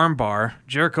into an arm bar.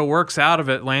 Jericho works out of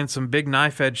it, lands some big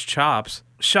knife-edge chops.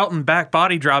 Shelton back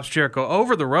body drops Jericho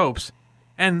over the ropes,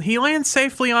 and he lands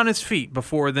safely on his feet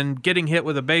before then getting hit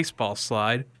with a baseball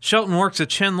slide. Shelton works a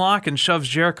chin lock and shoves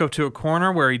Jericho to a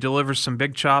corner where he delivers some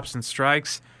big chops and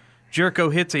strikes. Jericho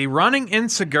hits a running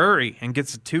enziguri and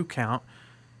gets a 2 count.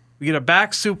 We get a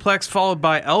back suplex followed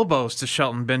by elbows to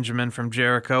Shelton Benjamin from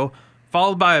Jericho,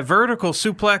 followed by a vertical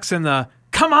suplex in the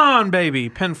 "come on, baby"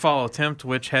 pinfall attempt,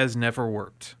 which has never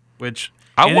worked. Which,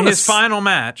 in his final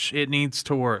match, it needs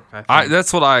to work. I think.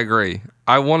 That's what I agree.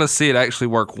 I want to see it actually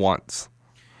work once.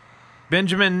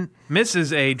 Benjamin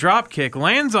misses a drop kick,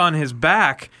 lands on his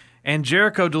back, and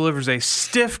Jericho delivers a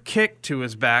stiff kick to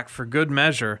his back for good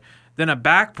measure, then a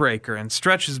backbreaker and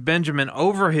stretches Benjamin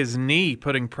over his knee,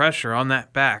 putting pressure on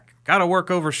that back. Got to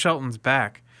work over Shelton's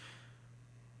back.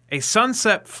 A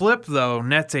sunset flip, though,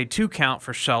 nets a 2 count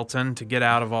for Shelton to get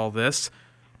out of all this.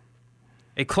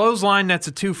 A clothesline nets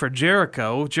a 2 for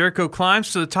Jericho. Jericho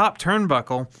climbs to the top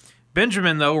turnbuckle.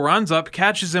 Benjamin, though, runs up,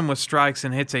 catches him with strikes,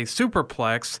 and hits a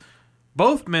superplex.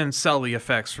 Both men sell the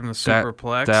effects from the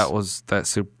superplex. That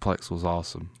superplex was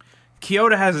awesome.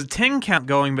 Kyoto has a 10 count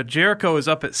going, but Jericho is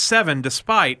up at 7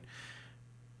 despite.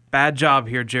 Bad job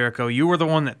here, Jericho. You were the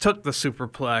one that took the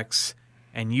superplex,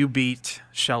 and you beat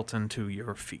Shelton to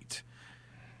your feet.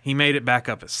 He made it back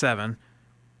up at 7.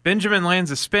 Benjamin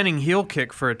lands a spinning heel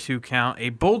kick for a 2 count. A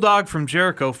bulldog from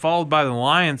Jericho followed by the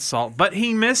lion salt, but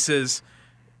he misses.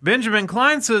 Benjamin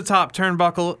climbs to the top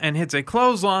turnbuckle and hits a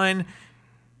clothesline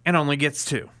and only gets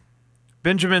 2.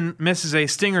 Benjamin misses a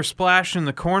stinger splash in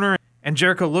the corner, and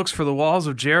Jericho looks for the walls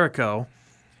of Jericho.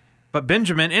 But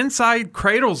Benjamin inside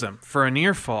cradles him for a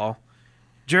near fall.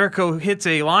 Jericho hits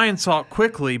a lion salt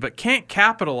quickly, but can't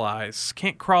capitalize,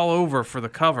 can't crawl over for the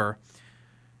cover.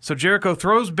 So Jericho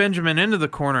throws Benjamin into the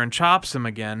corner and chops him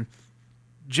again.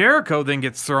 Jericho then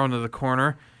gets thrown to the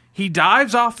corner. He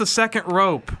dives off the second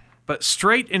rope, but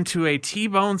straight into a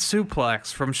T-bone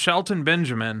suplex from Shelton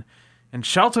Benjamin. And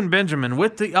Shelton Benjamin,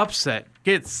 with the upset,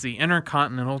 gets the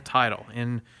Intercontinental title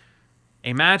in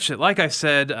a match that, like I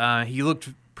said, he looked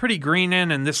pretty green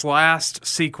in this last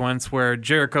sequence where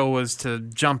Jericho was to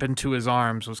jump into his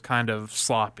arms was kind of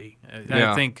sloppy.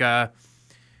 I think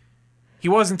he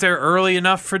wasn't there early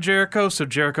enough for Jericho, so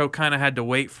Jericho kind of had to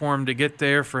wait for him to get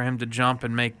there for him to jump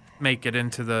and make it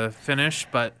into the finish.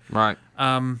 But right.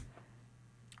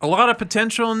 A lot of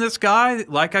potential in this guy.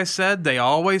 Like I said, they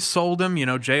always sold him.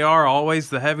 JR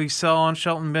always the heavy sell on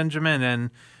Shelton Benjamin,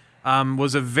 and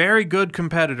was a very good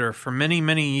competitor for many,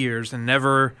 many years and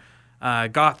never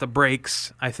got the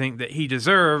breaks, I think, that he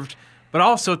deserved. But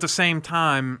also at the same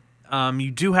time,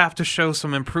 you do have to show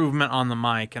some improvement on the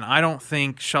mic. And I don't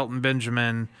think Shelton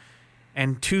Benjamin,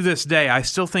 and to this day, I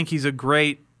still think he's a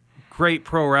great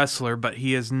pro wrestler, but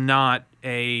he is not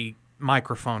a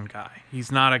microphone guy.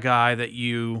 He's not a guy that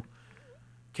you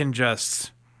can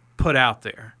just put out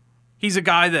there. He's a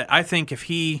guy that I think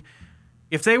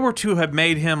if they were to have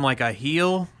made him like a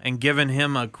heel and given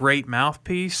him a great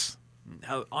mouthpiece,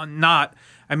 not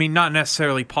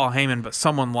necessarily Paul Heyman, but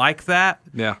someone like that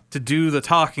to do the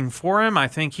talking for him, I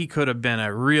think he could have been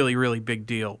a really, really big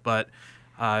deal. But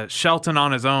Shelton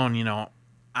on his own,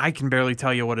 I can barely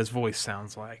tell you what his voice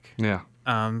sounds like. Yeah.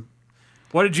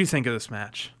 What did you think of this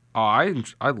match? Oh,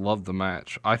 I loved the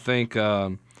match. I think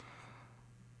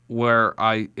where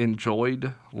I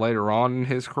enjoyed later on in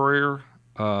his career,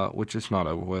 which is not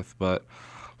over with, but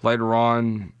later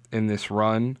on in this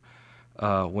run,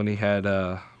 when he had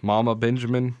Mama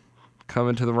Benjamin come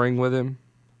into the ring with him,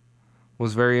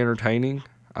 was very entertaining.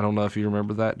 I don't know if you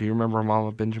remember that. Do you remember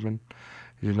Mama Benjamin?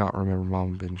 You do not remember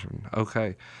Mama Benjamin.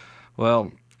 Okay.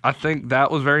 Well, I think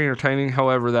that was very entertaining.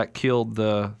 However, that killed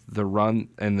the run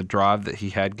and the drive that he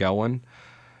had going.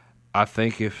 I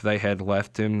think if they had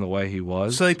left him the way he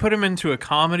was. So they put him into a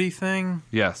comedy thing?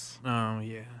 Yes. Oh,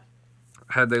 yeah.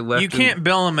 Had they left him. You can't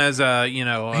bill him as a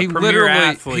premier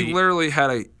athlete. He literally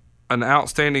had an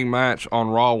outstanding match on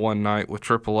Raw one night with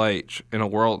Triple H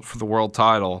for the world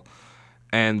title.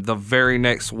 And the very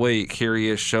next week, here he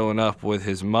is showing up with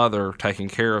his mother taking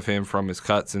care of him from his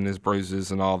cuts and his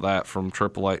bruises and all that from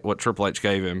Triple H, what Triple H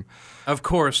gave him. Of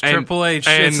course, Triple H.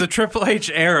 It's the Triple H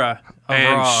era of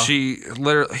Raw. She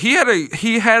literally he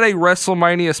had a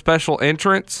WrestleMania special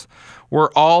entrance where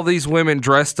all these women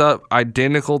dressed up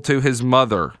identical to his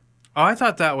mother. Oh, I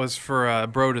thought that was for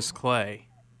Brodus Clay.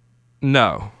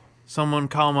 No. Someone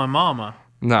call my mama.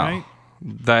 No. Right?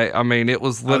 It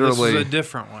was literally... this is a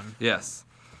different one. Yes.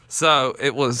 So,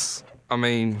 it was, At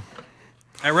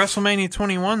WrestleMania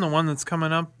 21, the one that's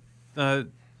coming up, the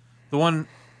one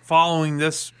following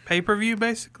this pay-per-view,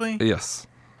 basically? Yes.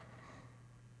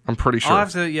 I'm pretty sure.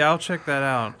 I'll check that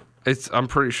out. I'm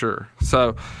pretty sure.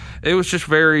 So, it was just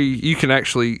very... You can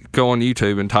actually go on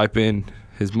YouTube and type in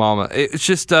his mama. It's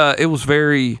just, it was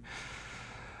very...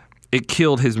 It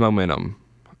killed his momentum.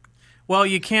 Well,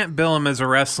 you can't bill him as a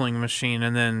wrestling machine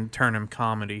and then turn him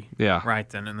comedy right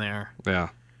then and there. Yeah.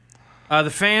 The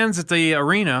fans at the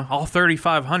arena, all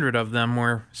 3,500 of them,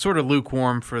 were sort of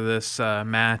lukewarm for this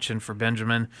match and for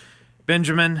Benjamin.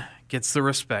 Benjamin gets the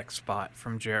respect spot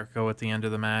from Jericho at the end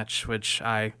of the match, which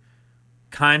I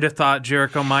kind of thought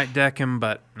Jericho might deck him,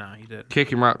 but no, he didn't.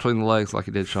 Kick him right between the legs like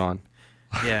he did Shawn.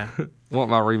 Yeah. Want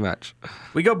my rematch.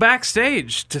 We go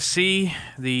backstage to see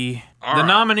the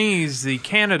nominees, the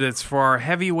candidates for our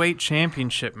heavyweight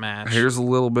championship match. Here's a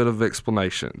little bit of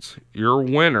explanations. Your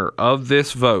winner of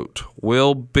this vote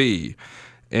will be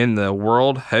in the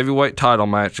World Heavyweight title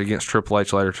match against Triple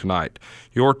H later tonight.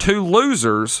 Your two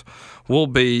losers will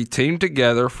be teamed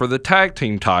together for the tag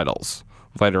team titles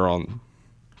later on.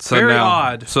 So Very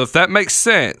odd. So if that makes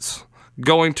sense,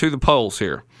 going to the polls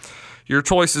here, your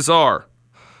choices are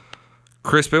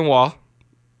Chris Benoit,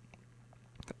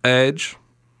 Edge,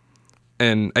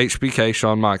 and HBK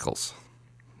Shawn Michaels.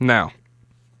 Now,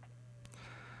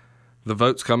 the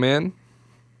votes come in.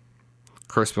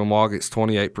 Chris Benoit gets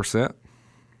 28%.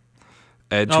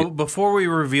 Edge. No, before we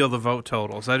reveal the vote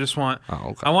totals, I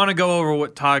want to go over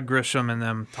what Todd Grisham and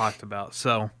them talked about.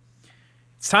 So,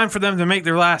 it's time for them to make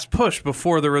their last push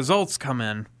before the results come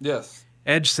in. Yes.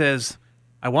 Edge says,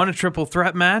 I want a triple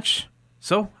threat match,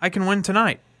 so I can win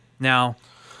tonight. Now,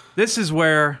 this is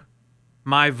where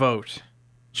my vote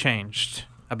changed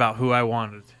about who I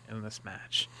wanted in this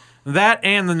match. That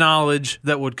and the knowledge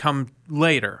that would come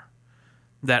later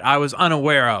that I was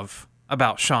unaware of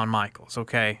about Shawn Michaels,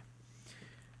 okay?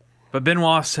 But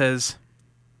Benoit says,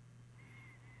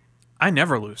 I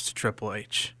never lose to Triple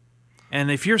H. And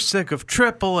if you're sick of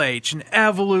Triple H and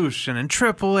Evolution and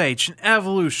Triple H and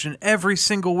Evolution every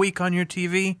single week on your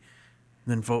TV,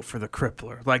 then vote for the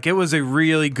Crippler. Like, it was a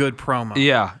really good promo.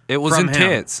 Yeah, it was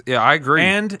intense. Him. Yeah, I agree.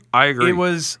 And I agree. It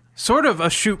was sort of a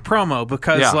shoot promo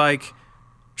because, like,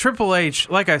 Triple H,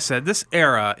 like I said, this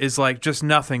era is like just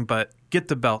nothing but get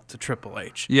the belt to Triple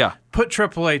H. Yeah. Put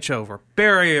Triple H over.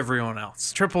 Bury everyone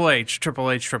else. Triple H,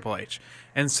 Triple H, Triple H.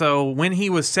 And so when he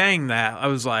was saying that, I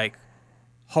was like,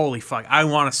 holy fuck, I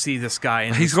want to see this guy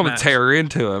in He's going to tear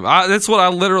into him. That's what I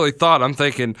literally thought. I'm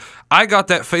thinking, I got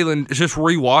that feeling just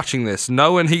rewatching this,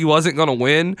 knowing he wasn't going to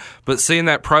win, but seeing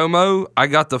that promo, I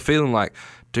got the feeling like,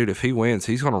 dude, if he wins,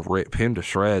 he's going to rip him to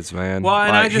shreds, man. Well,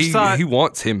 and I just thought... He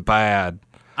wants him bad.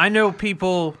 I know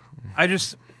people... I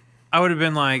would have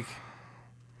been like...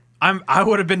 I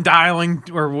would have been dialing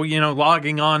or,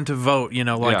 logging on to vote,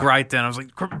 right then. I was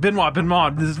like,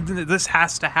 Benoit, this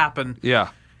has to happen. Yeah.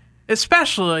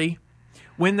 Especially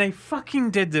when they fucking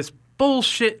did this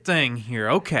bullshit thing here.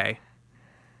 Okay.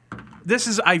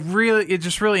 It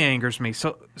just really angers me.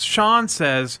 So Sean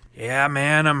says, yeah,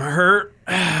 man, I'm hurt,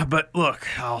 but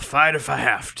look, I'll fight if I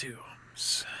have to.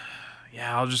 So,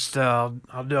 yeah, I'll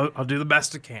do the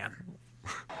best I can.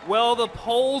 Well, the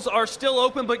polls are still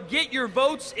open, but get your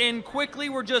votes in quickly.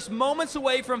 We're just moments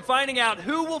away from finding out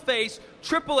who will face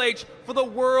Triple H for the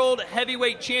World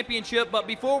Heavyweight Championship. But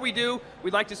before we do,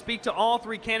 we'd like to speak to all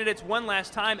three candidates one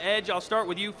last time. Edge, I'll start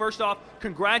with you. First off,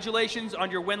 congratulations on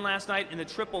your win last night in the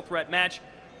triple threat match.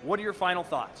 What are your final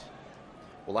thoughts?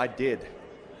 Well, I did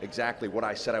exactly what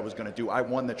I said I was going to do. I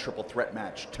won the triple threat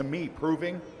match, to me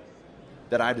proving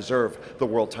that I deserve the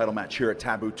world title match here at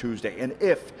Taboo Tuesday. And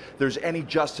if there's any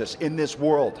justice in this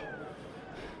world,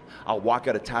 I'll walk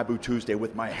out of Taboo Tuesday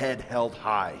with my head held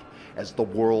high as the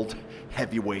world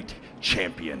heavyweight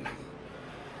champion.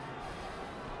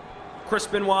 Chris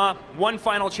Benoit, one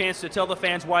final chance to tell the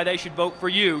fans why they should vote for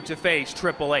you to face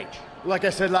Triple H. Like I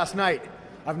said last night,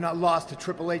 I've not lost to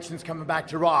Triple H since coming back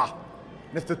to Raw.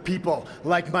 And if the people,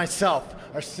 like myself,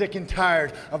 are sick and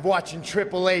tired of watching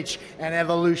Triple H and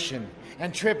Evolution,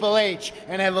 and Triple H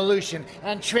and Evolution,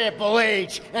 and Triple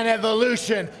H and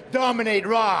Evolution dominate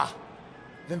Raw,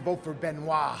 then vote for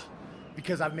Benoit,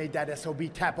 because I've made that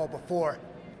SOB tap out before,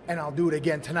 and I'll do it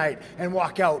again tonight and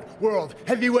walk out World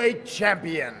Heavyweight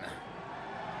Champion.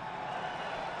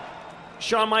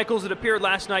 Shawn Michaels, it appeared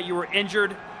last night you were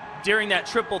injured during that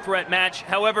triple threat match.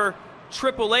 However,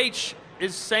 Triple H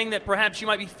is saying that perhaps you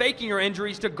might be faking your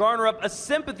injuries to garner up a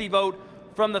sympathy vote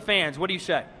from the fans. What do you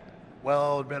say? Well,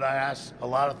 I'll admit I ask a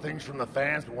lot of things from the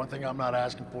fans, but one thing I'm not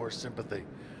asking for is sympathy.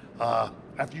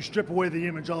 After you strip away the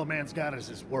image, all a man's got is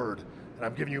his word. And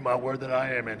I'm giving you my word that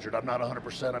I am injured. I'm not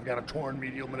 100%. I've got a torn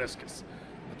medial meniscus.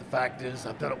 But the fact is,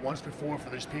 I've done it once before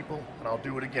for these people, and I'll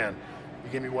do it again.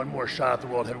 You give me one more shot at the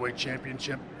World Heavyweight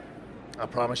Championship, I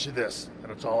promise you this,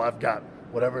 and it's all I've got.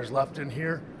 Whatever is left in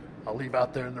here, I'll leave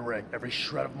out there in the ring. Every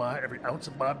ounce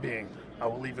of my being, I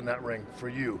will leave in that ring for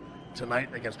you tonight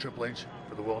against Triple H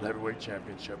for the World Heavyweight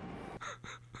Championship.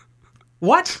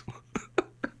 What?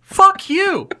 Fuck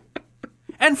you.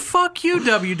 And fuck you,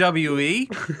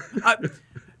 WWE.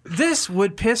 This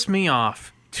would piss me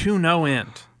off to no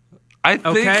end. I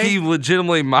think he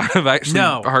legitimately might have actually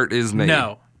hurt his knee.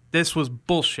 No, this was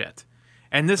bullshit.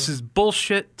 And this is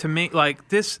bullshit to me. Like,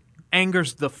 this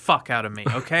angers the fuck out of me,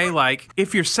 okay? Like,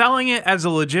 if you're selling it as a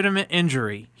legitimate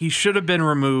injury, he should have been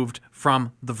removed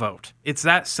from the vote. It's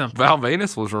that simple. Val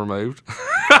Venus was removed.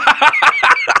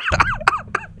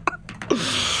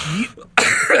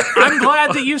 I'm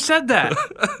glad that you said that,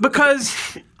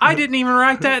 because I didn't even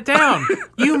write that down.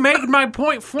 You made my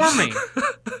point for me.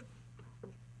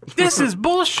 This is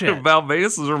bullshit. Val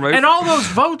Venus was removed. And all those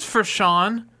votes for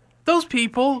Sean, those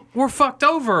people were fucked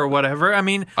over or whatever. I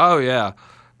mean... Oh, yeah.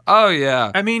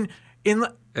 I mean,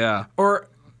 Yeah.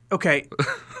 Okay.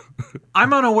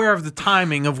 I'm unaware of the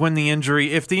timing of when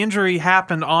if the injury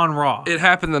happened on Raw. It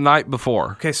happened the night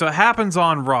before. Okay, so it happens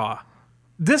on Raw.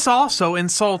 This also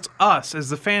insults us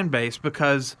as the fan base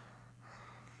because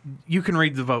you can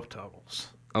read the vote totals.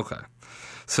 Okay.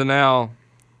 So now,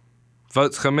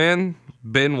 votes come in.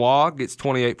 Benoit gets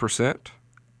 28%.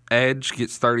 Edge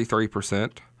gets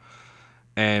 33%.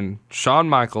 And Shawn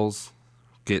Michaels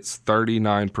gets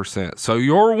 39%. So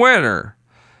your winner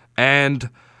and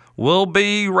will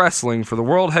be wrestling for the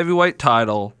World Heavyweight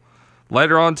title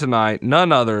later on tonight,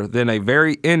 none other than a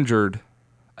very injured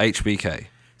HBK.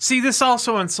 See, this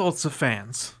also insults the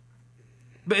fans.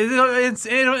 But it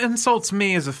insults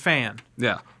me as a fan.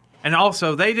 Yeah. And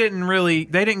also, they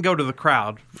didn't go to the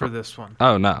crowd for this one.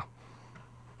 Oh, no.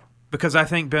 Because I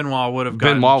think Benoit would have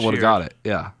gotten Benoit would have got it,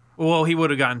 yeah. Well, he would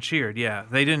have gotten cheered, yeah.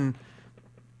 They didn't...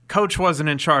 Coach wasn't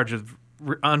in charge of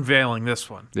unveiling this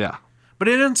one. Yeah. But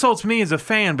it insults me as a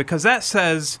fan because that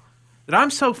says that I'm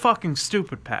so fucking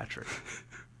stupid, Patrick.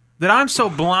 That I'm so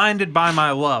blinded by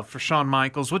my love for Shawn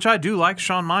Michaels, which I do like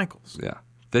Shawn Michaels. Yeah.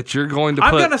 That you're going to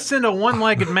I'm going to send a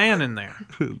one-legged man in there.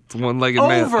 It's one-legged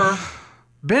man. Over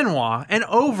Benoit and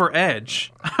over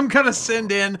Edge. I'm going to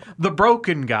send in the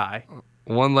broken guy.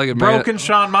 One-legged man. Broken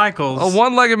Shawn Michaels. A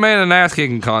one-legged man in an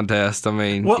ass-kicking contest. I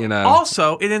mean,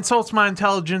 Also, it insults my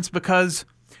intelligence because,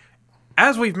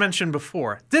 as we've mentioned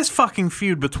before, this fucking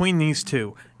feud between these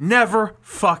two never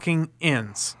fucking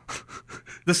ends.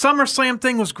 The SummerSlam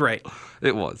thing was great.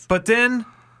 It was. But then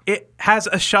it has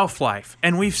a shelf life,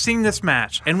 and we've seen this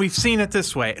match, and we've seen it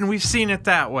this way, and we've seen it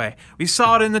that way. We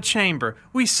saw it in the chamber.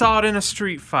 We saw it in a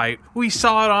street fight. We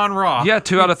saw it on Raw. Yeah,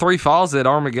 2 out of 3 falls at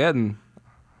Armageddon.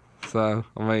 So,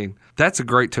 I mean, that's a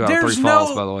great 2 out of 3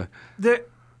 falls, by the way.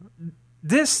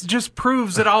 This just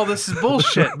proves that all this is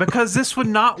bullshit because this would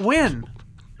not win.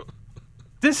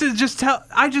 This is just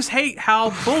I just hate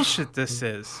how bullshit this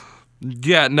is.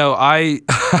 Yeah, no, I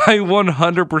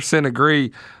 100%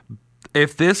 agree.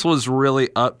 If this was really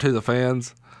up to the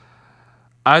fans,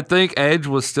 I think Edge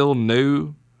was still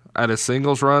new at a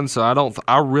singles run, so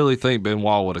I really think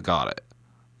Benoit would have got it.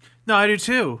 No, I do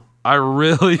too. I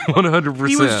really 100%.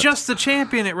 He was just the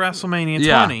champion at WrestleMania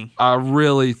 20. I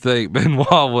really think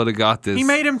Benoit would have got this. He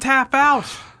made him tap out.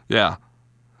 Yeah.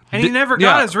 And he never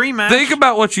got his rematch. Think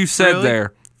about what you said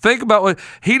there. Think about what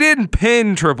he didn't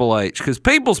pin Triple H because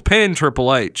people's pin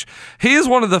Triple H. He is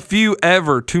one of the few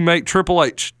ever to make Triple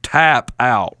H tap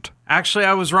out. Actually,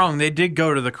 I was wrong. They did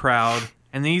go to the crowd,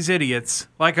 and these idiots,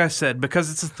 like I said,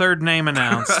 because it's a third name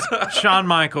announced, Shawn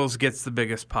Michaels gets the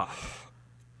biggest pop.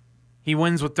 He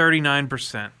wins with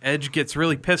 39%. Edge gets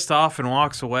really pissed off and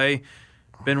walks away.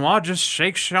 Benoit just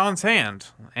shakes Shawn's hand,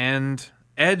 and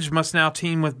Edge must now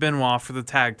team with Benoit for the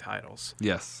tag titles.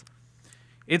 Yes.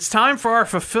 It's time for our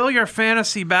Fulfill Your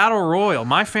Fantasy Battle Royal.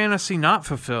 My fantasy not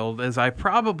fulfilled, as I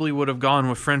probably would have gone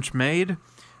with French Maid,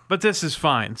 but this is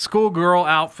fine. Schoolgirl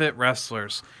outfit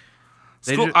wrestlers.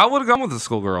 I would have gone with the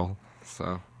schoolgirl.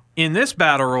 So in this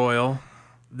Battle Royal,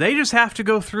 they just have to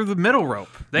go through the middle rope.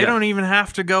 They don't even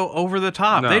have to go over the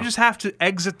top. No. They just have to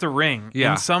exit the ring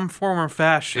in some form or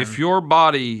fashion. If your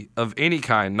body of any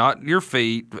kind, not your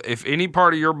feet, if any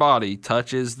part of your body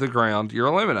touches the ground, you're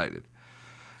eliminated.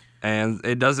 And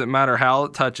it doesn't matter how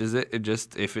it touches it,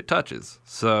 if it touches.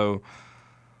 So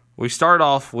we start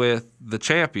off with the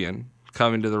champion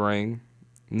coming to the ring,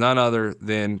 none other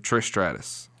than Trish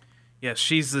Stratus. Yes,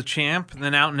 she's the champ.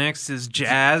 Then out next is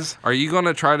Jazz. Are you going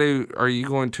to try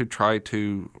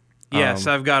to? Yes,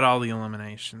 I've got all the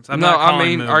eliminations.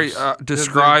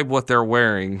 Describe what they're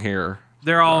wearing here.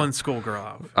 They're all in schoolgirl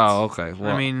outfits. Oh, okay.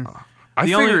 Well, I mean, I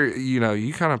figure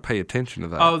you kind of pay attention to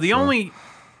that. Oh, the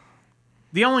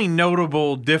only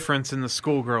notable difference in the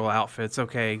schoolgirl outfits,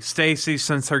 okay, Stacy,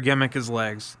 since her gimmick is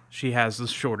legs, she has the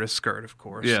shortest skirt, of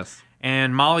course. Yes.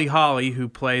 And Molly Holly, who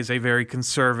plays a very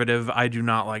conservative, I do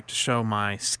not like to show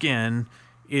my skin,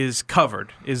 is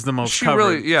the most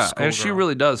covered. And she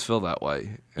really does feel that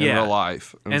way in real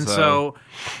life. And so,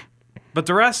 but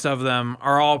the rest of them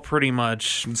are all pretty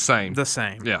much the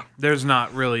same. Yeah. There's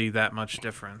not really that much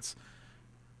difference.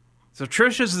 So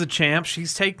Trish is the champ.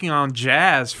 She's taking on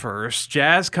Jazz first.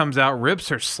 Jazz comes out, rips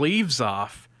her sleeves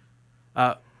off.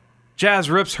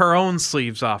 Jazz rips her own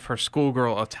sleeves off, her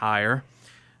schoolgirl attire.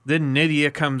 Then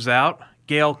Nydia comes out.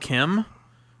 Gail Kim,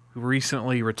 who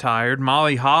recently retired.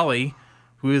 Molly Holly,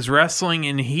 who is wrestling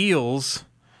in heels.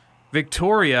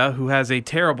 Victoria, who has a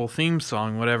terrible theme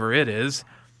song, whatever it is.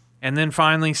 And then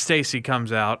finally Stacy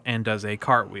comes out and does a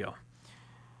cartwheel.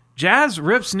 Jazz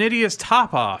rips Nydia's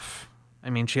top off.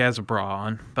 I mean, she has a bra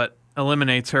on, but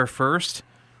eliminates her first.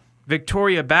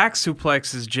 Victoria back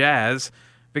suplexes Jazz.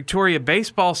 Victoria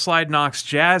baseball slide knocks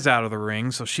Jazz out of the ring,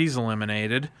 so she's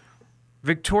eliminated.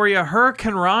 Victoria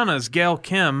Hurricane Rana's Gail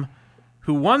Kim,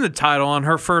 who won the title on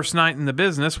her first night in the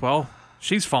business. Well,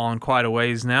 she's fallen quite a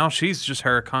ways now. She's just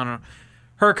Hurricane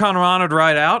Rana'd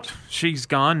right out. She's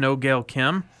gone, no Gail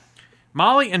Kim.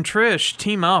 Molly and Trish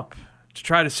team up to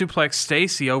try to suplex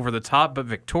Stacy over the top, but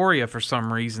Victoria, for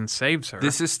some reason, saves her.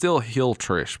 This is still heel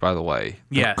Trish, by the way.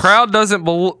 Yes. The crowd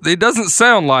it doesn't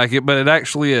sound like it, but it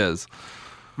actually is.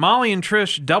 Molly and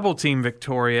Trish double-team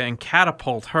Victoria and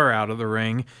catapult her out of the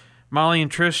ring. Molly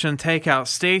and Trish then take out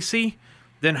Stacy.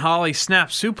 Then Holly snap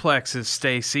suplexes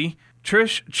Stacy.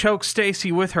 Trish chokes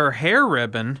Stacy with her hair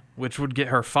ribbon, which would get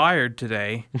her fired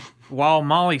today, while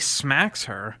Molly smacks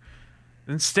her.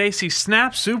 Then Stacy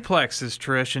snap suplexes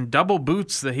Trish and double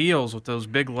boots the heels with those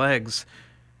big legs.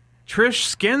 Trish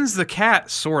skins the cat,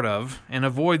 sort of, and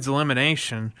avoids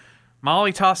elimination.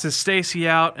 Molly tosses Stacy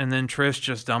out, and then Trish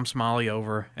just dumps Molly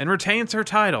over and retains her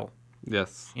title.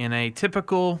 Yes. In a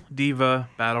typical Diva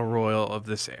Battle Royal of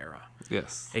this era.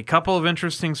 Yes. A couple of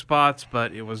interesting spots,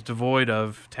 but it was devoid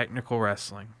of technical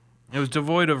wrestling. It was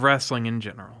devoid of wrestling in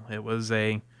general. It was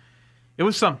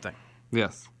something.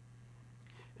 Yes.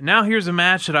 Now here's a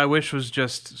match that I wish was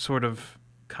just sort of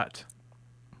cut.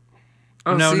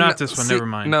 Oh, no, not this one. Never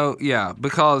mind. No, yeah,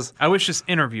 because I wish this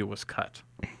interview was cut.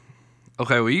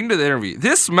 Okay, well, you can do the interview.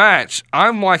 This match,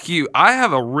 I'm like you. I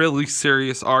have a really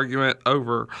serious argument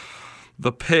over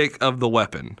the pick of the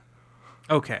weapon.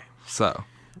 Okay. So.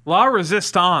 La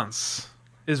Resistance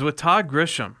is with Todd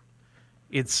Grisham.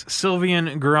 It's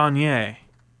Sylvain Grenier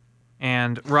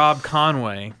and Rob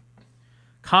Conway.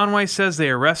 Conway says they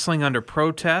are wrestling under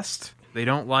protest. They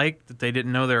don't like that they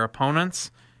didn't know their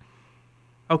opponents.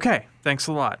 Okay, thanks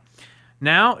a lot.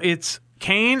 Now it's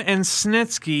Kane and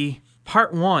Snitsky,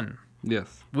 part 1.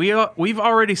 Yes. We've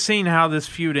already seen how this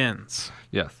feud ends.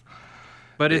 Yes.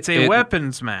 But it's a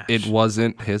weapons match. It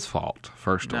wasn't his fault,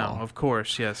 first of all. No, of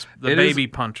course, yes. The baby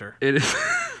puncher. It is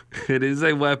it is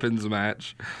a weapons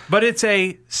match. But it's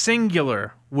a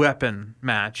singular weapon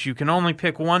match. You can only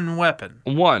pick one weapon.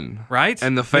 One. Right?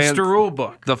 And the fans, Mr.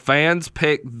 Rulebook. The fans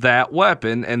pick that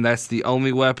weapon, and that's the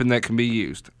only weapon that can be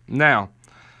used. Now,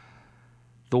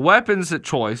 the weapons at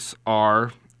choice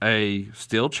are a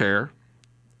steel chair,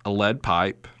 a lead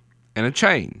pipe, and a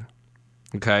chain.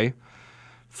 Okay?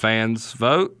 Fans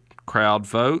vote, crowd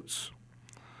votes.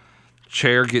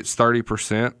 Chair gets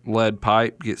 30%, lead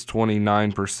pipe gets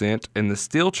 29%, and the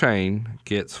steel chain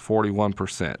gets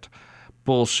 41%.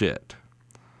 Bullshit.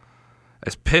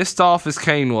 As pissed off as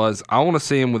Kane was, I want to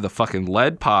see him with a fucking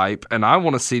lead pipe, and I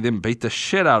want to see them beat the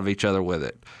shit out of each other with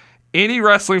it. Any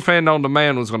wrestling fan known to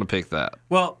man was going to pick that.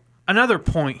 Well, another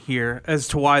point here as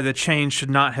to why the chain should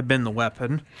not have been the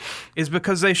weapon is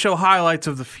because they show highlights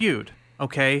of the feud,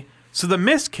 okay? So the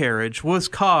miscarriage was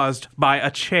caused by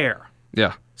a chair.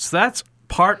 Yeah. So that's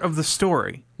part of the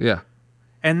story. Yeah.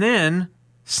 And then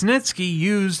Snitsky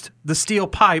used the steel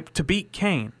pipe to beat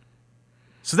Kane.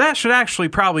 So that should actually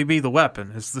probably be the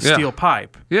weapon, is the steel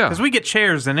pipe. Yeah. Because we get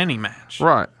chairs in any match.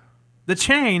 Right. The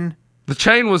chain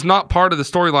was not part of the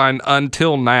storyline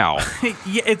until now.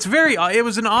 Yeah, it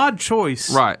was an odd choice.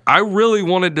 Right. I really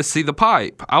wanted to see the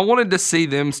pipe. I wanted to see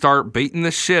them start beating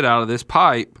the shit out of this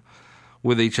pipe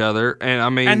with each other.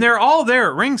 And they're all there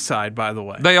at ringside, by the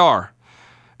way. They are.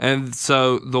 And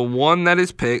so the one that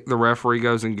is picked, the referee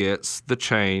goes and gets the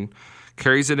chain,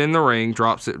 carries it in the ring,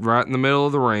 drops it right in the middle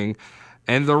of the ring,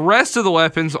 and the rest of the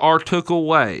weapons are took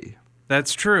away.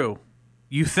 That's true.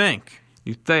 You think.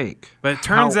 But it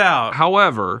turns out.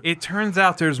 However. It turns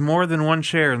out there's more than one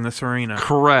chair in this arena.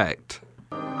 Correct.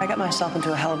 I got myself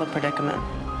into a hell of a predicament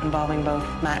involving both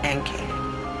Matt and Kane.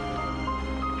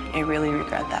 I really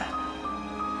regret that.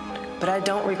 But I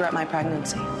don't regret my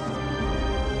pregnancy.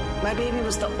 My baby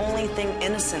was the only thing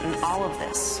innocent in all of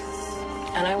this.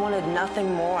 And I wanted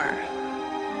nothing more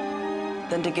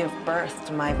than to give birth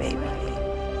to my baby.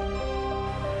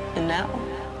 And now,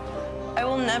 I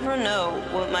will never know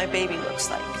what my baby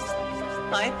looks like.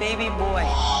 My baby boy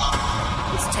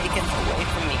was taken away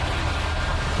from me.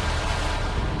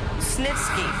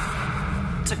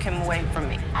 Snitsky took him away from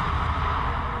me.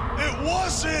 It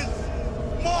wasn't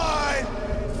my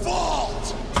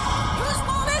fault! Whose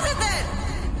fault is it then?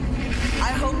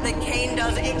 I hope that Kane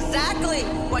does exactly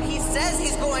what he says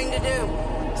he's going to do.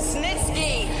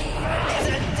 Snitsky is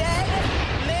a dead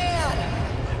man.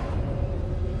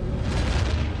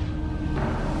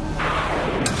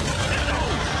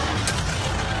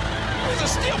 There's a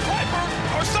steel pipe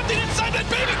or something inside that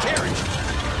baby carriage!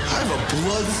 I have a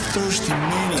bloodthirsty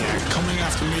maniac coming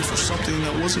after me for something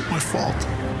that wasn't my fault.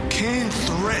 Kane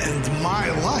threatened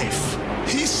my life.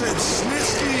 He said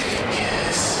Snitsky...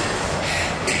 Yes,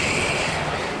 he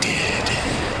did.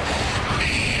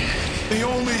 The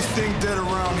only thing dead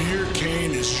around here,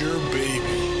 Kane, is your baby.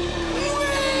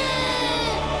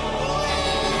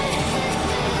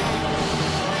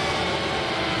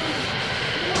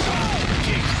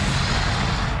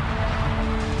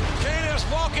 Kane is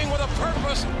walking with a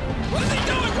purpose. What is he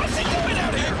doing? What's he doing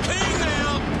out here? Kane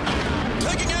now,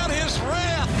 taking out his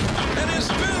wrath and his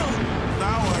doom.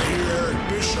 Now I hear Eric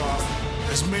Bischoff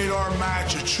has made our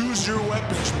match a Choose Your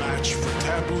Weapons match for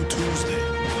Taboo Tuesday.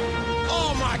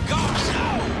 Oh my gosh,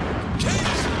 no!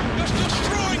 Kane's just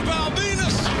destroying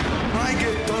Balvinus! When I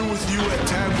get done with you at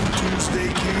Taboo Tuesday,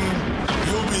 Kane,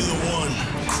 you'll be the one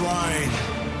crying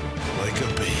like a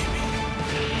baby.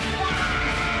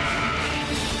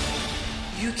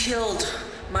 You killed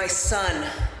my son.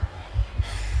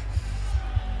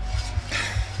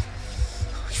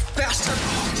 You bastard!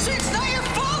 See, it's not your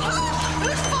fault, huh?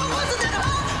 Whose fault wasn't it,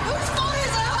 huh? Whose fault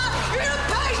is it, huh? You're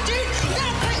gonna pay, dude! You're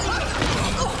gonna pay!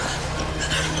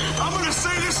 I'm gonna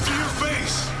say this to your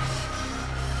face.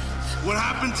 What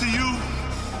happened to you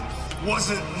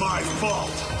wasn't my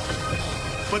fault.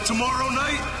 But tomorrow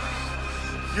night,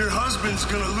 your husband's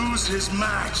gonna lose his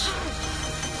match.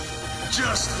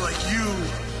 Just like you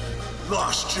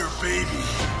lost your baby.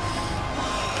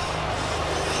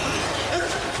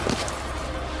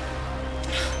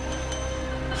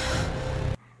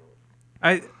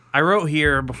 I wrote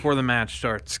here before the match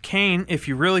starts, Kane, if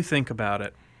you really think about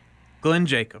it, Glenn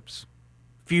Jacobs,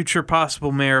 future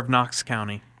possible mayor of Knox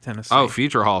County, Tennessee. Oh,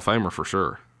 future Hall of Famer for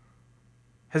sure.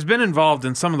 Has been involved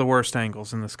in some of the worst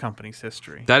angles in this company's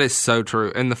history. That is so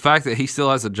true. And the fact that he still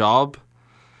has a job.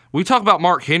 We talk about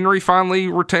Mark Henry finally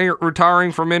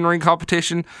retiring from in-ring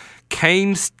competition.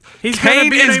 He's going to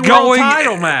be in a world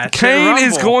title match. Kane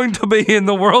is going to be in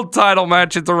the world title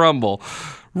match at the Rumble.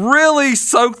 Really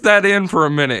soak that in for a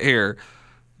minute here.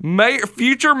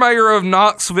 Future mayor of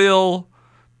Knoxville,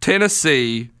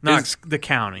 Tennessee. Knox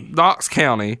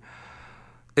County.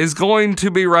 Is going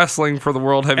to be wrestling for the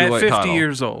World Heavyweight title. At 50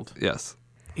 years old. Yes.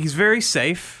 He's very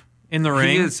safe in the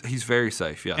ring. He's very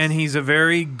safe, yes. And he's a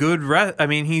very good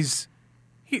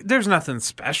there's nothing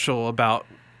special about...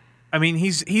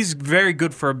 he's very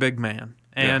good for a big man.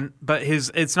 But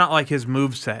it's not like his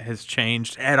moveset has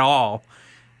changed at all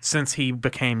since he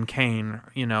became Kane.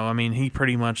 He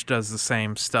pretty much does the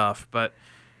same stuff. But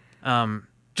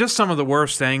just some of the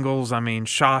worst angles,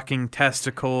 shocking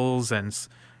testicles and...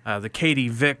 the Katie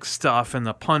Vick stuff and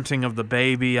the punting of the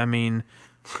baby.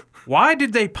 Why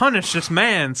did they punish this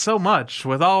man so much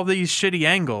with all these shitty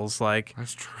angles?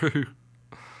 That's true.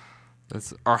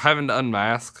 Or having to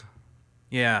unmask.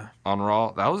 Yeah. On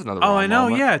Raw. That was another. Oh, I know.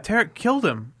 Moment. Yeah, Tarek killed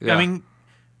him. Yeah.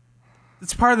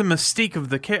 It's part of the mystique of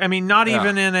the. Not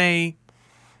even in a.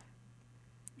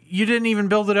 You didn't even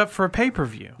build it up for a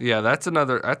pay-per-view. Yeah, that's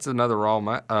another Raw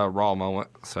moment.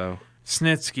 So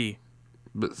Snitsky.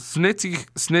 But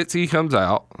Snitsky comes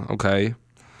out, okay,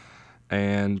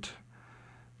 and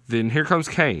then here comes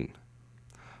Kane.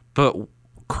 But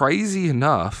crazy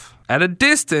enough, at a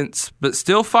distance, but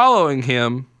still following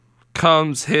him,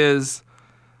 comes his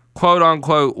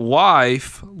quote-unquote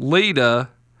wife, Lita,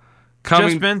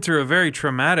 just been through a very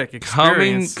traumatic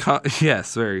experience.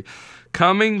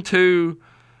 Coming to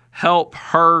help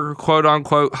her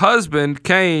quote-unquote husband,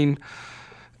 Kane,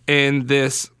 in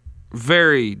this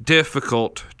very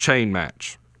difficult chain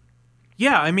match.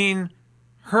 Yeah,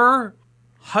 her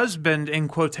husband, in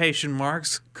quotation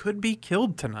marks, could be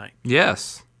killed tonight.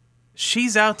 Yes.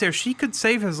 She's out there. She could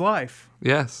save his life.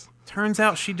 Yes. Turns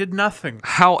out she did nothing.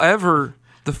 However,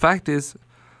 the fact is,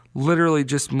 literally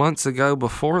just months ago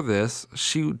before this,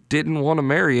 she didn't want to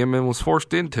marry him and was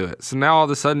forced into it. So now all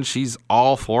of a sudden she's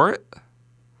all for it?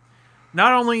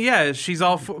 Not only, she's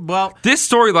all for... Well... This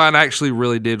storyline actually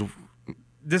really did...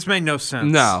 This made no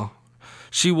sense. No.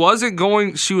 She was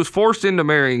forced into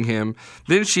marrying him.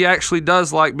 Then she actually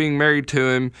does like being married to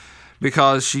him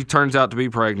because she turns out to be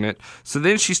pregnant. So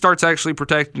then she starts actually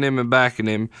protecting him and backing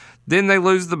him. Then they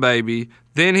lose the baby.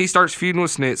 Then he starts feuding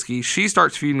with Snitsky. She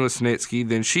starts feuding with Snitsky.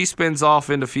 Then she spins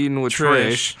off into feuding with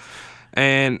Trish.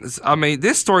 And,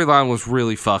 this storyline was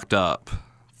really fucked up.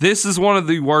 This is one of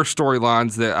the worst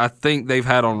storylines that I think they've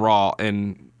had on Raw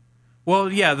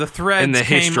Well, yeah, the threads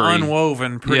came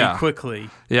unwoven pretty quickly.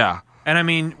 Yeah.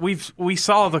 And we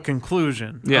saw the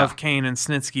conclusion of Kane and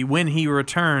Snitsky when he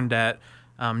returned at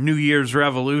New Year's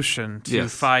Revolution to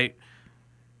fight.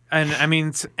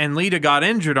 And Lita got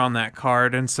injured on that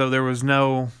card, and so there was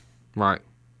no... Right.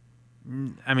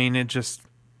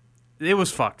 It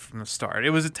was fucked from the start. It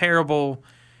was a terrible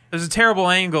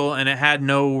angle, and it had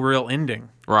no real ending.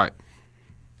 Right.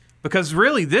 Because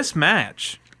really, this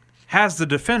match has the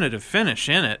definitive finish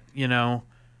in it,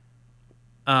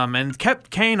 and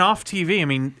kept Kane off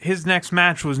TV. His next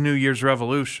match was New Year's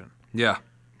Revolution. Yeah.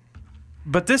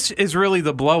 But this is really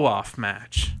the blow-off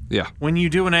match. Yeah. When you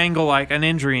do an angle like an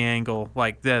injury angle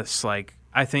like this, I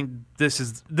think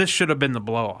this should have been the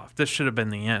blow-off. This should have been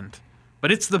the end.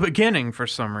 But it's the beginning for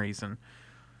some reason.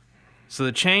 So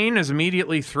the chain is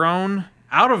immediately thrown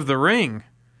out of the ring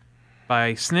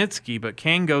by Snitsky, but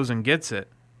Kane goes and gets it.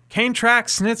 Kane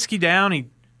tracks Snitsky down. He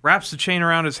wraps the chain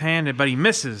around his hand, but he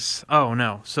misses. Oh,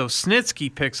 no. So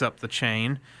Snitsky picks up the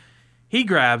chain. He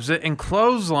grabs it and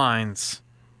clotheslines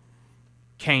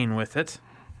Kane with it.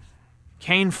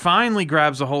 Kane finally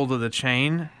grabs a hold of the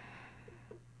chain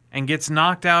and gets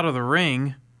knocked out of the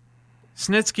ring.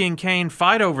 Snitsky and Kane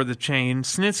fight over the chain.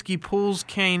 Snitsky pulls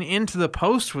Kane into the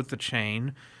post with the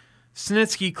chain.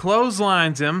 Snitsky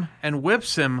clotheslines him and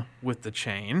whips him with the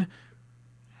chain.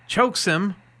 Chokes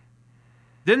him.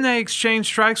 Then they exchange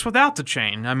strikes without the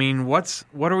chain.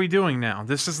 What are we doing now?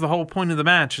 This is the whole point of the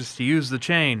match, is to use the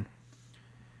chain.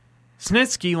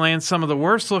 Snitsky lands some of the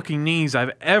worst-looking knees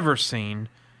I've ever seen.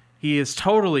 He is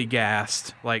totally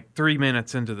gassed, 3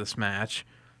 minutes into this match.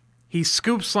 He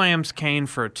scoop slams Kane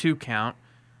for a 2 count.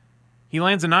 He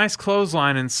lands a nice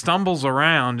clothesline and stumbles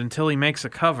around until he makes a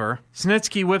cover.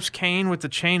 Snitsky whips Kane with the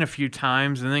chain a few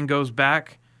times and then goes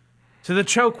back to the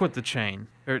choke with the chain.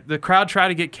 The crowd try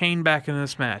to get Kane back in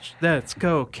this match. Let's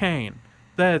go, Kane.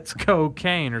 Let's go,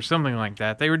 Kane, or something like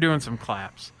that. They were doing some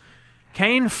claps.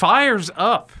 Kane fires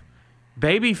up.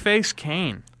 Babyface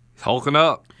Kane. He's hulking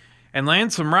up. And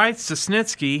lands some rights to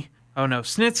Snitsky. Oh no,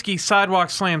 Snitsky sidewalk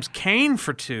slams Kane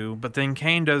for 2, but then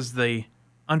Kane does the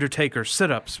Undertaker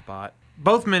sit-up spot.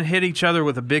 Both men hit each other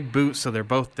with a big boot, so they're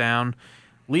both down.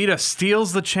 Lita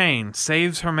steals the chain,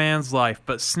 saves her man's life,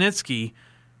 but Snitsky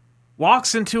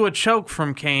walks into a choke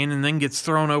from Kane and then gets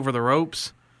thrown over the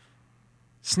ropes.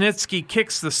 Snitsky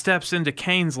kicks the steps into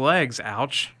Kane's legs,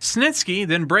 ouch. Snitsky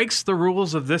then breaks the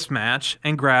rules of this match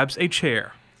and grabs a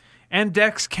chair, and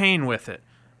decks Kane with it,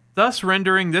 thus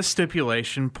rendering this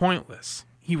stipulation pointless.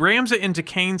 He rams it into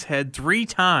Kane's head 3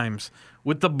 times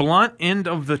with the blunt end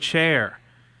of the chair.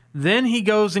 Then he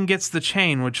goes and gets the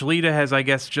chain, which Lita has, I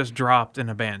guess, just dropped and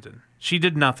abandoned. She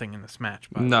did nothing in this match,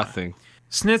 by the way. Nothing.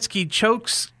 Snitsky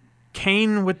chokes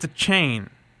Kane with the chain.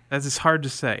 That is hard to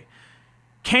say.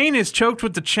 Kane is choked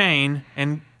with the chain,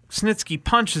 and Snitsky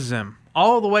punches him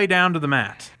all the way down to the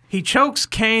mat. He chokes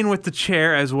Kane with the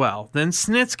chair as well. Then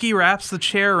Snitsky wraps the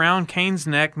chair around Kane's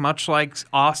neck, much like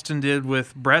Austin did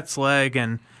with Brett's leg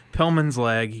and Pillman's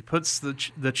leg. He puts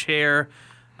the chair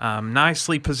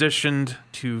nicely positioned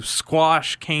to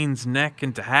squash Kane's neck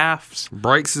into halves.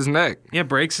 Breaks his neck. Yeah,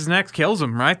 breaks his neck, kills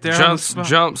him right there.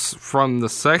 Jumps from the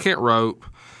second rope,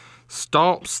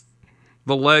 stomps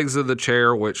the legs of the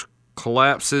chair, which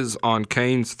collapses on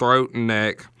Kane's throat and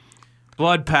neck.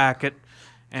 Blood packet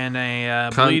and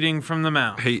a bleeding from the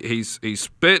mouth. He's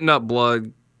spitting up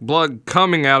blood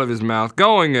coming out of his mouth,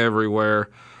 going everywhere.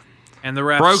 And the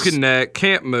refs, broken neck,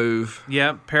 can't move.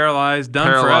 Yep, paralyzed, done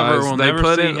forever. We'll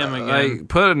never see him again. They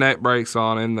put a neck brace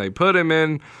on him. They put him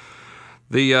in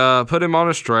put him on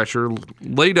a stretcher.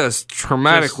 Lita's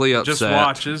traumatically upset. Just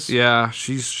watches. Yeah,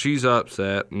 she's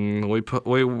upset, and we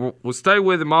stay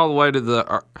with him all the way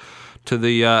to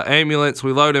the ambulance.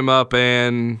 We load him up,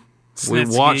 and we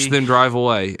watch them drive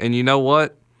away. And you know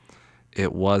what?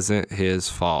 It wasn't his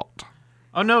fault.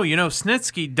 Oh, no,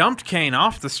 Snitsky dumped Kane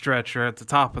off the stretcher at the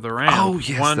top of the ramp. Oh,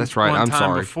 yes, that's right. I'm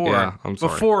sorry. I'm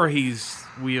sorry. Before he's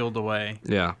wheeled away.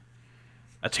 Yeah.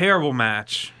 A terrible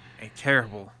match. A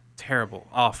terrible, terrible,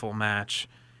 awful match.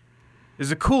 It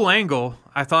was a cool angle.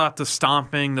 I thought the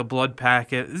stomping, the blood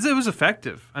packet, it was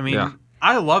effective. I mean,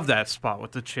 I love that spot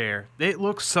with the chair. It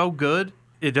looks so good.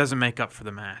 It doesn't make up for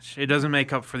the match. It doesn't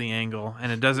make up for the angle. And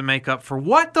it doesn't make up for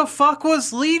what the fuck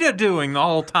was Lita doing the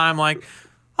whole time? Like,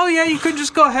 oh, yeah, you could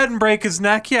just go ahead and break his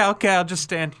neck. Yeah, okay, I'll just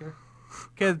stand here.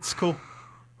 Okay, that's cool.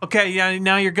 Okay, yeah,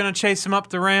 now you're going to chase him up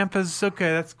the ramp.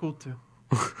 Okay, that's cool, too.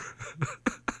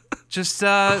 Just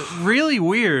really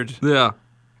weird. Yeah.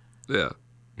 Yeah.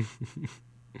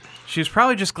 She was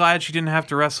probably just glad she didn't have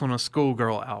to wrestle in a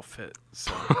schoolgirl outfit.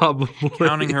 So, probably.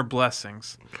 Counting her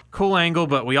blessings. Cool angle,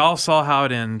 but we all saw how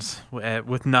it ends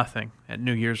with nothing at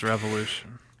New Year's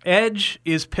Revolution. Edge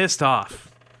is pissed off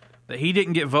that he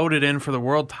didn't get voted in for the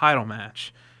world title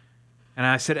match. And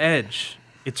I said, Edge,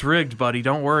 it's rigged, buddy.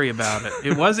 Don't worry about it.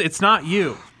 It's not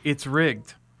you. It's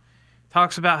rigged.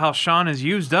 Talks about how Shawn is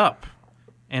used up,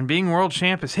 and being world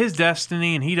champ is his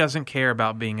destiny, and he doesn't care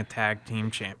about being a tag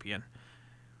team champion.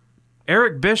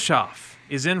 Eric Bischoff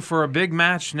is in for a big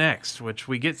match next, which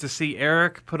we get to see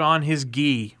Eric put on his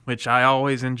gi, which I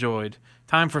always enjoyed.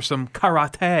 Time for some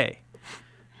karate,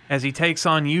 as he takes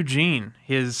on Eugene,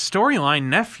 his storyline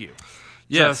nephew.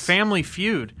 Yes. It's a family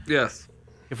feud. Yes.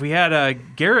 If we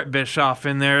had Garrett Bischoff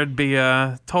in there, it'd be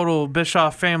a total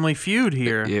Bischoff family feud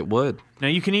here. It would. Now,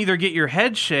 you can either get your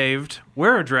head shaved,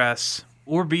 wear a dress,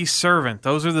 or be servant.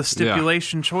 Those are the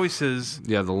stipulation choices.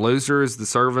 Yeah, the loser is the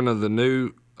servant of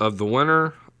the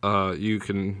winner. You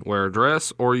can wear a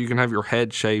dress, or you can have your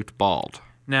head shaved bald.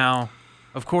 Now,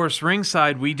 of course,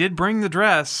 ringside, we did bring the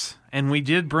dress, and we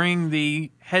did bring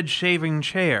the head-shaving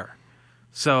chair.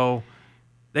 So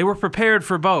they were prepared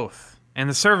for both. And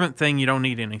the servant thing, you don't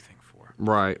need anything for.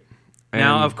 Right. And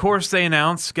now, of course, they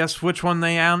announced, guess which one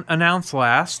they announced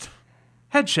last?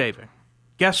 Head-shaving.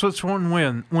 Guess which one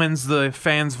wins the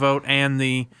fans' vote and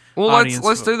the audience vote?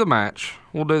 Let's do the match.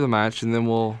 We'll do the match, and then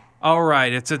we'll... All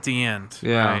right, it's at the end.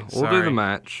 Yeah, right, we'll do the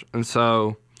match. And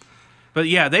so... But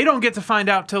yeah, they don't get to find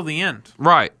out till the end.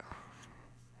 Right.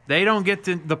 They don't get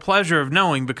the pleasure of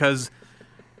knowing, because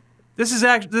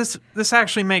this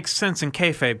actually makes sense in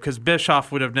kayfabe, because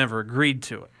Bischoff would have never agreed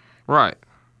to it. Right.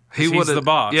 He's the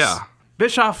boss. Yeah.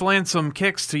 Bischoff lands some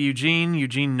kicks to Eugene.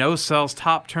 Eugene no-sells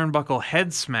top turnbuckle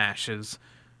head smashes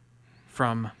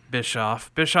from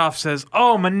Bischoff. Bischoff says,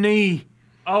 oh, my knee.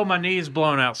 Oh, my knee is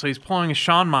blown out. So he's pulling a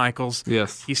Shawn Michaels.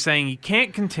 Yes. He's saying he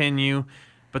can't continue,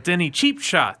 but then he cheap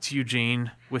shots Eugene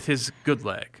with his good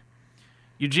leg.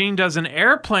 Eugene does an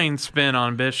airplane spin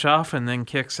on Bischoff and then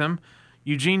kicks him.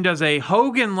 Eugene does a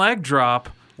Hogan leg drop.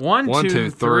 One,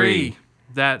 two, three.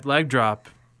 that leg drop.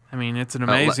 I mean, it's an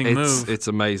amazing move. It's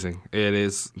amazing. It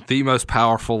is the most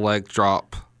powerful leg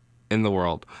drop in the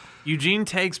world. Eugene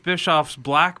takes Bischoff's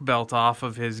black belt off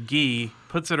of his gi,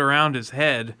 puts it around his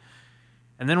head,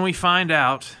 and then we find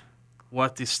out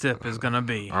what the stip is going to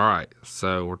be. All right,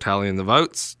 so we're tallying the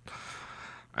votes,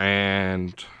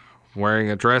 and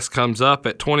wearing a dress comes up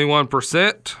at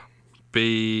 21%,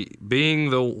 being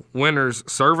the winner's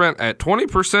servant at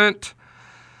 20%,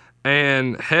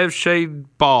 and head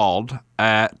shaved bald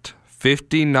at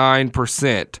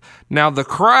 59%. Now the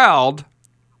crowd,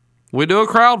 we do a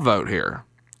crowd vote here.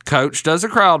 Coach does a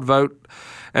crowd vote,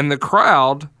 and the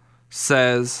crowd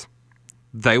says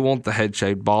they want the head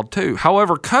shaved bald too.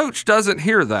 However, Coach doesn't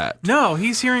hear that. No,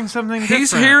 he's hearing something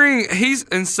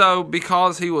different. So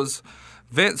because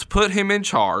Vince put him in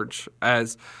charge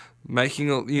as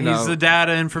making he's the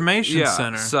data information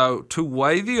center. So to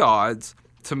weigh the odds,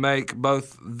 to make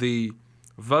both the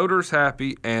voters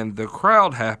happy and the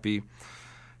crowd happy,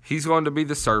 he's going to be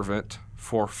the servant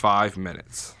for 5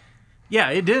 minutes. Yeah,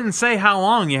 it didn't say how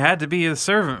long you had to be a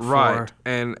servant for. Right.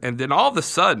 And then all of a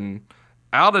sudden,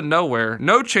 out of nowhere,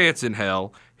 no chance in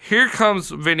hell, here comes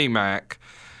Vinnie Mac.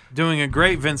 Doing a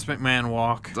great Vince McMahon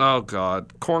walk. Oh,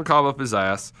 God. Corn cob up his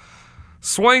ass.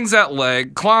 Swings that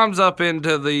leg, climbs up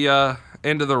into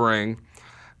the ring,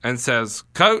 and says,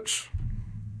 Coach,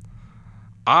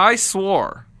 I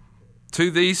swore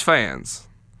to these fans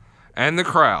and the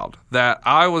crowd that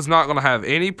I was not going to have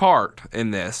any part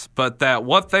in this, but that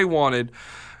what they wanted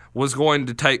was going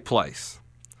to take place.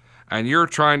 And you're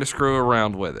trying to screw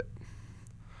around with it.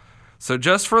 So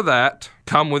just for that,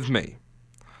 come with me.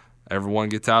 Everyone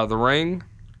gets out of the ring.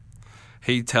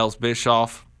 He tells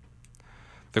Bischoff,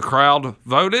 the crowd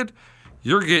voted,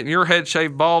 you're getting your head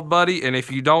shaved bald, buddy, and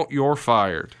if you don't, you're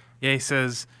fired. Yeah, he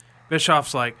says,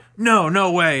 Bischoff's like,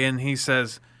 no way. And he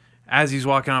says, as he's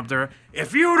walking up there,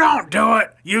 if you don't do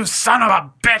it, you son of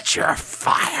a bitch, you're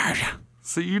fired.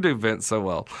 So you do Vince so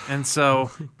well. And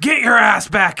so, get your ass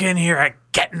back in here and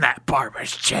get in that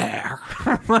barber's chair.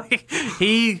 Like,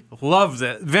 he loved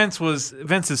it. Vince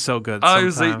is so good. I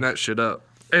was eating that shit up.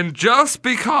 And just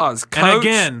because Coach... And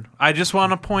again, I just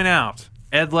want to point out,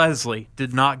 Ed Leslie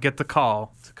did not get the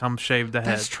call to come shave the head.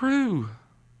 That's true.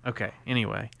 Okay,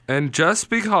 anyway. And just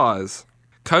because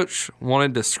Coach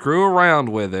wanted to screw around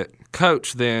with it,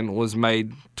 Coach then was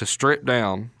made to strip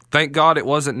down. Thank God it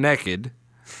wasn't naked.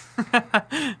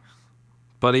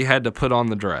 But he had to put on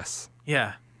the dress.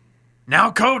 Yeah.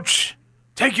 Now, Coach,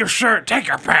 take your shirt, take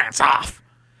your pants off.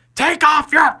 Take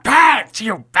off your pants,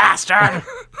 you bastard!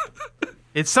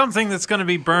 It's something that's going to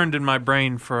be burned in my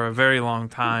brain for a very long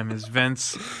time, is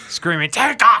Vince screaming,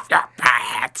 take off your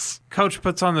pants! Coach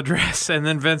puts on the dress, and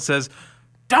then Vince says,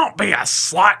 don't be a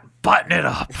slut, button it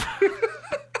up.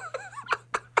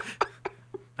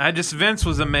 Vince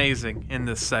was amazing in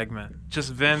this segment.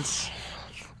 Just Vince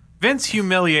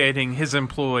humiliating his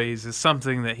employees is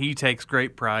something that he takes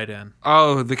great pride in.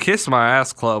 Oh, the Kiss My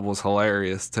Ass Club was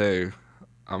hilarious, too.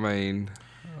 I mean...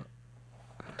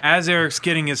 As Eric's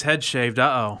getting his head shaved,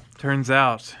 turns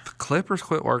out... The clippers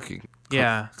quit working.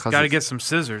 Yeah, got to get some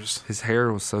scissors. His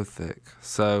hair was so thick,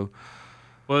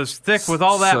 was thick with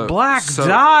all that black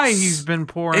dye he's been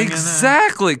pouring in.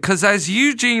 Exactly, because as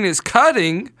Eugene is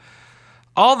cutting,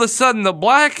 all of a sudden the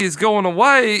black is going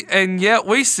away, and yet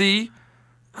we see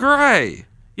gray.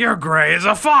 You're gray as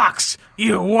a fox.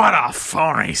 You what a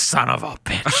phony son of a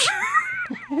bitch.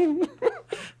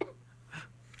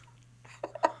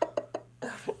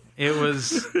 It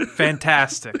was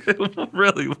fantastic. It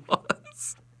really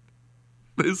was.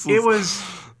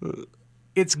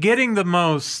 It's getting the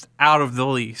most out of the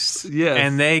least. Yes.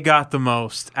 And they got the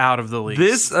most out of the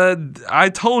least. I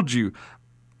told you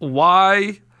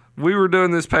why we were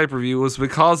doing this pay-per-view was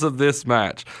because of this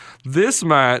match. This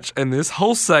match and this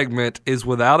whole segment is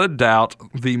without a doubt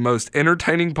the most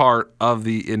entertaining part of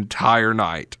the entire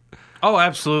night. Oh,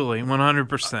 absolutely.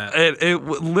 100%. It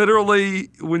literally,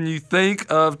 when you think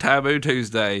of Taboo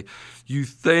Tuesday, you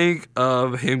think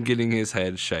of him getting his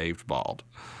head shaved bald.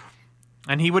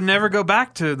 And he would never go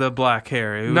back to the black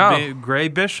hair. It would be Gray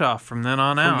Bischoff from then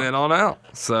on out.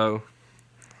 So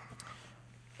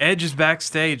Edge is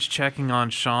backstage checking on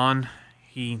Shawn.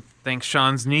 He thinks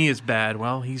Shawn's knee is bad.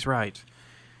 Well, he's right.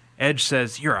 Edge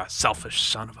says, you're a selfish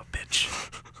son of a bitch.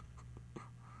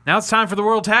 Now it's time for the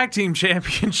World Tag Team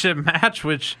Championship match,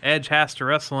 which Edge has to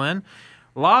wrestle in.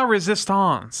 La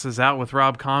Resistance is out with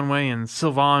Rob Conway and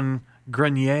Sylvain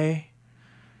Grenier.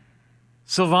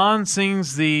 Sylvain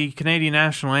sings the Canadian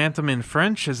national anthem in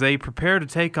French as they prepare to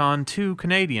take on two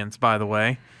Canadians, by the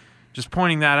way. Just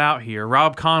pointing that out here.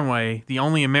 Rob Conway, the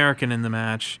only American in the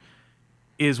match,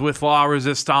 is with La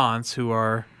Resistance, who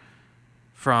are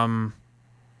from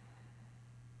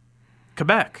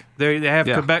Quebec. They have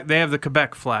Quebec. They have the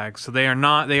Quebec flag, so they are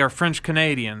not. They are French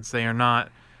Canadians. They are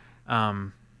not.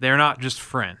 They are not just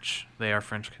French. They are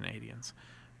French Canadians,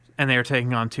 and they are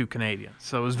taking on 2 Canadians.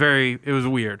 So it was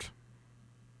weird.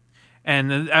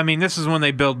 And I mean, this is when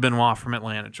they build Benoit from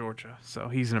Atlanta, Georgia. So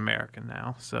he's an American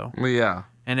now. So yeah.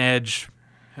 And Edge,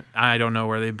 I don't know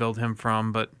where they build him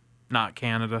from, but not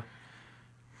Canada.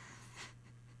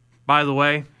 By the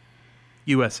way,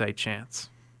 USA chants.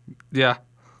 Yeah,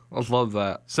 I love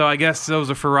that. So I guess those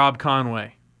are for Rob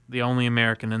Conway, the only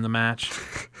American in the match.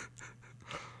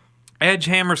 Edge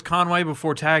hammers Conway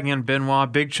before tagging in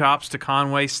Benoit. Big chops to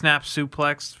Conway. Snap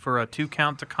suplex for a 2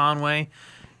 count to Conway.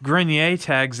 Grenier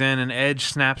tags in and Edge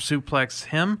snap suplexes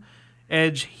him.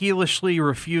 Edge heelishly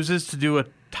refuses to do a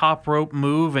top rope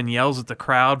move and yells at the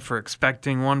crowd for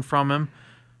expecting one from him.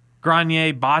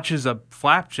 Grenier botches a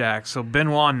flapjack, so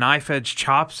Benoit knife edge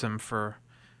chops him for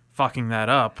fucking that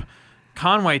up.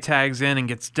 Conway tags in and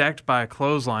gets decked by a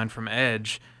clothesline from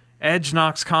Edge. Edge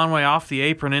knocks Conway off the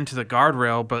apron into the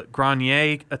guardrail, but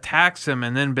Grenier attacks him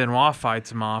and then Benoit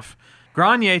fights him off.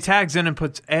 Grenier tags in and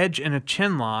puts Edge in a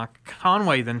chin lock.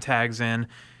 Conway then tags in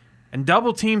and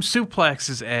double team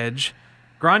suplexes Edge.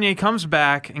 Grenier comes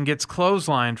back and gets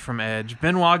clotheslined from Edge.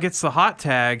 Benoit gets the hot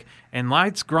tag and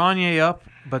lights Grenier up,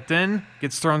 but then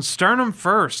gets thrown sternum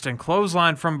first and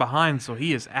clotheslined from behind, so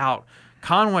he is out.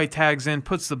 Conway tags in,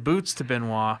 puts the boots to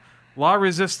Benoit. La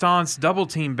Resistance double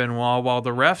team Benoit while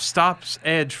the ref stops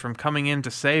Edge from coming in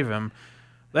to save him.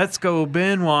 Let's go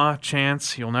Benoit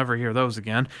chants, you'll never hear those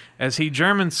again, as he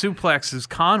German suplexes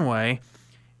Conway.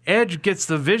 Edge gets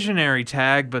the visionary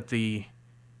tag, but the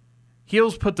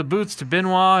heels put the boots to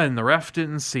Benoit and the ref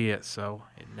didn't see it, so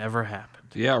it never happened.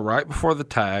 Yeah, right before the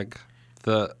tag,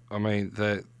 the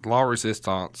La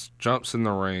Resistance jumps in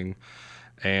the ring,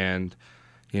 and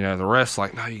the ref's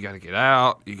like, no, you got to get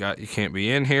out. You can't be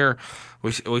in here.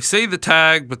 We see the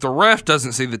tag, but the ref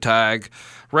doesn't see the tag.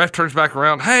 Ref turns back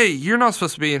around. Hey, you're not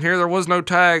supposed to be in here. There was no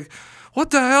tag.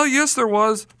 What the hell? Yes, there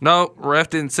was. No, ref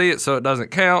didn't see it, so it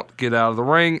doesn't count. Get out of the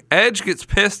ring. Edge gets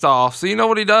pissed off. So you know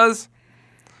what he does?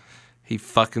 He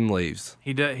fucking leaves.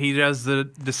 He does the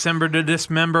December to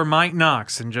dismember Mike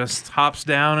Knox and just hops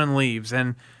down and leaves.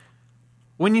 And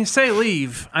when you say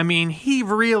leave, I mean, he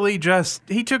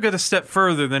took it a step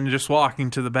further than just walking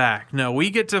to the back. No, we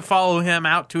get to follow him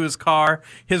out to his car,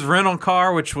 his rental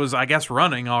car, which was, I guess,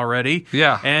 running already.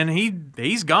 Yeah. And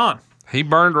he's gone. He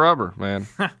burned rubber, man.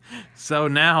 So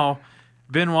now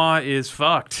Benoit is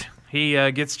fucked. He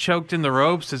gets choked in the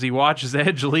ropes as he watches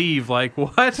Edge leave. Like,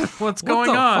 what? What's going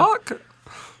on? What the fuck?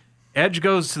 Edge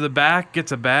goes to the back,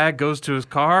 gets a bag, goes to his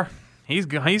car.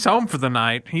 He's home for the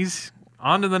night. He's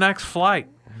on to the next flight.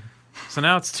 So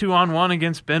now it's 2-on-1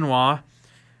 against Benoit.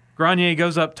 Grenier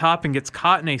goes up top and gets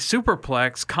caught in a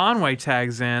superplex. Conway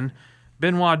tags in.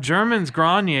 Benoit Germans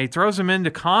Grenier, throws him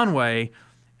into Conway,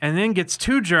 and then gets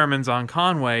 2 Germans on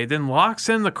Conway, then locks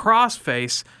in the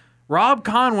crossface. Rob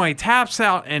Conway taps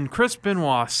out, and Chris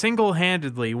Benoit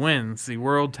single-handedly wins the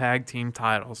World Tag Team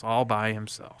titles all by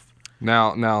himself.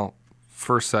 Now,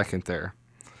 for a second there,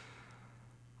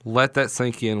 let that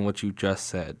sink in what you just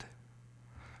said.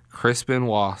 Chris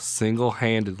Benoit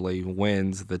single-handedly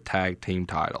wins the tag team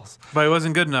titles. But it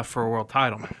wasn't good enough for a world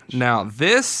title match. Now,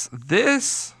 this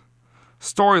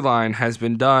storyline has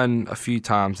been done a few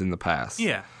times in the past.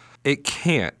 Yeah. It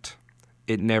can't.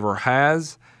 It never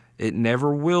has. It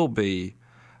never will be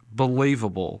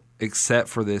believable except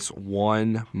for this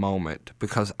one moment,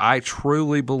 because I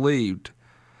truly believed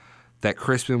that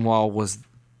Chris Benoit was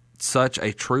such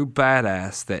a true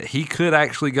badass that he could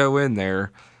actually go in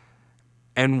there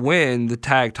and win the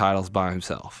tag titles by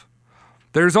himself.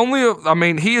 There's only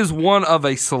he is one of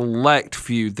a select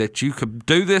few that you could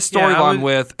do this storyline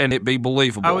with and it be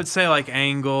believable. I would say like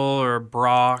Angle or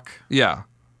Brock. Yeah.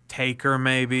 Taker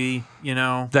maybe,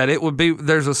 That it would be,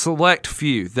 there's a select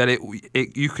few that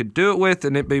you could do it with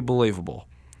and it be believable.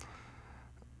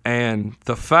 And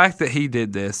the fact that he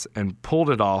did this and pulled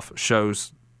it off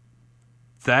shows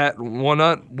that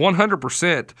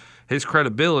 100% his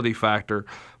credibility factor,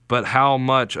 but how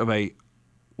much of a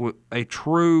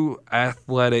true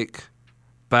athletic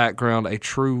background, a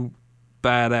true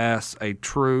badass, a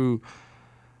true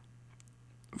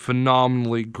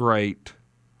phenomenally great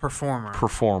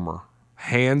performer.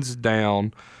 Hands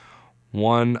down,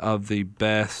 one of the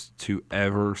best to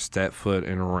ever step foot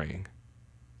in a ring.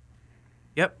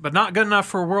 Yep, but not good enough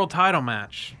for a world title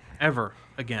match ever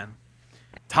again.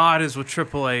 Todd is with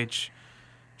Triple H.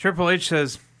 Triple H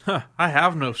says, I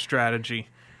have no strategy.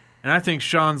 And I think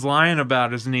Sean's lying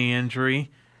about his knee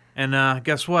injury. And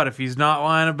guess what? If he's not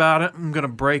lying about it, I'm going to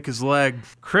break his leg.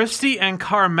 Christy and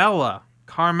Carmella.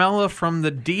 Carmella from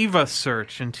the Diva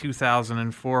search in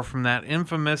 2004 from that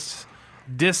infamous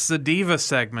Diss the Diva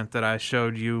segment that I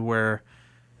showed you where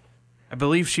I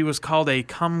believe she was called a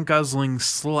cum-guzzling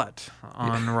slut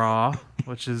on Raw,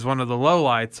 which is one of the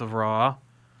lowlights of Raw.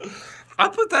 I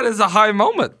put that as a high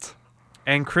moment.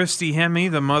 And Christy Hemme,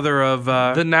 the mother of...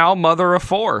 the now mother of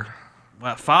 4.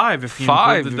 Well, 5 if you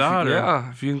include the daughter.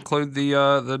 If you include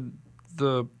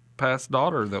the past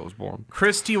daughter that was born.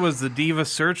 Christy was the Diva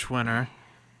search winner.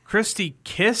 Christy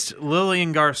kissed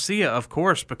Lillian Garcia, of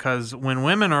course, because when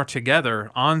women are together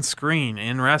on screen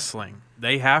in wrestling,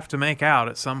 they have to make out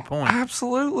at some point.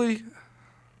 Absolutely.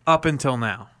 Up until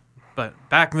now. But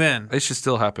back then... It should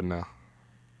still happen now.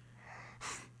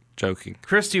 Joking.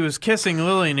 Christy was kissing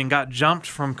Lillian and got jumped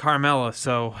from Carmella,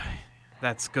 so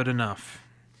that's good enough.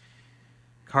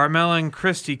 Carmella and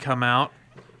Christy come out.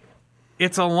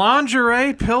 It's a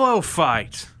lingerie pillow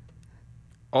fight.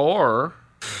 Or...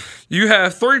 You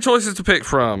have 3 choices to pick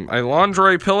from. A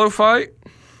lingerie pillow fight,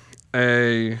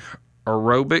 a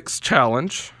aerobics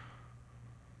challenge.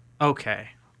 Okay.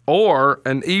 Or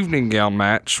an evening gown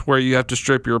match where you have to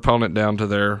strip your opponent down to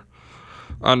their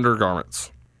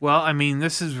undergarments. Well, I mean,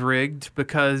 this is rigged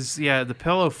because, the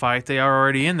pillow fight, they are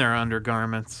already in their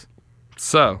undergarments.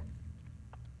 So,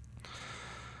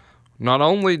 not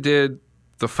only did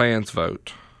the fans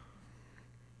vote,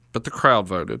 but the crowd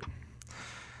voted.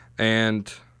 And...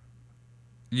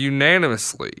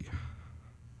 unanimously,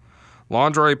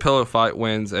 lingerie pillow fight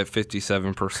wins at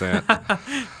 57%,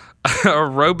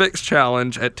 aerobics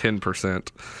challenge at 10%,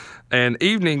 and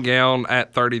evening gown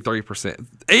at 33%.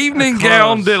 Evening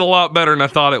gown did a lot better than I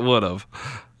thought it would have.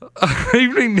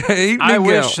 evening gown.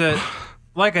 Wish that,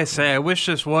 like I say, I wish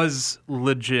this was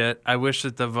legit. I wish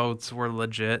that the votes were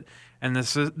legit. And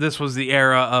this was the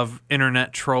era of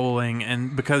internet trolling,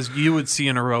 and because you would see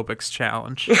an aerobics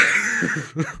challenge.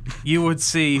 You would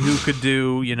see who could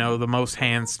do, the most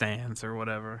handstands or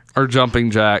whatever. Or jumping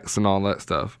jacks and all that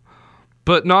stuff.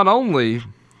 But not only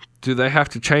do they have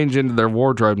to change into their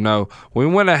wardrobe, no, we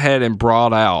went ahead and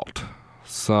brought out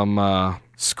some...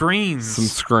 screens. Some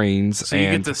screens. So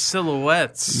you get the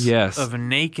silhouettes of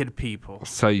naked people.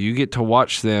 So you get to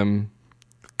watch them,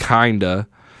 kinda...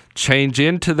 change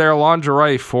into their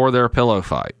lingerie for their pillow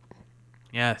fight.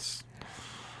 Yes.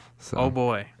 So, oh,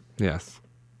 boy. Yes.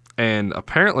 And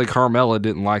apparently Carmella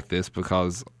didn't like this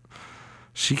because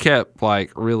she kept,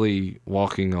 really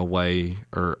walking away,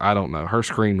 or I don't know. Her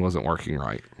screen wasn't working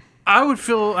right. I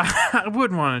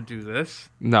wouldn't want to do this.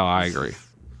 No, I agree.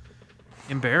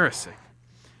 Embarrassing.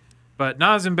 But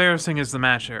not as embarrassing as the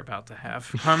match they're about to have.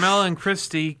 Carmella and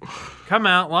Christy come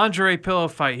out, lingerie pillow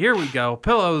fight. Here we go.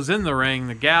 Pillows in the ring.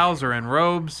 The gals are in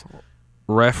robes.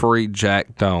 Referee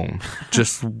Jack Doan.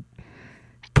 Just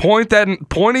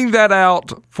pointing that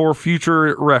out for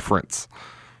future reference.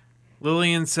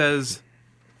 Lillian says,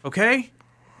 okay,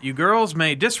 you girls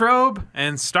may disrobe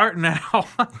and start now.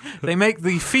 They make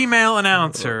the female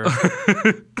announcer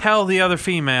tell the other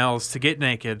females to get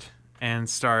naked and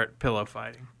start pillow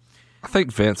fighting. I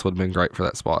think Vince would have been great for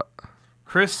that spot.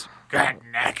 Chris got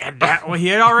naked. Well, he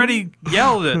had already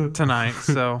yelled it tonight,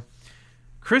 so.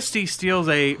 Christy steals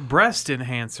a breast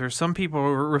enhancer. Some people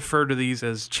refer to these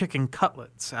as chicken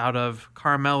cutlets out of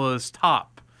Carmella's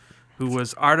top, who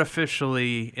was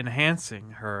artificially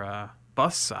enhancing her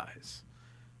bust size.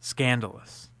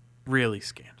 Scandalous. Really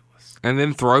scandalous. And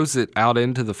then throws it out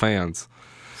into the fans.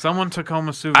 Someone took home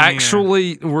a souvenir.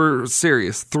 Actually, we're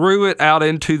serious. Threw it out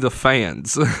into the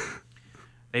fans.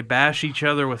 They bash each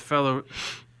other with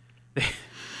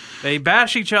They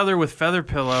bash each other with feather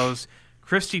pillows.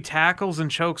 Christy tackles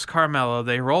and chokes Carmella.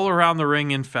 They roll around the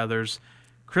ring in feathers.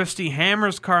 Christy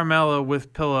hammers Carmella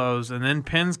with pillows and then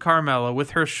pins Carmella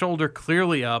with her shoulder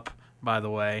clearly up, by the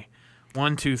way.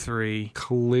 1, 2, 3.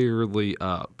 Clearly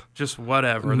up. Just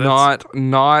whatever.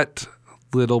 Not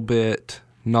little bit.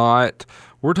 Not...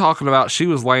 We're talking about she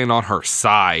was laying on her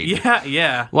side.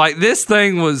 Yeah. Like, this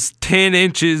thing was 10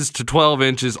 inches to 12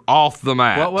 inches off the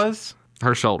mat. What was?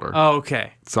 Her shoulder. Oh,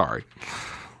 okay. Sorry.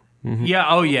 Mm-hmm.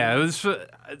 Yeah, it was...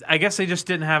 I guess they just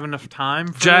didn't have enough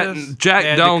time for this.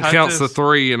 Jack Doan counts the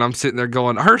 3, and I'm sitting there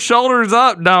going, her shoulder's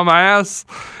up, dumbass.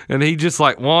 And he just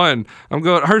 1. I'm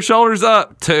going, her shoulder's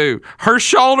up, 2. Her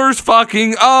shoulder's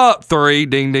fucking up, 3.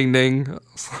 Ding, ding, ding.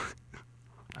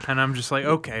 And I'm just like,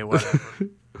 okay, whatever.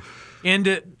 And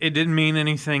it didn't mean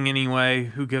anything anyway.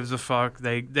 Who gives a fuck?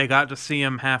 They got to see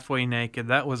him halfway naked.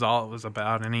 That was all it was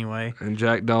about anyway. And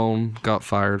Jack Doan got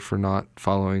fired for not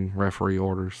following referee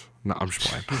orders. No, I'm just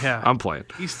playing. Yeah. I'm playing.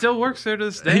 He still works there to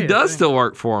this day. He does still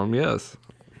work for him, yes.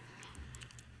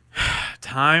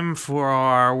 Time for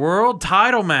our world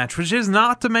title match, which is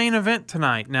not the main event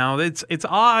tonight. Now, it's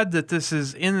odd that this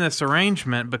is in this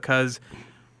arrangement because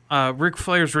Ric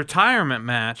Flair's retirement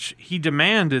match, he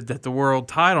demanded that the world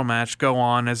title match go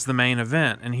on as the main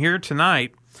event. And here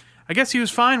tonight, I guess he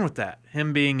was fine with that,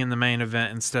 him being in the main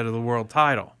event instead of the world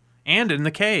title and in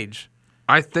the cage.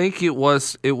 I think it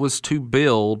was to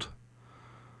build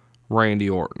Randy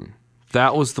Orton.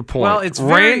 That was the point. Well, it's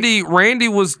Randy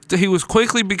was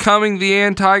quickly becoming the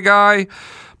anti-guy,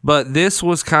 but this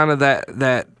was kind of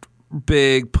that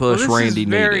big push Randy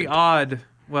needed. Very odd.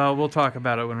 Well, we'll talk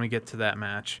about it when we get to that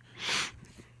match.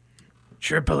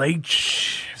 Triple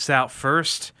H is out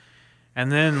first,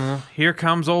 and then here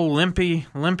comes old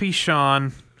limpy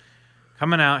Shawn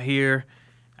coming out here.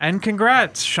 And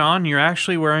congrats, Shawn, you're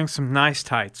actually wearing some nice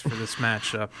tights for this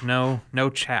matchup. No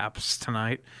chaps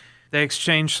tonight. They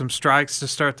exchange some strikes to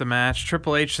start the match.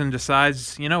 Triple H then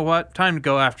decides, you know what, time to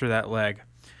go after that leg.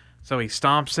 So he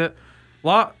stomps it.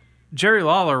 Jerry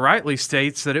Lawler rightly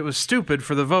states that it was stupid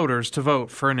for the voters to vote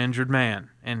for an injured man,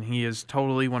 and he is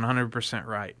totally 100%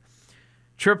 right.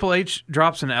 Triple H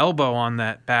drops an elbow on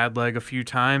that bad leg a few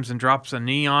times and drops a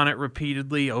knee on it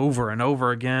repeatedly over and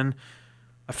over again.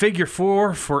 A figure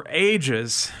four for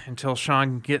ages until Shawn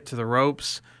can get to the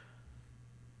ropes.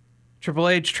 Triple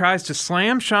H tries to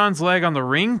slam Shawn's leg on the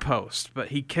ring post, but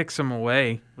he kicks him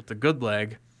away with the good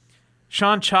leg.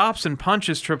 Shawn chops and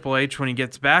punches Triple H when he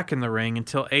gets back in the ring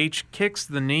until H kicks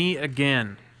the knee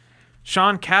again.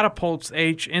 Shawn catapults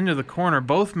H into the corner.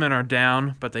 Both men are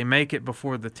down, but they make it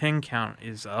before the 10 count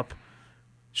is up.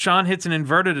 Shawn hits an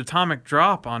inverted atomic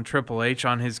drop on Triple H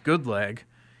on his good leg.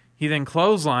 He then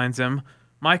clotheslines him.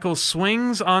 Michaels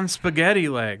swings on spaghetti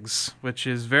legs, which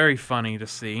is very funny to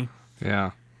see.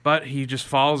 Yeah. But he just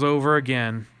falls over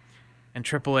again, and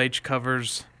Triple H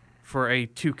covers for a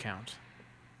 2 count.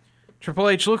 Triple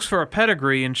H looks for a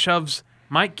pedigree and shoves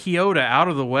Mike Chioda out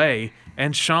of the way,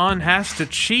 and Shawn has to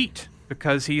cheat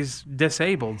because he's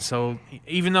disabled. So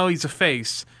even though he's a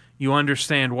face, you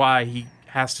understand why he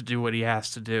has to do what he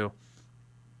has to do.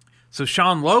 So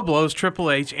Shawn low blows Triple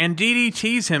H and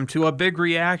DDTs him to a big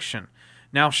reaction.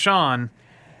 Now Shawn,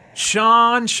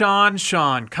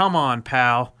 come on,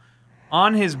 pal.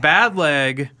 On his bad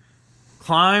leg,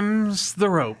 climbs the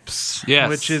ropes, yes,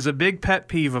 which is a big pet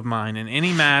peeve of mine in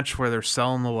any match where they're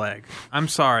selling the leg. I'm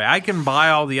sorry. I can buy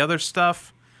all the other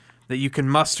stuff that you can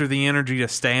muster the energy to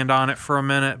stand on it for a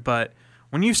minute, but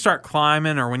when you start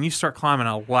climbing or when you start climbing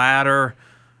a ladder,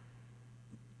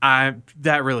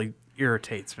 that really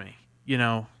irritates me. You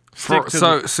know.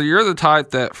 So you're the type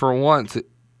that for once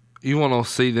you want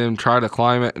to see them try to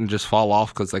climb it and just fall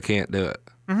off because they can't do it.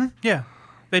 Mm-hmm. Yeah.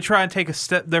 They try and take a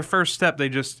step. Their first step,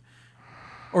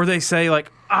 or they say like,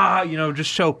 just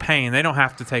show pain. They don't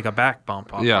have to take a back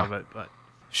bump off of it. But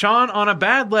Shawn on a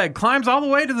bad leg climbs all the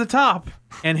way to the top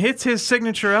and hits his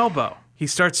signature elbow. He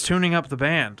starts tuning up the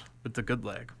band with the good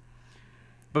leg.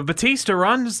 But Batista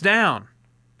runs down.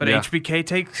 But HBK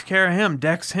takes care of him,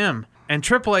 decks him. And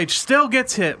Triple H still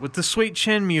gets hit with the sweet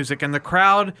chin music, and the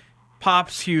crowd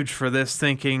pops huge for this,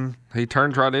 thinking he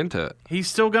turns right into it. He's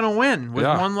still going to win with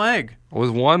one leg. With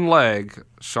one leg,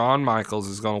 Shawn Michaels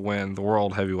is going to win the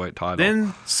World Heavyweight title.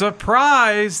 Then,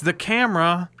 surprise, the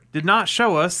camera did not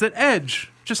show us that Edge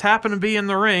just happened to be in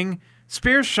the ring,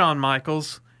 spears Shawn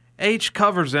Michaels, H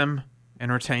covers him,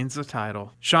 and retains the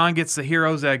title. Shawn gets the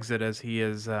hero's exit as he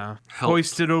is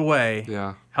hoisted away,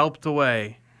 helped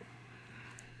away.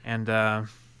 And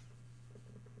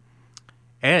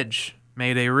Edge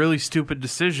made a really stupid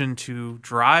decision to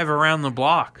drive around the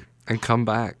block. And come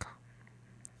back.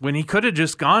 When he could have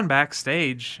just gone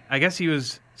backstage. I guess he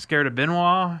was scared of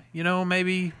Benoit,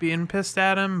 maybe being pissed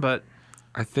at him, but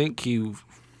I think he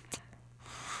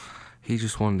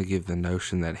just wanted to give the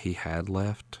notion that he had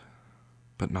left,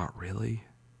 but not really.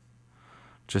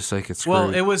 Just so he could screw.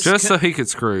 Well, it was so he could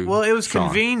screw. Well, it was Shawn.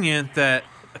 Convenient that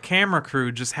a camera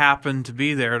crew just happened to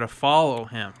be there to follow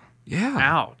him.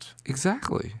 Out.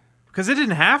 Exactly. Because they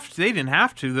didn't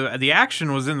have to. The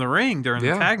action was in the ring during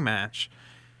the tag match.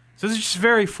 So it's just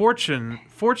very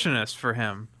fortunate for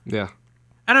him. Yeah.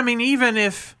 And I mean, even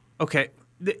if,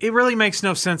 it really makes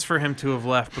no sense for him to have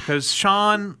left because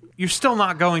Shawn, you're still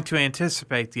not going to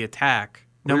anticipate the attack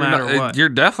no matter what. You're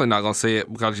definitely not going to see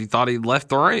it because you thought he left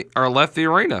the ring or left the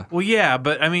arena. Well, yeah,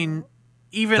 but I mean,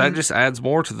 even that just adds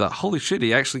more to the holy shit,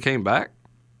 he actually came back.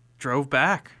 Drove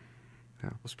back. Yeah.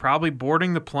 Was probably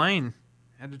boarding the plane.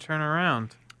 Had to turn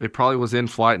around. It probably was in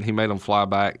flight and he made him fly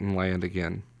back and land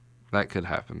again. That could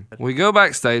happen. We go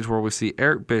backstage where we see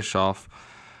Eric Bischoff,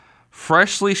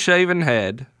 freshly shaven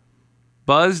head,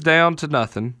 buzzed down to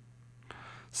nothing,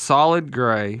 solid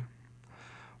gray,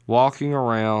 walking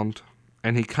around,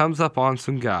 and he comes up on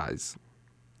some guys.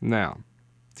 Now,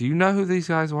 do you know who these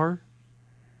guys were?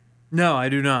 No, I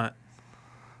do not.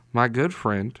 My good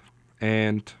friend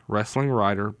and wrestling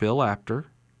writer, Bill Apter,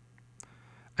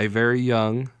 a very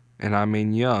young, and I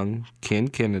mean young, Ken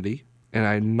Kennedy, and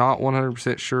I'm not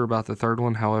 100% sure about the third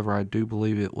one. However, I do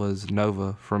believe it was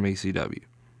Nova from ECW.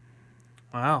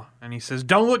 Wow. And he says,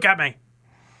 "Don't look at me.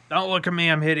 Don't look at me.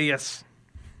 I'm hideous."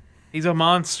 He's a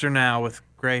monster now with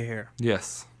gray hair.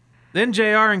 Yes. Then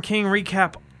JR and King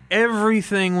recap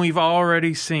everything we've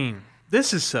already seen.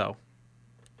 This is so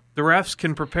the refs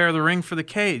can prepare the ring for the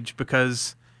cage,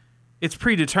 because it's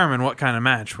predetermined what kind of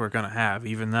match we're going to have,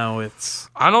 even though it's...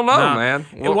 I don't know, man.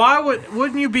 Well, why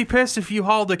wouldn't you be pissed if you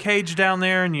hauled the cage down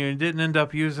there and you didn't end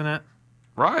up using it?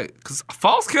 Right, because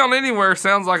Falls Count Anywhere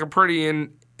sounds like a pretty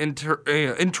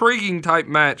intriguing type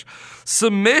match.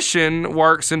 Submission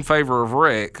works in favor of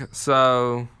Rick,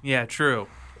 so... Yeah, true.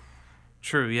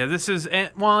 True, yeah, this is...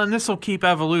 Well, and this will keep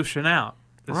Evolution out,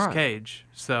 this cage.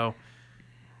 So,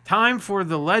 time for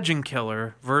the Legend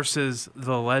Killer versus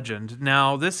the Legend.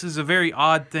 Now, this is a very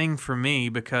odd thing for me,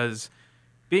 because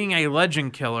being a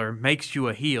Legend Killer makes you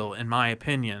a heel, in my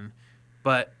opinion.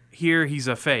 But here he's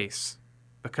a face,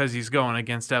 because he's going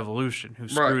against Evolution, who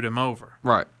screwed him over.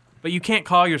 Right. But you can't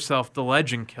call yourself the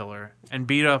Legend Killer and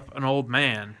beat up an old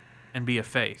man and be a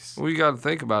face. Well, you got to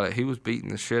think about it. He was beating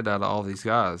the shit out of all these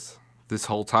guys this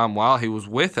whole time while he was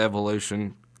with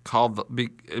Evolution,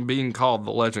 being called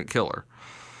the Legend Killer.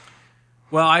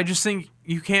 Well, I just think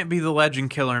you can't be the Legend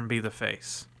Killer and be the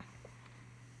face.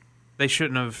 They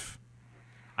shouldn't have...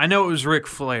 I know it was Ric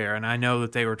Flair, and I know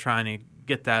that they were trying to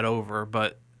get that over,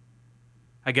 but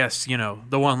I guess,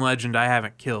 the one legend I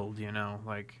haven't killed,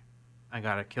 I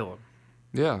gotta kill him.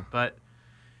 Yeah. But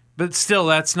still,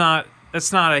 that's not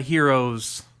a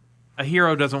hero's... A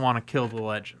hero doesn't want to kill the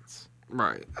legends.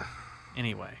 Right.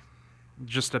 Anyway,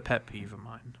 just a pet peeve of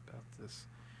mine about this.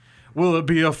 Will it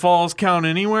be a Falls Count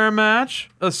Anywhere match?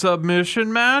 A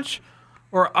submission match?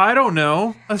 Or, I don't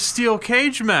know, a steel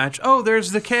cage match? Oh,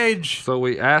 there's the cage. So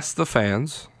we ask the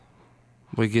fans.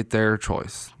 We get their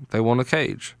choice. They want a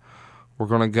cage. We're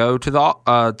going to go to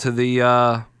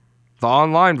the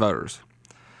online voters.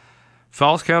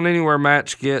 Falls Count Anywhere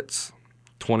match gets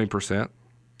 20%.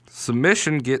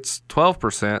 Submission gets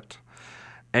 12%.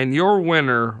 And your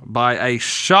winner by a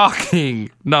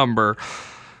shocking number,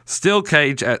 steel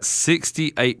cage at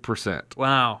 68%.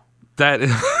 Wow. That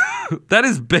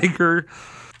is bigger.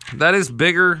 That is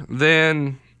bigger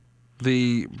than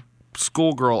the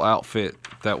schoolgirl outfit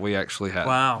that we actually had.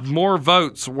 Wow. More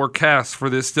votes were cast for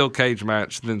this steel cage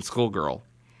match than schoolgirl.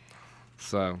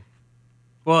 So...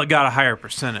 Well, it got a higher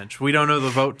percentage. We don't know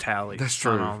the vote tally. That's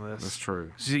true. On all this. That's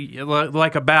true. See,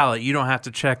 like a ballot, you don't have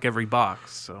to check every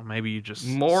box, so maybe you just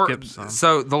skip some.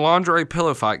 So the lingerie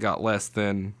pillow fight got less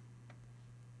than...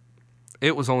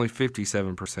 It was only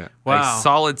 57%. Wow. A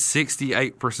solid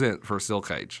 68% for steel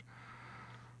cage.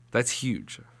 That's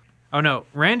huge. Oh, no.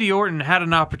 Randy Orton had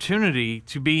an opportunity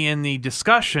to be in the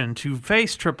discussion to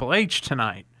face Triple H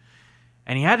tonight,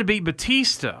 and he had to beat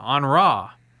Batista on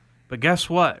Raw. But guess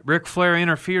what? Ric Flair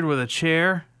interfered with a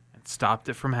chair and stopped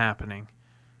it from happening.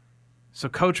 So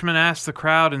Coachman asked the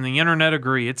crowd, and the internet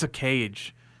agree it's a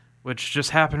cage, which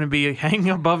just happened to be hanging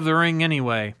above the ring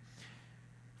anyway.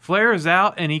 Flair is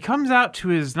out, and he comes out to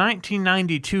his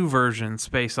 1992 version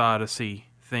Space Odyssey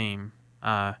theme.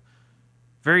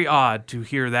 Very odd to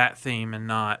hear that theme and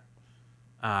not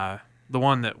the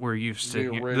one that we're used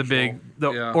to,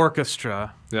 the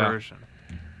orchestra version.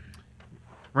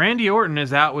 Randy Orton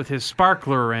is out with his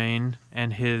Sparkler Rain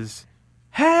and his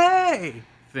Hey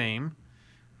theme.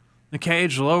 The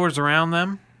cage lowers around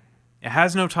them. It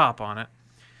has no top on it.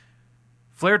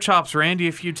 Flair chops Randy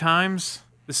a few times.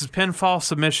 This is pinfall,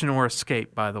 submission, or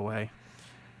escape, by the way.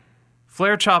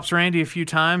 Flair chops Randy a few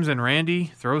times, and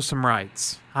Randy throws some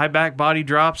rights. High back body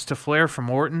drops to Flair from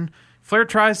Orton. Flair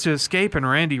tries to escape, and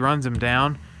Randy runs him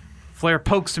down. Flair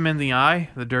pokes him in the eye,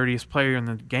 the dirtiest player in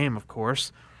the game, of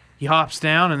course. He hops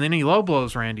down, and then he low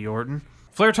blows Randy Orton.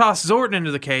 Flair tosses Orton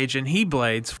into the cage, and he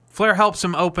blades. Flair helps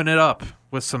him open it up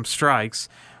with some strikes.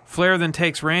 Flair then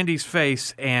takes Randy's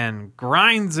face and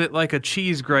grinds it like a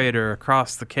cheese grater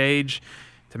across the cage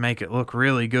to make it look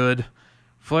really good.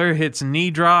 Flair hits knee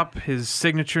drop, his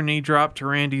signature knee drop to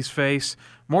Randy's face.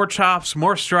 More chops,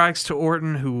 more strikes to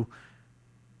Orton, who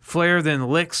Flair then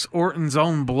licks Orton's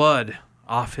own blood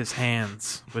off his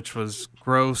hands, which was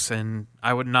gross, and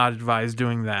I would not advise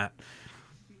doing that.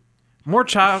 More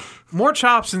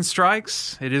chops and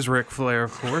strikes. It is Ric Flair,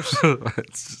 of course.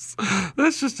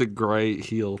 That's just a great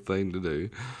heel thing to do.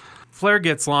 Flair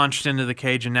gets launched into the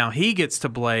cage, and now he gets to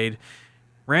blade.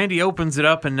 Randy opens it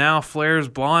up, and now Flair's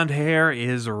blonde hair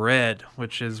is red,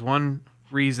 which is one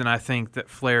reason I think that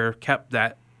Flair kept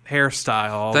that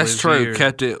hairstyle all That's his true. years.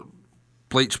 Kept it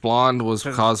bleach blonde was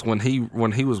because when he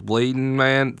was bleeding,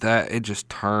 man, that it just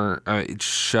turned. It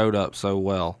showed up so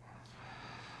well.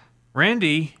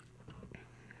 Randy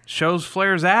shows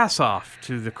Flair's ass off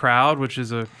to the crowd, which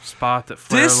is a spot that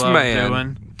Flair This loved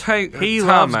man, doing. He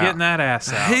loves getting that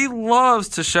ass out. He loves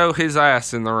to show his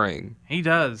ass in the ring. He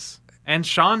does. And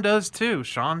Shawn does too.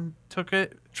 Shawn took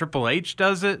it. Triple H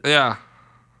does it. Yeah.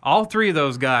 All three of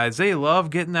those guys, they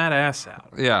love getting that ass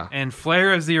out. Yeah. And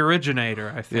Flair is the originator,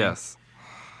 I think. Yes.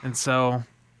 And so,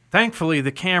 thankfully,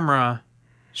 the camera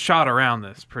shot around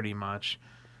this pretty much.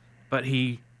 But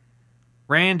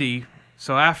Randy,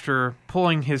 so after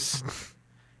pulling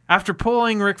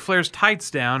Ric Flair's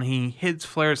tights down, he hits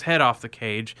Flair's head off the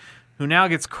cage, who now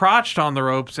gets crotched on the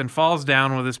ropes and falls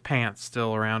down with his pants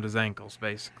still around his ankles,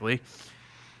 basically.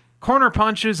 Corner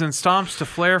punches and stomps to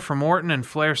Flair from Orton, and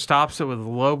Flair stops it with a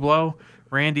low blow.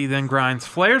 Randy then grinds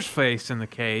Flair's face in the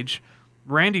cage.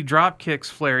 Randy drop kicks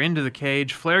Flair into the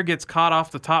cage. Flair gets caught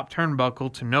off the top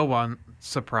turnbuckle to nobody's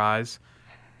surprise.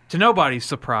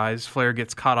 Flair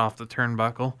gets caught off the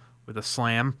turnbuckle with a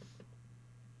slam.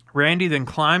 Randy then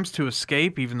climbs to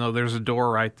escape, even though there's a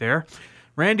door right there.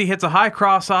 Randy hits a high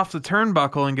cross off the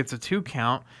turnbuckle and gets a 2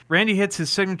 count. Randy hits his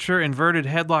signature inverted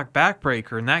headlock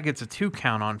backbreaker, and that gets a 2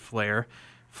 count on Flair.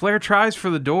 Flair tries for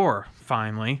the door,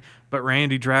 finally, but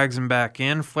Randy drags him back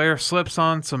in. Flair slips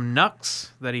on some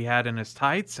knucks that he had in his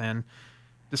tights and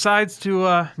decides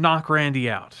to knock Randy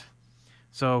out.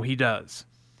 So he does.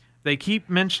 They keep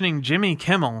mentioning Jimmy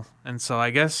Kimmel, and so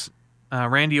I guess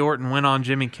Randy Orton went on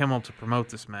Jimmy Kimmel to promote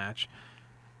this match.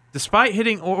 Despite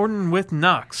hitting Orton with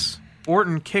knucks,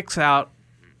 Orton kicks out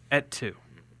at 2.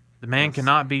 The man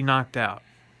cannot be knocked out.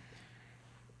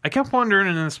 I kept wondering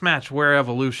in this match where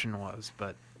Evolution was,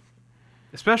 but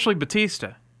especially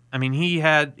Batista. I mean,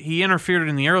 he interfered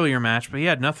in the earlier match, but he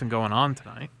had nothing going on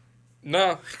tonight.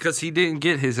 No, because he didn't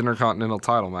get his Intercontinental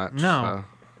title match. No.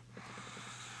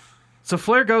 So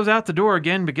Flair goes out the door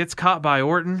again, but gets caught by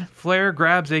Orton. Flair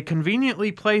grabs a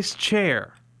conveniently placed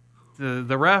chair.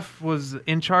 The ref was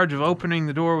in charge of opening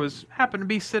the door, happened to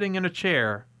be sitting in a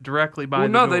chair directly by the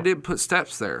door. Well, no, they didn't put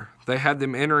steps there. They had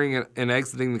them entering and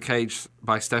exiting the cage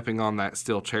by stepping on that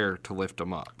steel chair to lift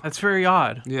them up. That's very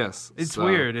odd. Yes. It's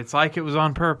weird. It's like it was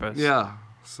on purpose. Yeah.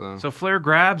 So Flair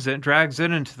grabs it, drags it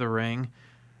into the ring.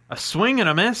 A swing and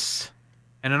a miss,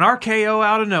 and an RKO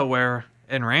out of nowhere,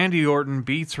 and Randy Orton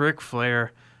beats Ric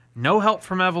Flair. No help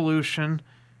from Evolution.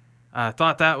 I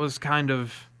thought that was kind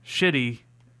of shitty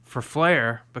for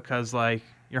Flair because, like,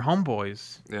 your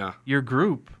homeboys. Yeah. Your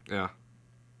group. Yeah.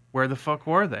 Where the fuck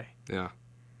were they? Yeah.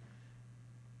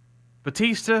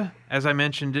 Batista, as I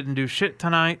mentioned, didn't do shit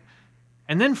tonight.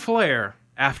 And then Flair,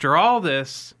 after all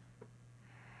this,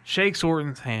 shakes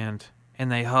Orton's hand, and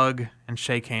they hug and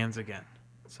shake hands again.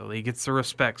 So he gets the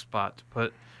respect spot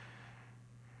to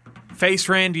face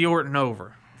Randy Orton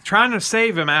over. Trying to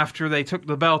save him after they took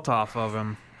the belt off of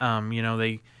him.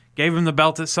 They gave him the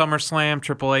belt at SummerSlam.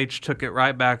 Triple H took it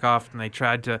right back off, and they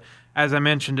tried to, as I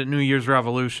mentioned at New Year's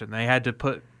Revolution, they had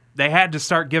to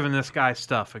start giving this guy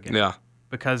stuff again. Yeah.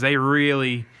 Because they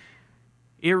really,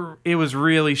 it was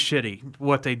really shitty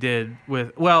what they did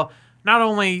with, well, not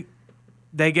only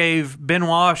they gave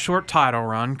Benoit a short title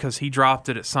run because he dropped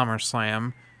it at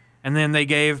SummerSlam, and then they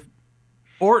gave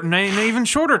Orton an even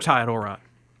shorter title run,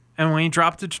 and when he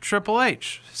dropped it to Triple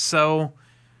H. So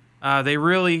they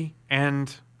really,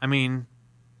 and I mean,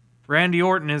 Randy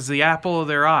Orton is the apple of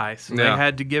their eye, so they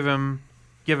had to give him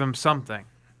something.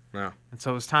 Yeah. And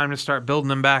so it was time to start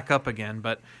building him back up again,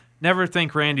 but never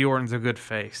think Randy Orton's a good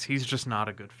face. He's just not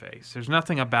a good face. There's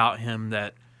nothing about him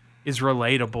that is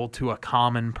relatable to a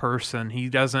common person. He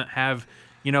doesn't have,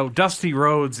 Dusty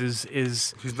Rhodes is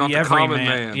He's not the the common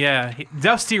everyman. man. Yeah,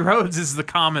 Dusty Rhodes is the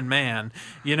common man.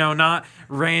 Not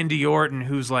Randy Orton,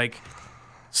 who's like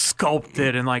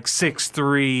sculpted and like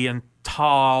 6'3" and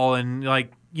tall and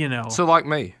like, So like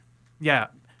me. Yeah,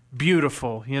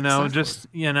 beautiful, Exactly. just,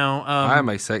 I am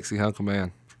a sexy hunk of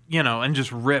man. and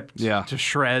just ripped to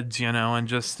shreds, and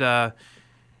just, so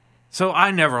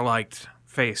I never liked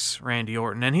face Randy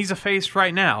Orton, and he's a face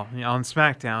right now, on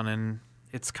SmackDown, and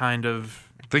it's kind of...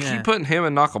 They keep putting him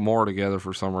and Nakamura together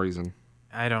for some reason.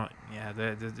 I don't,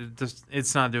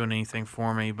 it's not doing anything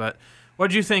for me, but what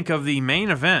did you think of the main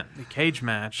event, the cage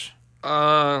match?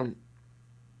 Like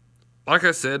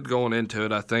I said, going into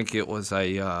it, I think it was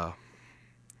a...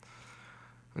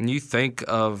 when you think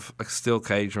of a steel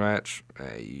cage match,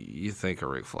 you think of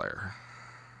Ric Flair.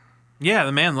 Yeah,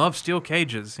 the man loves steel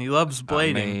cages. He loves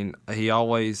blading. I mean, he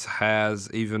always has,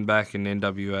 even back in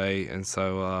NWA, and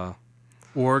so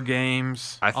War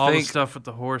Games, all the stuff with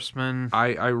the Horsemen.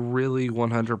 I really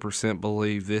 100%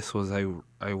 believe this was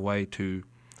a way to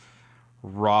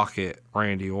rocket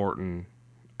Randy Orton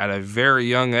at a very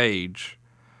young age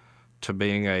to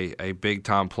being a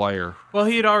big-time player. Well,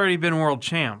 he had already been world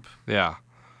champ. Yeah.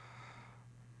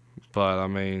 But, I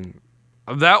mean,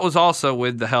 that was also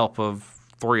with the help of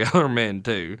 3 other men,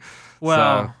 too.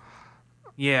 Well, so,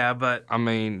 yeah, but... I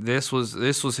mean, this was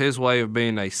his way of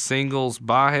being a singles,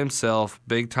 by himself,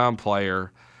 big-time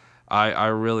player. I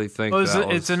really think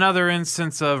it's another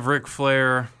instance of Ric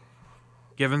Flair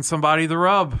giving somebody the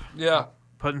rub. Yeah.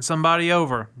 Putting somebody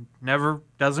over. Never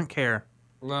doesn't care.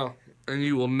 No. And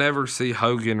you will never see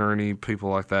Hogan or any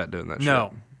people like that doing that shit.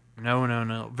 No.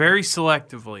 No. Very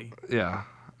selectively. Yeah.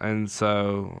 And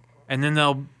so... And then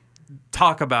they'll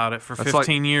talk about it for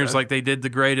 15 years like they did the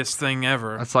greatest thing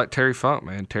ever. That's like Terry Funk,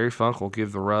 man. Terry Funk will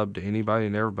give the rub to anybody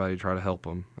and everybody to try to help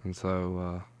him. And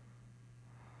so...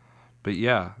 but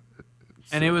yeah.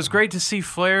 And it was great to see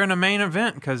Flair in a main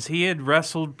event because he had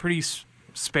wrestled pretty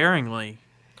sparingly.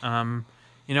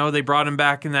 You know, they brought him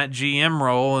back in that GM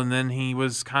role, and then he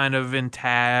was kind of in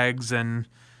tags and,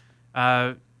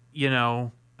 you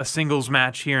know, a singles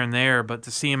match here and there. But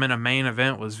to see him in a main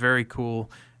event was very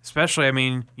cool. Especially, I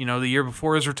mean, you know, the year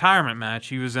before his retirement match,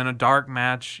 he was in a dark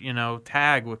match, you know,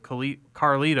 tag with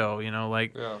Carlito, you know,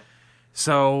 like. Yeah.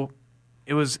 So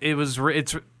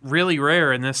it's really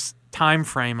rare in this time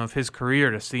frame of his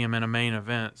career to see him in a main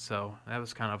event. So that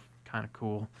was kind of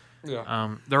cool.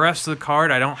 Yeah. The rest of the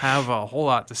card, I don't have a whole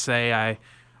lot to say. I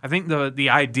think the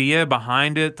idea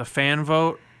behind it, the fan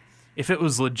vote, if it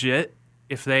was legit,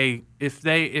 if they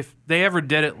ever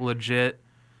did it legit,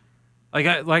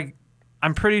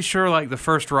 I'm pretty sure like the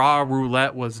first Raw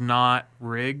roulette was not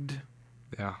rigged.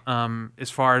 Yeah. As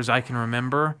far as I can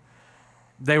remember,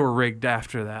 they were rigged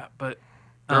after that, but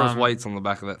there was weights on the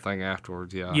back of that thing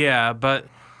afterwards. Yeah. Yeah, but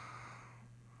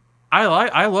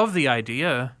I love the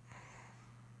idea.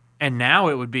 And now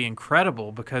it would be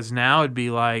incredible because now it'd be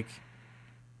like,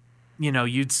 you know,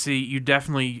 you'd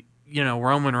definitely, you know,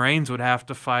 Roman Reigns would have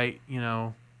to fight, you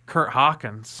know, Kurt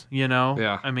Hawkins, you know?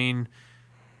 Yeah. I mean,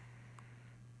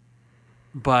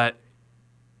 but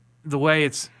the way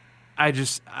it's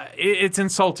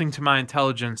insulting to my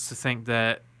intelligence to think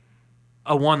that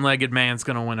a one-legged man's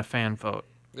going to win a fan vote.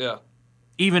 Yeah.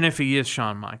 Even if he is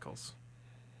Shawn Michaels.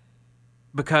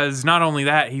 Because not only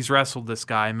that, he's wrestled this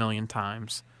guy a million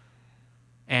times.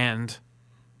 And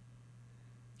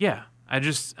yeah,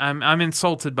 I'm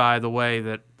insulted by the way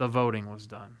that the voting was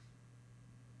done.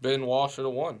 Benoit should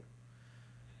have won.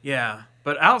 Yeah,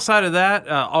 but outside of that,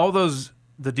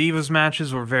 the Divas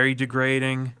matches were very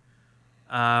degrading.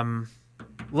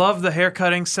 Love the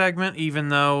haircutting segment, even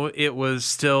though it was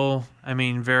still, I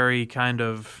mean, very kind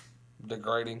of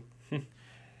degrading.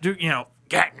 You know,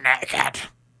 get naked.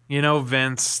 You know,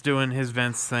 Vince doing his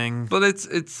Vince thing. But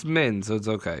it's men, so it's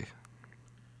okay.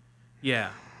 Yeah.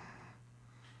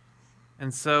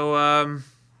 And so,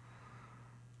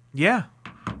 yeah.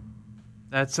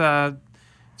 That's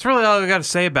really all I got to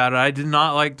say about it. I did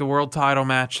not like the world title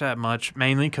match that much,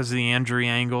 mainly because of the injury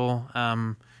angle. I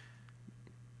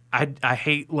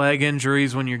hate leg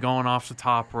injuries when you're going off the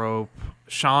top rope.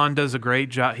 Shawn does a great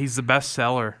job. He's the best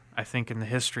seller, I think, in the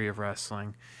history of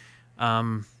wrestling.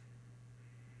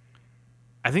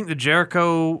 I think the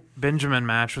Jericho-Benjamin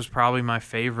match was probably my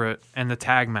favorite, and the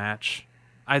tag match.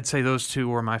 I'd say those two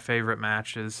were my favorite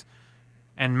matches.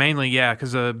 And mainly, yeah,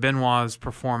 because of Benoit's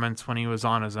performance when he was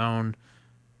on his own.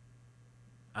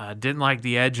 Didn't like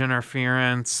the Edge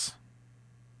interference.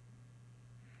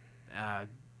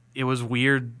 It was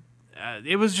weird.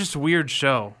 It was just a weird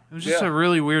show. It was just a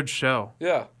really weird show.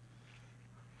 Yeah.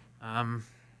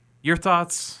 Your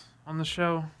thoughts on the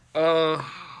show?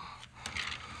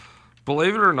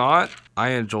 Believe it or not, I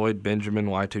enjoyed Benjamin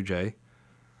Y2J.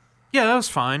 Yeah, that was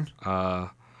fine. The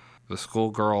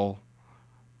schoolgirl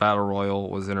battle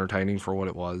royal was entertaining for what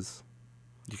it was.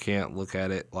 You can't look at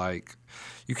it like...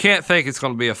 You can't think it's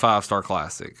going to be a 5-star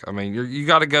classic. I mean, you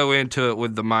got to go into it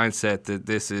with the mindset that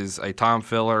this is a time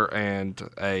filler and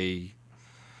a...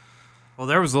 Well,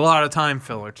 there was a lot of time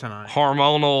filler tonight.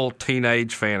 Hormonal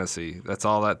teenage fantasy. That's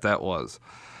all that was.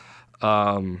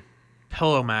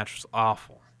 Pillow match was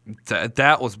awful.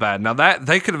 That was bad. Now,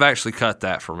 they could have actually cut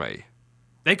that for me.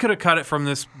 They could have cut it from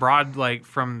this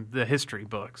from the history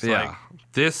books. Yeah,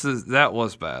 that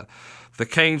was bad. The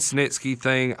Kane Snitsky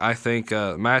thing, I think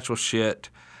match was shit.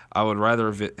 I would rather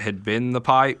if it had been the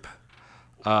pipe.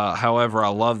 However, I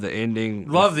love the ending.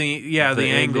 Love the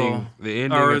angle. The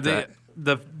ending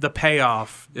the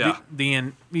payoff. Yeah.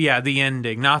 The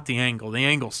ending, not the angle. The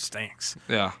angle stinks.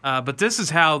 Yeah. But this is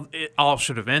how it all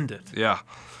should have ended. Yeah.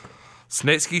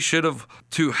 Snitsky should have,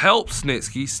 to help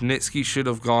Snitsky should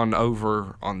have gone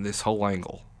over on this whole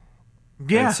angle.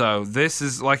 Yeah. And so this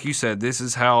is, like you said, this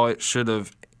is how it should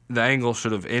have, the angle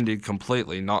should have ended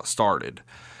completely, not started.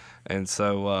 And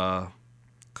so,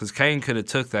 because Kane could have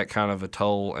took that kind of a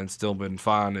toll and still been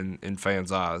fine in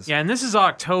fans' eyes. Yeah, and this is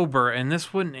October, and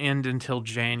this wouldn't end until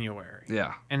January.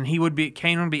 Yeah. And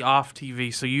Kane would be off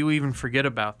TV, so you even forget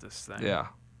about this thing. Yeah.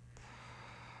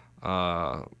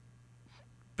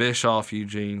 Bischoff,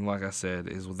 Eugene, like I said,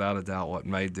 is without a doubt what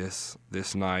made this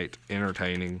night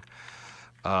entertaining.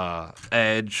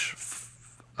 Edge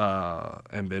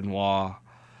and Benoit,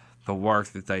 the work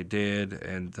that they did,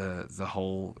 and the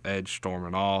whole Edge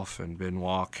storming off and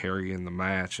Benoit carrying the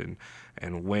match and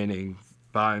winning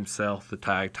by himself the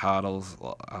tag titles.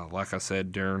 Like I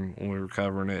said when we were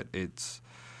covering it, it's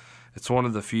one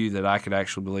of the few that I could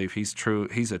actually believe he's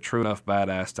a true enough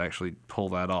badass to actually pull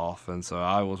that off. And so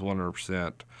I was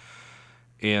 100%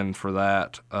 in for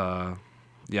that. The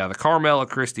Carmella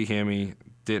Christie Hemi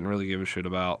didn't really give a shit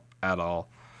about at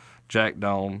all. Jack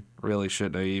Doan really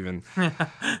shouldn't have even.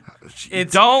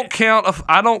 Don't count.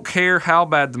 I don't care how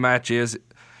bad the match is.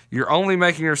 You're only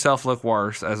making yourself look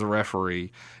worse as a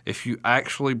referee if you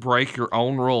actually break your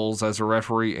own rules as a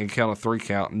referee and count a 3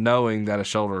 count, knowing that a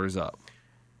shoulder is up.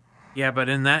 Yeah, but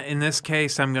in this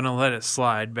case, I'm going to let it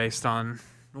slide based on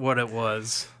what it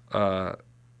was.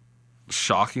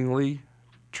 Shockingly,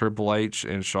 Triple H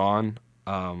and Shawn,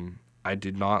 I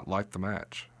did not like the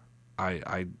match.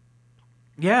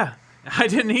 Yeah, I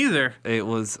didn't either. It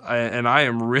was, and I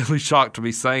am really shocked to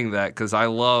be saying that because I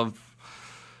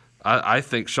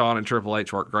think Shawn and Triple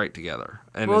H work great together.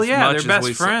 And they're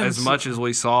best friends. As much as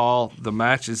we saw the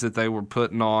matches that they were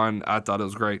putting on, I thought it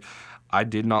was great. I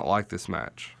did not like this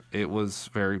match. It was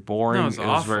very boring. It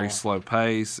was very slow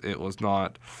pace. It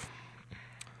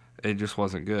just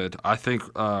wasn't good. I think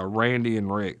Randy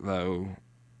and Rick, though,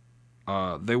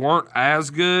 they weren't as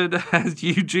good as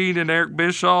Eugene and Eric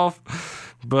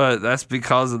Bischoff, but that's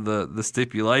because of the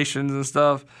stipulations and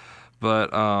stuff.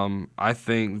 But I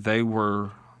think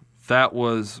that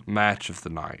was match of the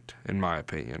night, in my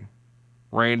opinion.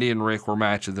 Randy and Rick were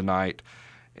match of the night.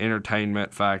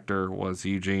 Entertainment factor was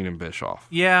Eugene and Bischoff.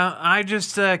 Yeah, I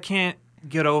just can't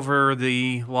get over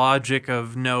the logic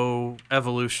of no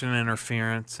evolution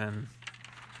interference in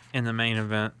the main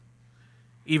event.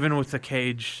 Even with the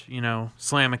cage,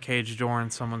 slam a cage door in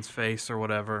someone's face or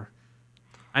whatever.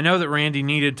 I know that Randy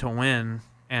needed to win,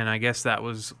 and I guess that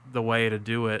was the way to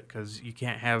do it, because you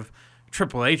can't have...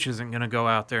 Triple H isn't going to go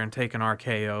out there and take an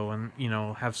RKO and,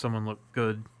 have someone look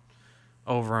good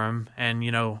over him. And,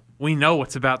 we know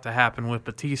what's about to happen with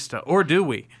Batista. Or do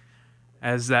we?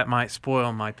 As that might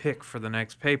spoil my pick for the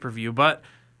next pay-per-view. But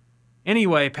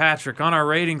anyway, Patrick, on our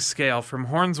rating scale, from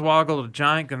Hornswoggle to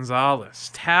Giant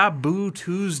Gonzalez, Taboo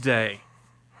Tuesday.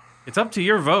 It's up to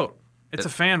your vote. It's a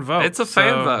fan vote. It's a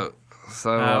fan vote.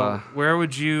 So where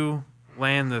would you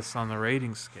land this on the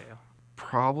rating scale?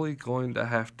 Probably going to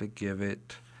have to give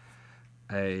it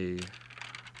a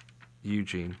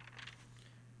Eugene.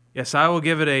 Yes, I will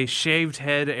give it a shaved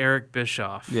head Eric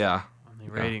Bischoff. Yeah. On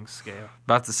the rating scale.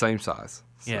 About the same size.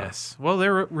 So. Yes. Well,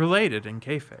 they're related in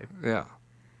kayfabe. Yeah.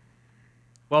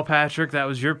 Well, Patrick, that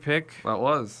was your pick. That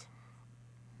was.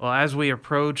 Well, as we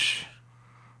approach...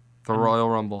 the Royal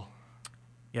Rumble.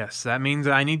 Yes, that means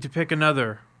I need to pick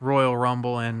another Royal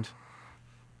Rumble, and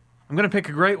I'm going to pick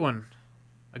a great one.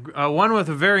 One with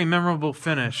a very memorable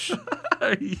finish.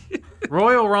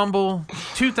 Royal Rumble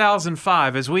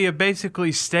 2005, as we have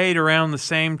basically stayed around the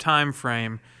same time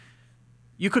frame.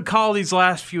 You could call these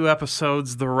last few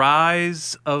episodes the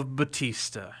rise of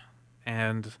Batista.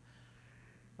 And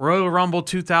Royal Rumble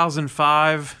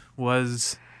 2005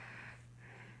 was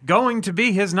going to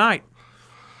be his night.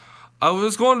 It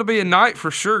was going to be a night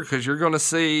for sure, because you're going to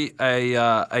see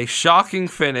a shocking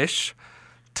finish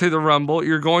to the Rumble.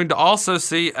 You're going to also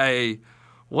see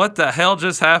what the hell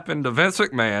just happened to Vince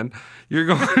McMahon. You're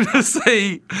going to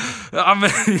see,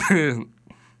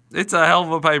 it's a hell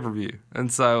of a pay-per-view.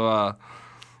 And so,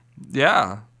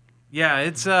 yeah. Yeah,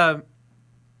 it's, well,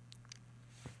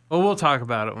 we'll talk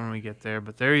about it when we get there,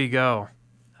 but there you go.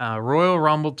 Royal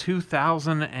Rumble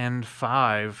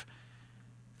 2005,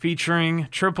 featuring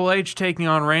Triple H taking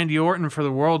on Randy Orton for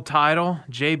the world title.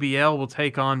 JBL will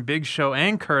take on Big Show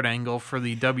and Kurt Angle for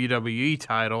the WWE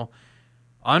title.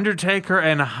 Undertaker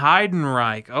and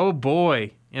Heidenreich, oh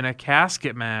boy, in a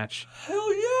casket match.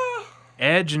 Hell yeah.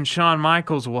 Edge and Shawn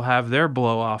Michaels will have their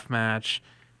blow-off match.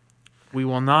 we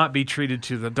will not be treated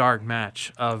to the dark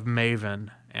match of Maven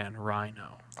and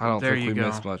Rhino. I don't think we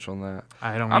missed much on that.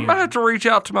 I'm going to have to reach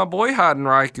out to my boy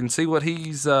Heidenreich and see what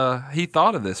he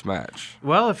thought of this match.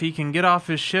 Well, if he can get off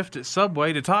his shift at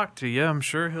Subway to talk to you, I'm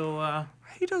sure he'll...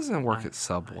 He doesn't work at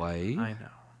Subway. I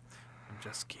know. I'm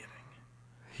just kidding.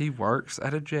 He works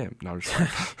at a gym. No, I'm just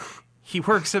kidding. He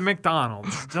works at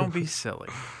McDonald's. Don't be silly.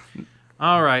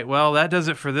 All right. Well, that does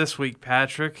it for this week,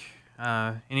 Patrick.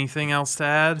 Anything else to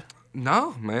add?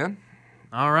 No, man.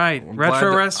 All right. I'm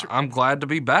glad to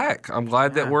be back. I'm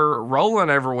glad that we're rolling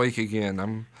every week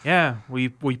again. We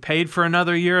paid for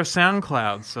another year of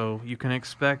SoundCloud, so you can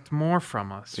expect more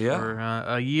from us for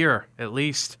a year at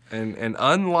least. And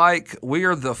unlike we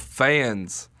are the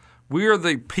fans, we are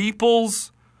the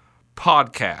people's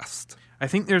podcast. I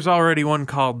think there's already one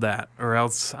called that, or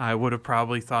else I would have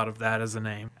probably thought of that as a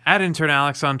name. At Intern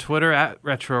Alex on Twitter, at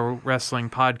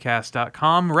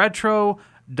RetroWrestlingPodcast.com, Retro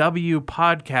W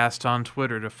Podcast on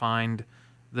Twitter to find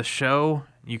the show.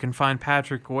 You can find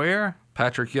Patrick where?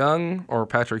 Patrick Young or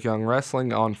Patrick Young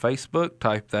Wrestling on Facebook.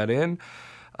 Type that in.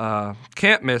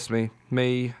 Can't miss me.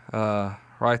 Me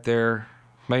right there.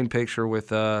 Main picture with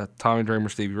Tommy Dreamer,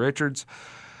 Stevie Richards.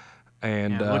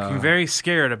 And looking very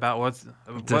scared about what's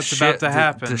about to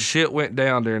happen. The shit went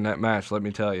down during that match, let me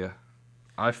tell you.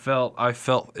 I felt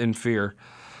in fear.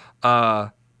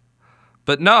 But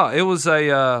no, it was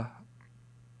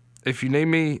if you need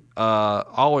me,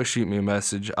 always shoot me a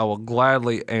message. I will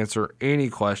gladly answer any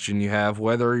question you have,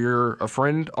 whether you're a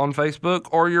friend on Facebook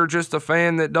or you're just a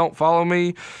fan that don't follow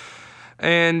me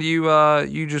and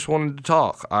you just wanted to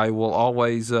talk. I will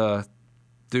always do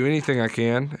anything I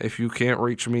can. If you can't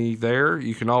reach me there,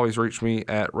 you can always reach me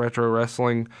at Retro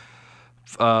Wrestling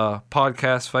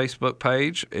Podcast Facebook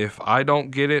page. If I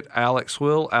don't get it, Alex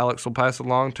will pass it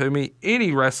along to me.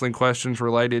 Any wrestling questions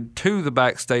related to the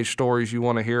backstage stories you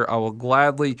want to hear, I will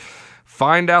gladly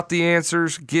find out the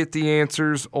answers, get the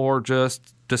answers, or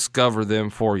just discover them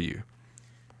for you.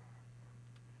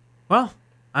 Well,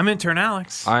 I'm Intern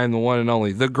Alex. I am the one and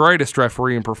only, the greatest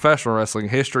referee in professional wrestling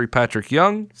history, Patrick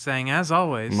Young. Saying, as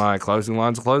always, my closing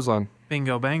line's a clothesline.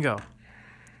 Bingo bango.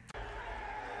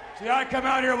 See, I come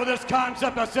out here with this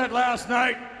concept I said last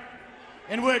night,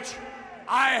 in which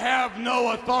I have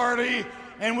no authority,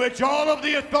 in which all of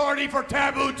the authority for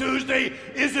Taboo Tuesday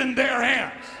is in their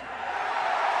hands.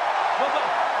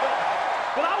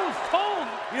 But I was told...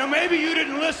 maybe you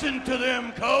didn't listen to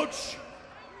them, Coach,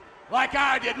 like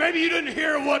I did. Maybe you didn't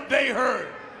hear what they heard.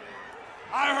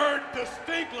 I heard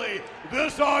distinctly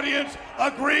this audience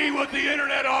agree with the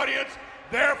internet audience.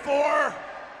 Therefore,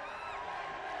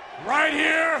 right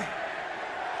here,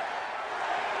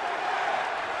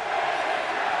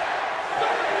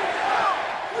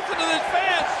 listen to this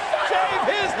fan. Shave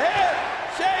his head.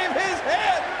 Shave his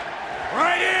head.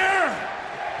 Right here,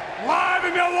 live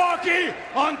in Milwaukee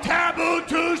on Taboo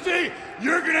Tuesday,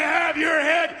 you're going to have your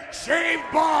head shaved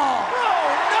bald. No.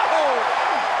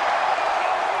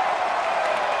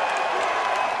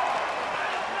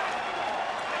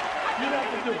 You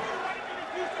have to do it.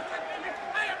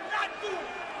 I am not doing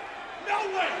it. No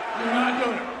way. You're not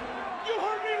doing it. You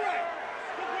heard me right.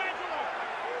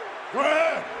 Congratulations. Go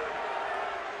ahead.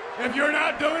 If you're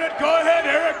not doing it, go ahead,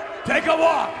 Eric. Take a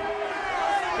walk.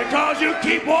 Because you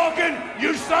keep walking,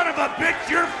 you son of a bitch,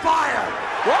 you're fired.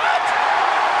 What?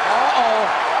 Uh-oh.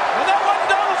 Well, that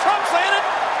wasn't Donald Trump saying it.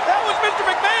 That was Mr.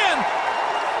 McMahon.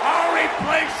 I'll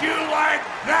replace you like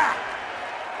that.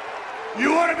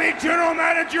 You want to be general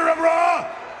manager of Raw?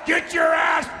 Get your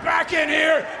ass back in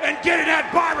here and get in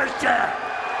that barber's chair.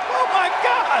 Oh, my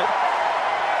God.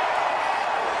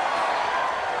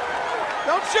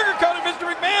 Don't sugarcoat it, Mr.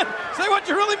 McMahon. Say what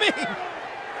you really mean.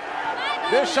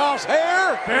 Bischoff's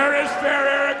hair. Fair is fair,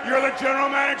 Eric. You're the general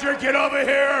manager. Get over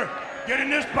here. Get in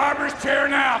this barber's chair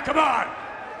now. Come on.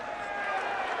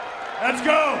 Let's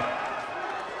go.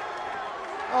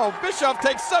 Oh, Bischoff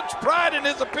takes such pride in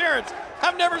his appearance.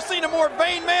 I've never seen a more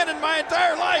vain man in my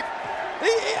entire life.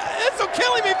 This will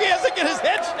kill him if he has to get his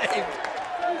head shaved.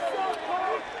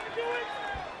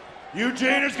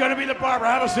 Eugene is going to be the barber.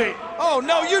 Have a seat. Oh,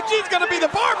 no, Eugene's going to be the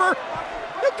barber.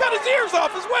 He'll cut his ears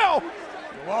off as well.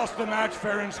 You lost the match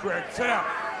fair and square. Sit down.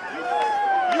 You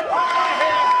touch my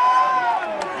head.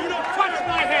 You don't touch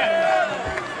my head.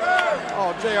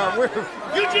 Oh, JR,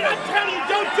 Eugene, I'm telling you,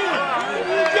 don't do it.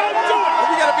 Don't do it. Have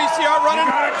you got a VCR running?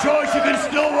 You got a choice. You can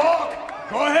still walk.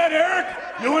 Go ahead, Eric.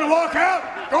 You want to walk out?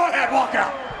 Go ahead, walk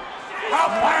out. I'll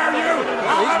fire you.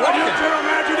 I'll have a new general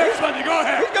manager next Monday. Go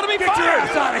ahead. He's going to be Get fired. your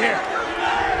ass out of here.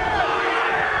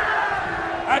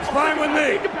 That's fine with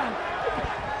me. Think about it.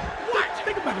 What?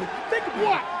 Think about it. Think of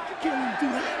what? You can't even do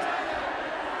that.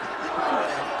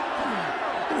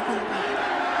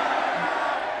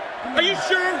 Are you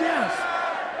sure? Yes.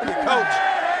 Coach.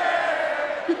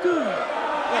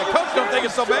 Yeah, Coach don't think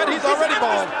it's so bad. He's already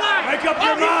bald. Make up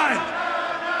your mind.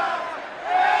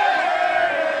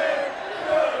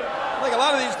 I think a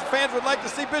lot of these fans would like to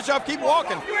see Bischoff keep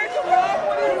walking.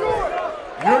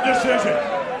 Your decision.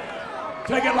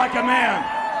 Take it like a man.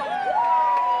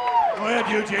 Go ahead,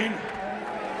 Eugene.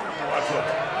 Watch it.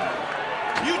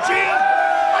 Eugene!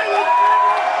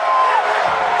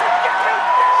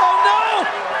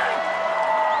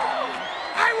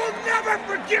 I will never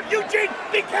forgive Eugene!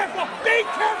 Be careful! Be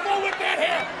careful with that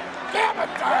hair! Damn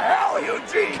it to hell,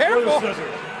 Eugene! Careful!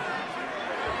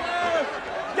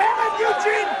 Damn it,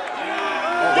 Eugene!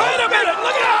 Wait a minute!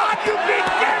 Look out! Eugene!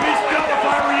 I'd be still if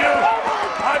I were you!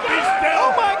 I'd be still!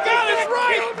 Oh my God, it's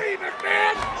right! Kill me,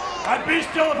 McMahon! I'd be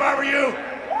still if I were you!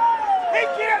 He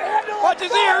can't handle it! Watch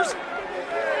his ears!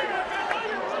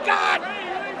 God!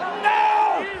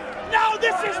 No! No,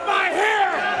 this is my hair!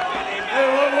 Hey,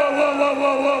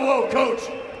 whoa, Coach!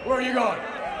 Where are you going?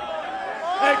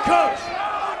 Hey, Coach!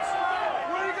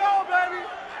 Where you going, baby?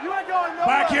 You ain't going nowhere.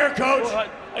 Back here, Coach! I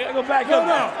gotta go back No, up.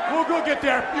 no, we'll go get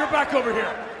there. You're back over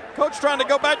here. Coach trying to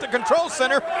go back to control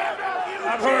center.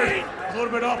 I've heard a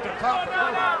little bit off the top.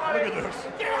 Look at this.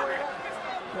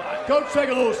 Coach, take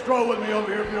a little stroll with me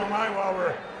over here if you don't mind while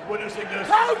we're witnessing this.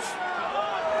 Coach!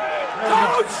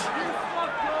 Coach!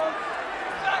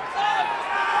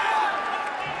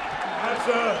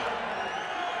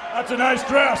 That's a nice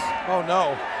dress. Oh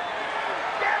no.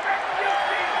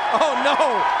 Oh no.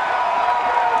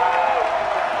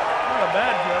 Not a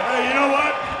bad dress. Hey, you know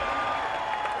what?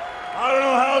 I don't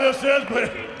know how this is,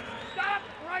 but Stop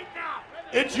right now.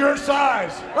 it's your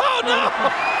size. Oh no.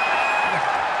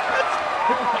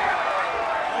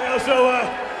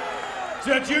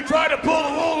 Since you tried to pull the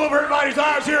wool over everybody's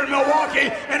eyes here in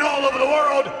Milwaukee and all over the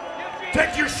world,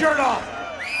 take your shirt off.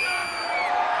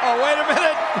 Oh, wait a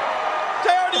minute.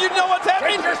 JR, do you know what's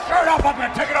happening? Take your shirt off. I'm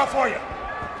going to take it off for you.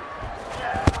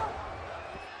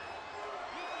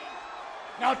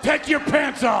 Now take your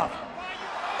pants off.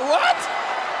 What?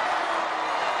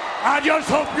 I just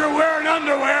hope you're wearing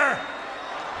underwear.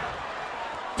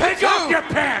 Take off your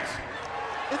pants.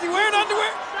 Is he wearing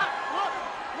underwear?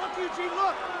 Look, Eugene,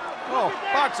 look. Oh,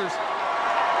 boxers.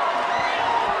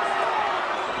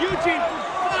 Eugene,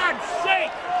 for God's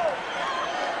sake.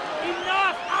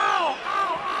 Enough. Ow, ow,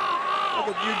 ow, ow.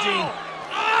 Look at Eugene.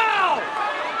 Ow.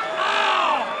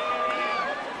 Ow.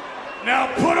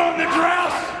 Now put on the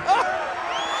dress.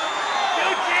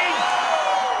 Eugene.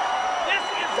 This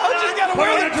is Coach has got to Put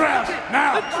wear on the dress.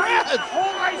 Now. The dress.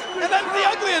 whole ice cream. And that's the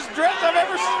ugliest dress I've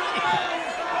ever seen.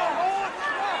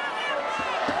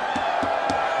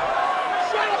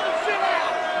 Shut up and sit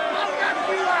down. I'll knock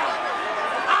you out.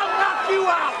 I'll knock you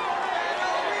out.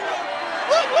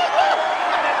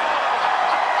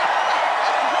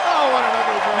 Oh, what an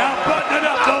ugly dress. Now button it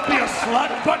up. Don't be a slut.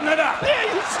 Button it up. Yeah,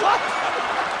 you slut.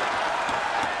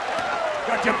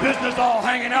 Got your business all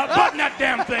hanging out. Button that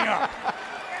damn thing up.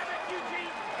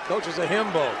 Coach is a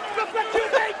himbo. Look what you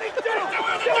made me do.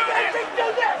 You made me do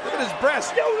this. Look at his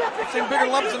breast. You look at Seen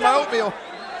bigger lumps in my oatmeal.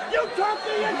 You talked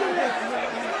me into this.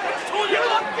 You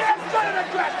look damn son of a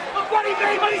dress. Look what he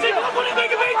made me do. Look what he made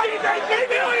me do. What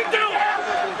he do?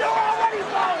 You already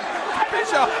know.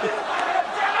 Bischoff.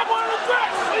 I want a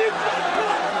dress.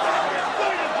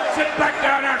 Sit back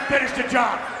down there and finish the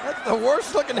job. That's the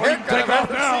worst looking Well, you haircut can I've take off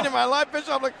ever now. seen in my life.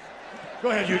 Bischoff, look. Go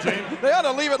ahead, Eugene. They ought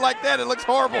to leave it like that. It looks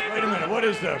horrible. Wait a minute. What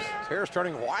is this? His hair's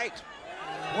turning white.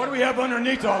 What do we have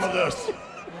underneath all of this?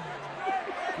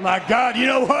 My God, you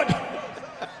know what?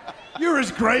 You're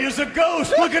as gray as a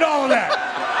ghost. Look at all of that.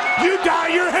 You dye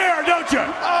your hair, don't you?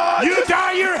 You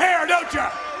dye your hair, don't you?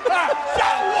 So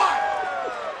what?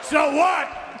 So what?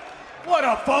 What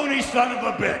a phony son of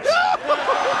a bitch.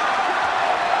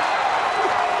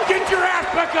 Get your ass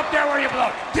back up there where you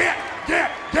belong. Get.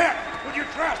 With your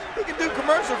dress. He can do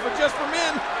commercial for Just for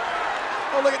Men.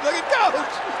 Oh, look at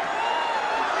Coach.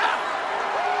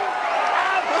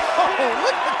 Oh,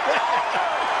 look at that.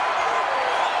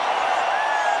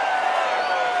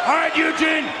 All right,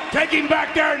 Eugene, take him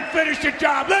back there and finish the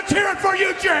job. Let's hear it for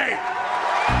Eugene.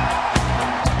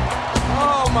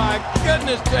 Oh, my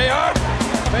goodness, JR.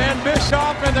 Van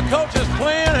Bischoff and the coach's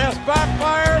plan has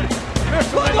backfired.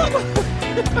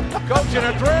 Coach in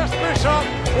a dress. Bischoff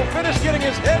will finish getting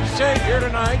his head shaved here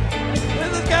tonight.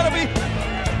 This has got to be.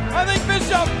 I think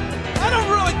Bischoff. I don't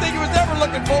really think he was ever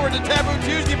looking forward to Taboo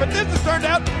Tuesday, but this has turned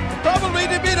out probably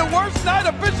to be the worst night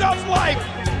of Bischoff's life.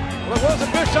 Well, it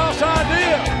wasn't Bischoff's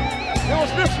idea. It was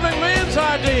Mr. McMahon's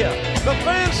idea. The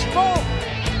fans spoke.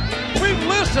 We've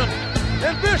listened.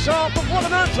 and Bischoff, before the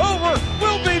night's over,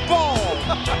 will be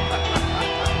bald.